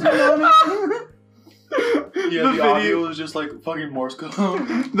stereo. It's in mono. Yeah, the audio is just like fucking Morse code.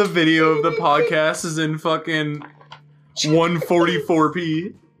 The video of the podcast is in fucking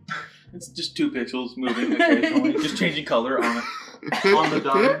 144p. It's just 2 pixels moving occasionally, just changing color on the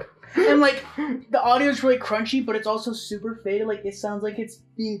dime. And like the audio is really crunchy, but it's also super faded. Like it sounds like it's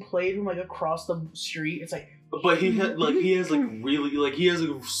being played from like across the street. It's like. But he has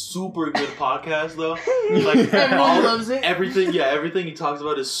a super good podcast though. Like Everyone loves it. Everything he talks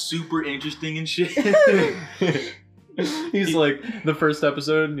about is super interesting and shit. He's like, the first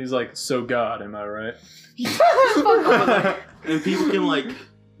episode, and he's like, so God, am I right? And people can like,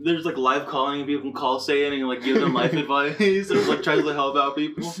 there's like live calling, and people can call Satan and like give them life advice and like tries to help out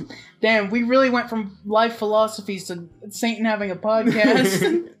people. Damn, we really went from life philosophies to Satan having a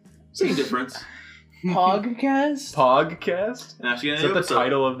podcast. Same difference. Podcast? Podcast? And actually, Is that the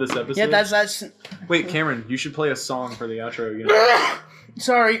title of this episode? Yeah, that's. Wait, Cameron, you should play a song for the outro again.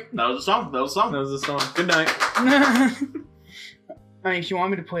 Sorry. That was a song. That was the song. Good night. I mean, if you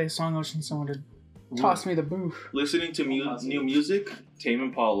want me to play a song, I'll just need someone to toss me the booth. Listening to new music, Tame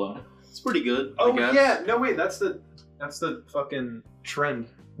Impala. It's pretty good. I guess. yeah. No, wait. That's the fucking trend.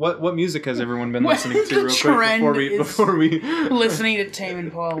 What music has everyone been What listening to the real quick trend before we Listening to Tame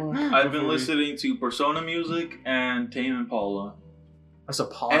Impala. I've been listening to Persona Music and Tame Impala. That's a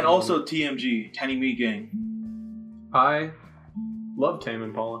pod. And also TMG, Tiny Me Gang. I love Tame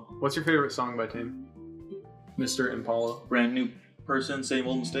Impala. What's your favorite song by Tame? Mr. Impala. Brand new person, same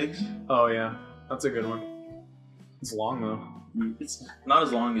old mistakes. Oh yeah, that's a good one. It's long though. It's not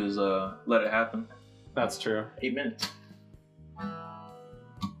as long as Let It Happen. That's true. 8 minutes.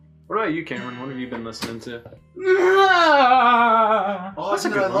 What about you, Cameron? What have you been listening to? Oh, That's a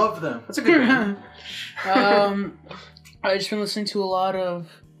good one. love them. That's a good band. I've just been listening to a lot of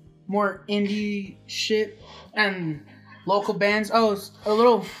more indie shit and local bands. Oh, a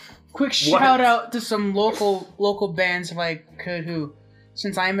little quick shout out to some local bands if I could. Who,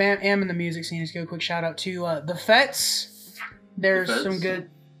 since I am in the music scene, just give a quick shout out to the Fets. There's The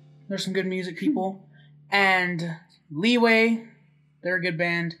Fets? some good music people, and Leeway. They're a good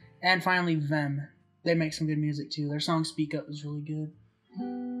band. And finally, Vem. They make some good music too. Their song "Speak Up" is really good.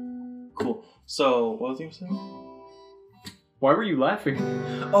 Cool. So, what was you saying? Why were you laughing?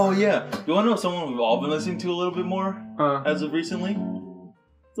 Oh, yeah. You want to know someone we've all been listening to a little bit more as of recently?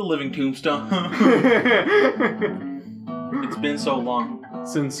 The Living Tombstone. It's been so long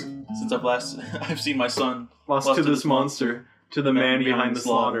Since since I've seen my son. Lost to this monster, to the man behind the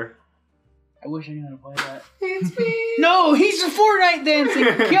slaughter. I wish I knew how to play that. No, he's a Fortnite dancing.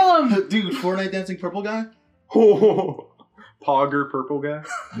 Kill him. Dude, Fortnite dancing purple guy? Oh, Pogger purple guy.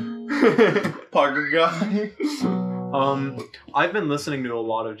 Parker guy? I've been listening to a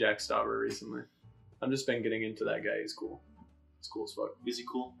lot of Jack Stauber recently. I've just been getting into that guy. He's cool. He's cool as fuck. Is he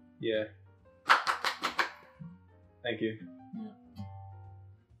cool? Yeah. Thank you.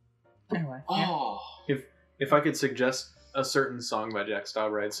 Anyway. Oh. If If I could suggest a certain song by Jack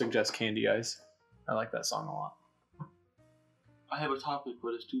Stauber, I'd suggest Candy Eyes. I like that song a lot. I have a topic, but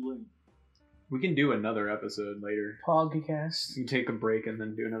it's too late. We can do another episode later. Podcast. We can take a break and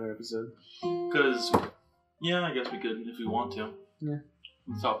then do another episode. Because, yeah, I guess we could if we want to. Yeah.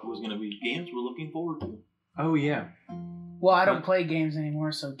 The topic was going to be games we're looking forward to. Oh, yeah. Well, I don't play games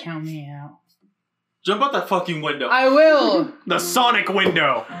anymore, so count me out. Jump out that fucking window. I will. The Sonic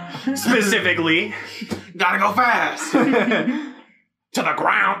window, specifically. Gotta go fast. To the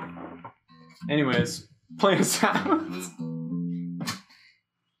ground. Anyways, play us out.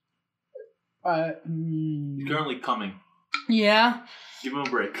 He's currently coming. Yeah. Give him a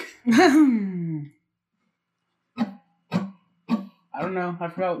break. I don't know. I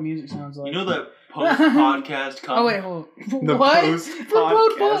forgot what music sounds like. You know that post-podcast come? Oh, wait, hold on. The What?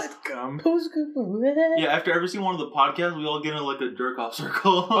 post-podcast come. Yeah, after every single one of the podcasts, we all get in like a jerk-off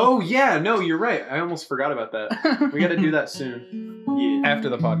circle. Oh, yeah. No, you're right. I almost forgot about that. We got to do that soon. Yeah. After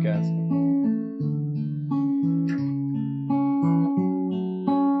the podcast.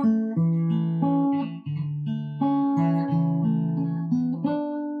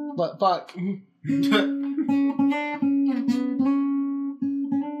 But fuck.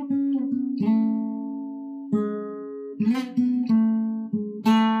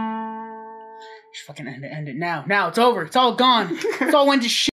 Just fucking end it now. Now it's over. It's all gone. It's all went to shit.